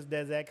body just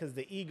does that because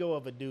the ego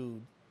of a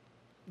dude,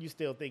 you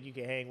still think you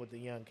can hang with the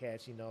young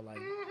cats, you know, like,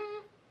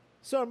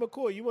 Sir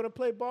McCoy, you want to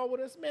play ball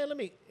with us? Man, let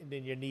me. And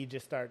then your knee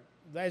just start,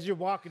 as you're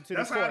walking to the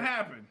court. That's how it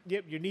happened.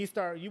 Yep, your knees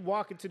start, you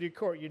walk into the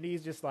court, your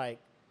knees just like,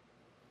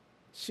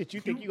 shit,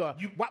 you think you going,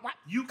 what?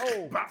 You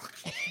oh.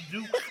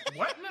 do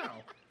what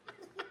now?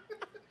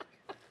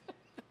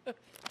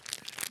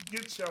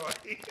 Get your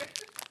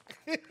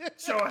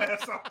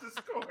ass off this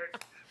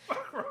court.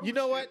 You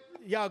know what?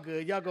 Y'all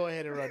good. Y'all go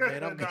ahead and run,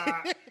 man. I'm good.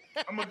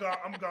 I'm gonna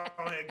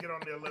go ahead and get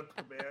on the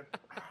elliptical, man.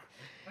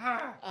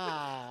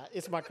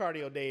 It's my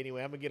cardio day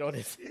anyway. I'm gonna get on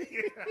this.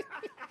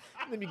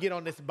 Let me get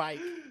on this bike.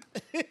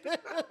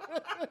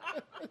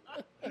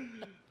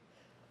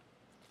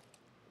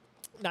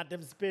 Not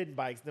them spin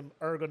bikes, them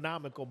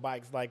ergonomical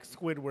bikes like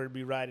Squidward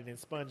be riding in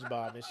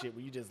SpongeBob and shit,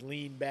 where you just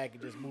lean back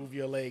and just move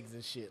your legs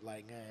and shit.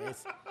 Like,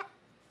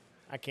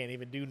 I can't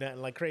even do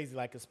nothing like crazy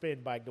like a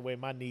spin bike the way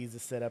my knees are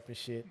set up and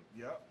shit.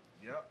 Yep.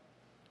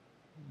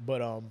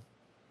 But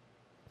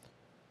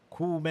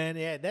cool, man.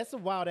 Yeah, that's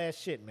some wild ass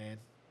shit, man.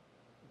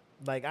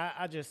 Like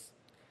I just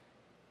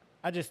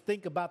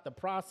think about the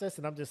process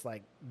and I'm just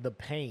like the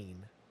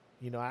pain.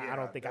 You know, I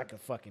don't think I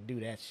could fucking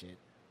do that shit.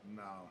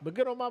 No. But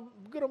good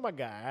on my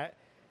guy.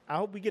 I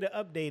hope we get an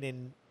update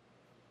and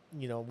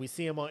you know, we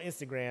see him on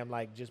Instagram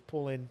like just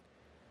pulling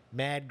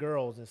mad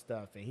girls and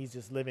stuff and he's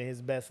just living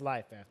his best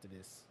life after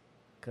this.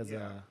 Cause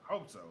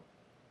hope so.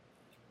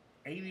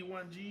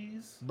 81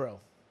 G's? Bro.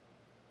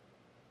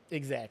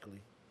 Exactly.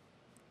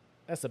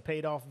 That's a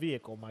paid off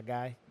vehicle, my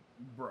guy.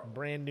 Bro.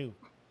 Brand new.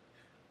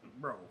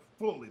 Bro,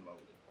 fully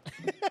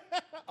loaded.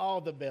 All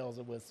the bells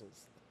and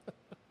whistles.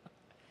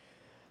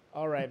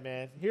 All right,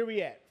 man. Here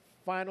we at.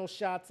 Final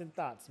shots and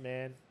thoughts,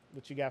 man.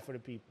 What you got for the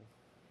people?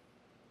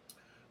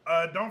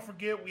 Don't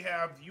forget we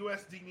have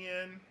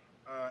USDN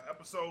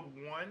episode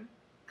 1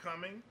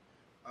 coming.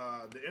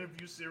 The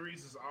interview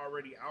series is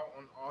already out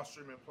on all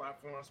streaming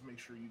platforms. Make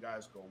sure you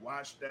guys go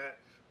watch that.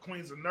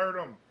 Queens of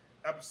Nerdum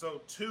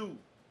episode 2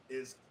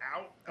 is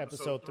out.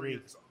 Episode 3.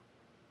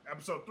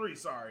 Episode 3,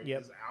 sorry,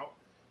 yep. is out.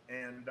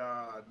 And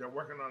they're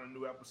working on a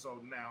new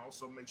episode now.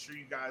 So make sure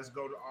you guys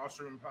go to all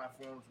streaming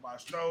platforms,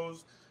 watch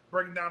those.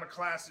 Breaking Down the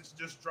Classics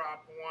just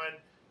dropped one.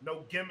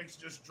 No Gimmicks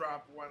just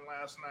dropped one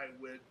last night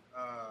with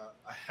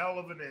a hell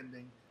of an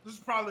ending. This is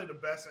probably the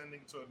best ending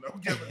to a No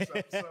Gimmicks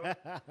episode.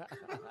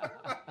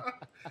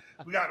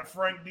 We got a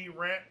Frank D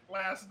rant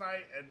last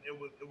night, and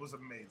it was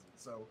amazing.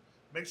 So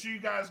make sure you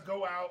guys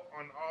go out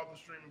on all the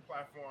streaming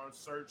platforms,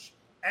 search,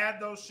 add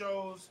those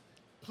shows.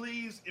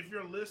 Please, if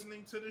you're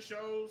listening to the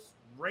shows,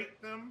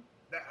 rate them.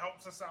 That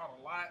helps us out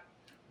a lot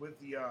with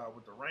the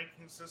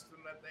ranking system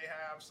that they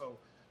have. So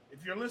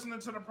if you're listening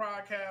to the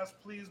podcast,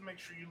 please make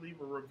sure you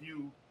leave a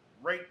review,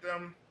 rate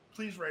them.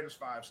 Please rate us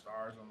 5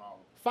 stars on all.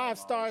 5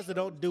 stars or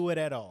don't do it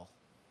at all.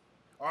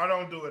 Or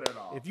don't do it at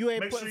all. If you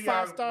ain't putting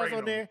 5 stars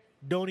on there,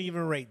 don't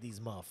even rate these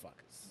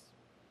motherfuckers.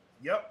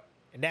 Yep.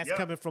 And that's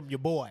coming from your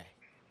boy.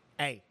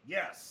 Hey.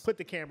 Yes. Put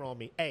the camera on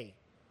me. Hey.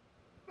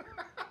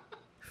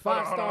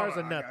 5 stars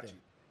or nothing.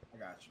 I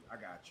got you.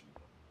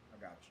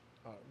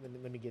 Oh,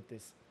 let me get the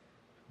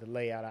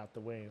layout out the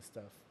way and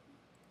stuff.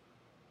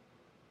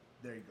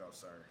 There you go,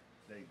 sir.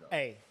 There you go.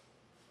 Hey.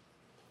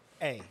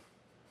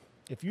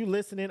 If you're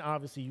listening,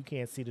 obviously you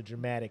can't see the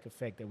dramatic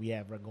effect that we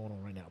have going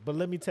on right now. But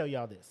let me tell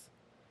y'all this.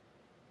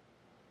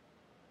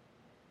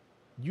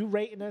 You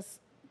rating us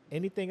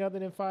anything other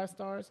than 5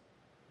 stars,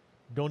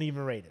 don't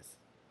even rate us.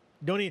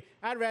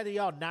 I'd rather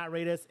y'all not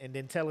rate us and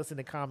then tell us in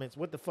the comments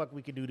what the fuck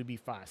we can do to be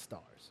 5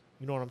 stars.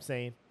 You know what I'm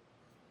saying?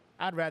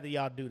 I'd rather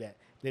y'all do that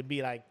than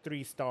be like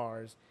 3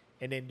 stars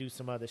and then do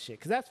some other shit.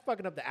 Because that's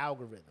fucking up the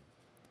algorithm.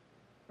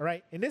 All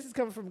right? And this is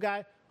coming from a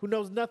guy who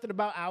knows nothing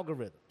about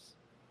algorithms.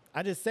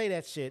 I just say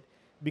that shit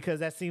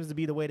because that seems to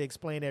be the way to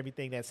explain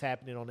everything that's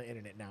happening on the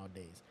internet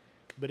nowadays.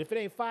 But if it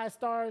ain't 5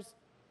 stars,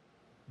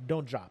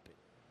 don't drop it.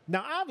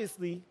 Now,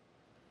 obviously,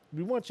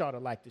 we want y'all to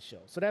like the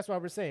show. So that's why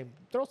we're saying,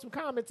 throw some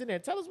comments in there.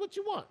 Tell us what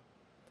you want.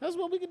 Tell us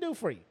what we can do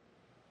for you.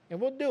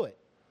 And we'll do it.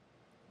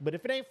 But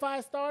if it ain't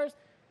 5 stars,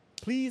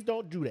 please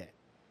don't do that.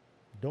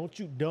 Don't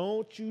you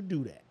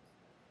do that.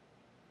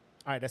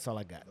 All right, that's all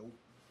I got. Nope.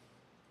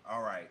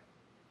 All right.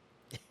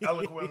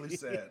 Eloquently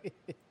said.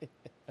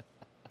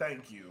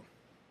 Thank you.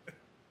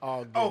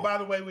 All good. Oh, by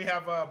the way, we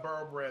have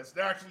Burrowbreads.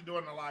 They're actually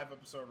doing a live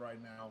episode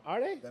right now. Are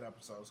they? That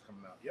episode's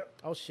coming out.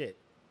 Yep. Oh shit.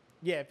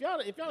 Yeah, if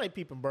y'all ain't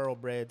peeping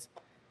Burrowbreads,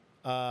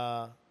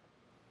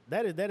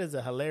 that is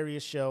a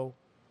hilarious show.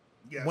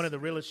 Yes, One of the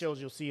realest shows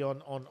you'll see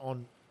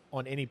on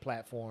any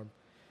platform.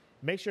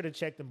 Make sure to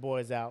check them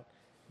boys out.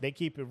 They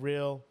keep it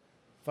real.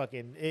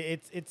 Fucking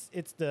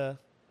it's the,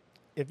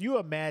 if you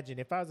imagine,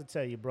 if I was to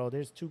tell you, bro,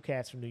 there's two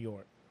cats from New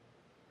York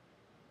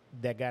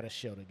that got a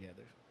show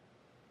together.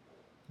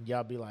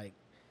 Y'all be like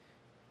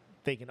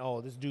thinking, oh,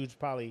 this dude's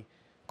probably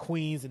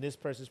Queens and this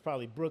person's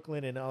probably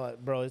Brooklyn and all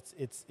that. Bro, it's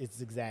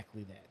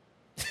exactly that.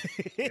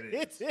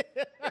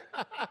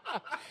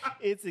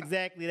 It's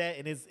exactly that,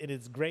 and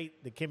it's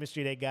great. The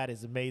chemistry they got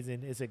is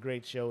amazing. It's a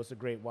great show. It's a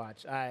great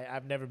watch.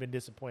 I've never been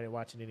disappointed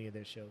watching any of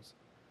their shows.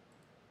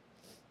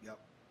 Yep.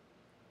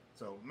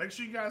 So make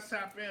sure you guys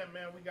tap in,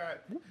 man. We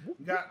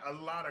got a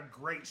lot of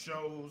great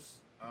shows,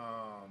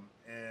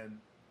 and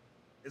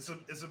it's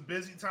a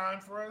busy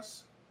time for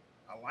us.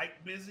 I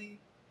like busy,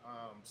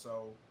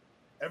 so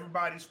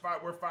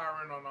we're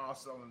firing on all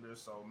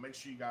cylinders. So make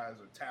sure you guys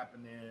are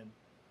tapping in,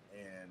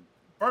 and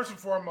first and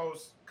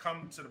foremost,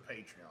 come to the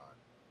Patreon.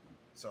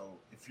 So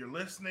if you're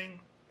listening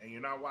and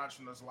you're not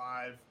watching us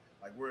live,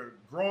 like, we're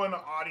growing the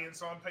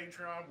audience on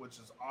Patreon, which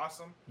is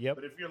awesome. Yep.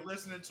 But if you're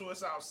listening to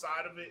us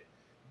outside of it,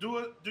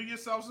 do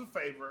yourselves a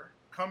favor.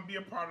 Come be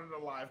a part of the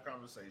live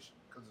conversation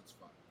because it's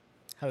fun.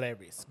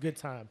 Hilarious. Good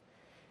time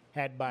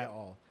had by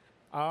all.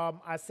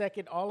 I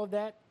second all of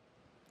that.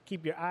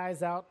 Keep your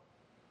eyes out.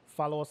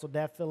 Follow us on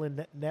That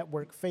Feeling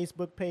Network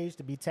Facebook page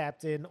to be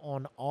tapped in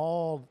on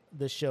all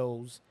the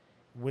shows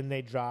when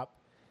they drop,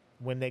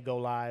 when they go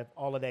live,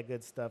 all of that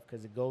good stuff,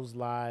 because it goes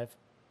live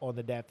on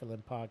the That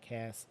Feeling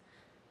Podcast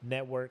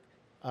Network.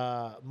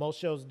 Most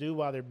shows do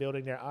while they're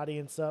building their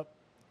audience up.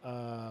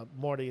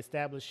 More of the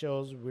established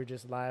shows, we're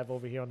just live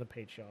over here on the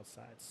Patreon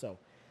side. So,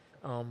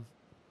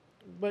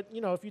 but,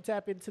 if you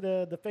tap into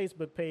the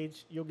Facebook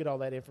page, you'll get all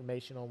that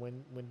information on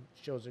when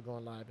shows are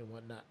going live and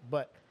whatnot.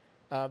 But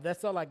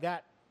that's all I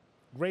got.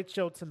 Great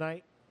show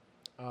tonight.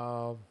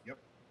 Yep.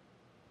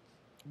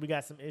 We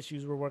got some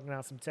issues. We're working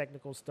out some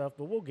technical stuff,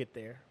 but we'll get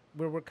there.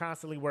 We're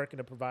constantly working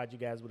to provide you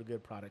guys with a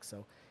good product,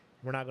 so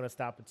we're not going to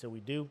stop until we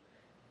do.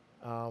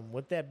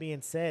 With that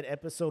being said,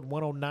 episode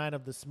 109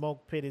 of The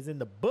Smoke Pit is in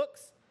the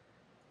books.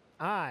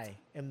 I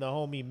am the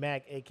homie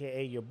Mac,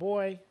 a.k.a. your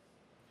boy.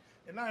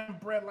 And I'm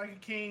Brett Like a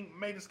King.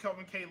 Made us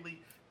Kelvin Kaylee.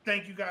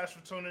 Thank you guys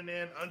for tuning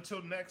in.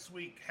 Until next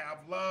week, have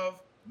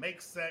love,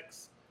 make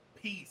sex,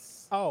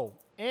 peace. Oh,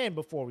 and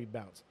before we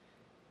bounce,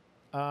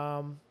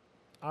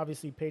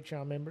 obviously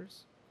Patreon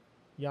members,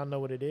 y'all know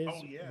what it is.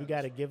 Oh, yeah, we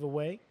got a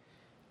giveaway.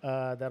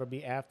 That'll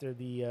be after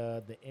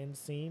the end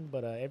scene.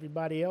 But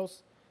everybody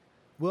else,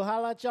 we'll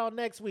holla at y'all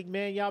next week,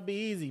 man. Y'all be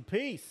easy.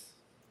 Peace.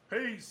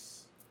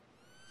 Peace.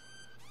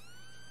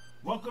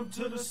 Welcome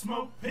to the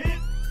Smoke Pit.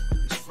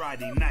 It's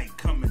Friday night,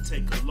 come and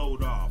take a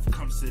load off.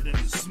 Come sit in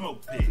the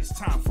smoke pit, it's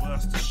time for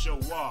us to show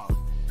off.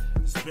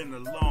 It's been a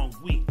long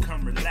week,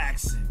 come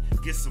relaxing,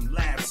 get some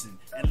laughs in,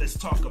 and let's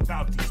talk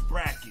about these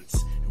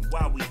brackets. And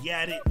while we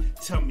at it,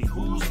 tell me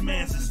whose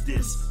man's is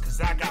this? Cause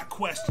I got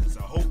questions,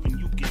 I'm hoping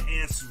you can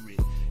answer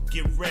it.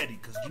 Get ready,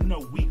 cause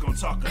we gon'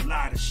 talk a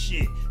lot of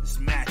shit. It's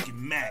Mac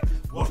and Mac,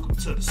 welcome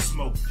to the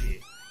Smoke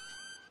Pit.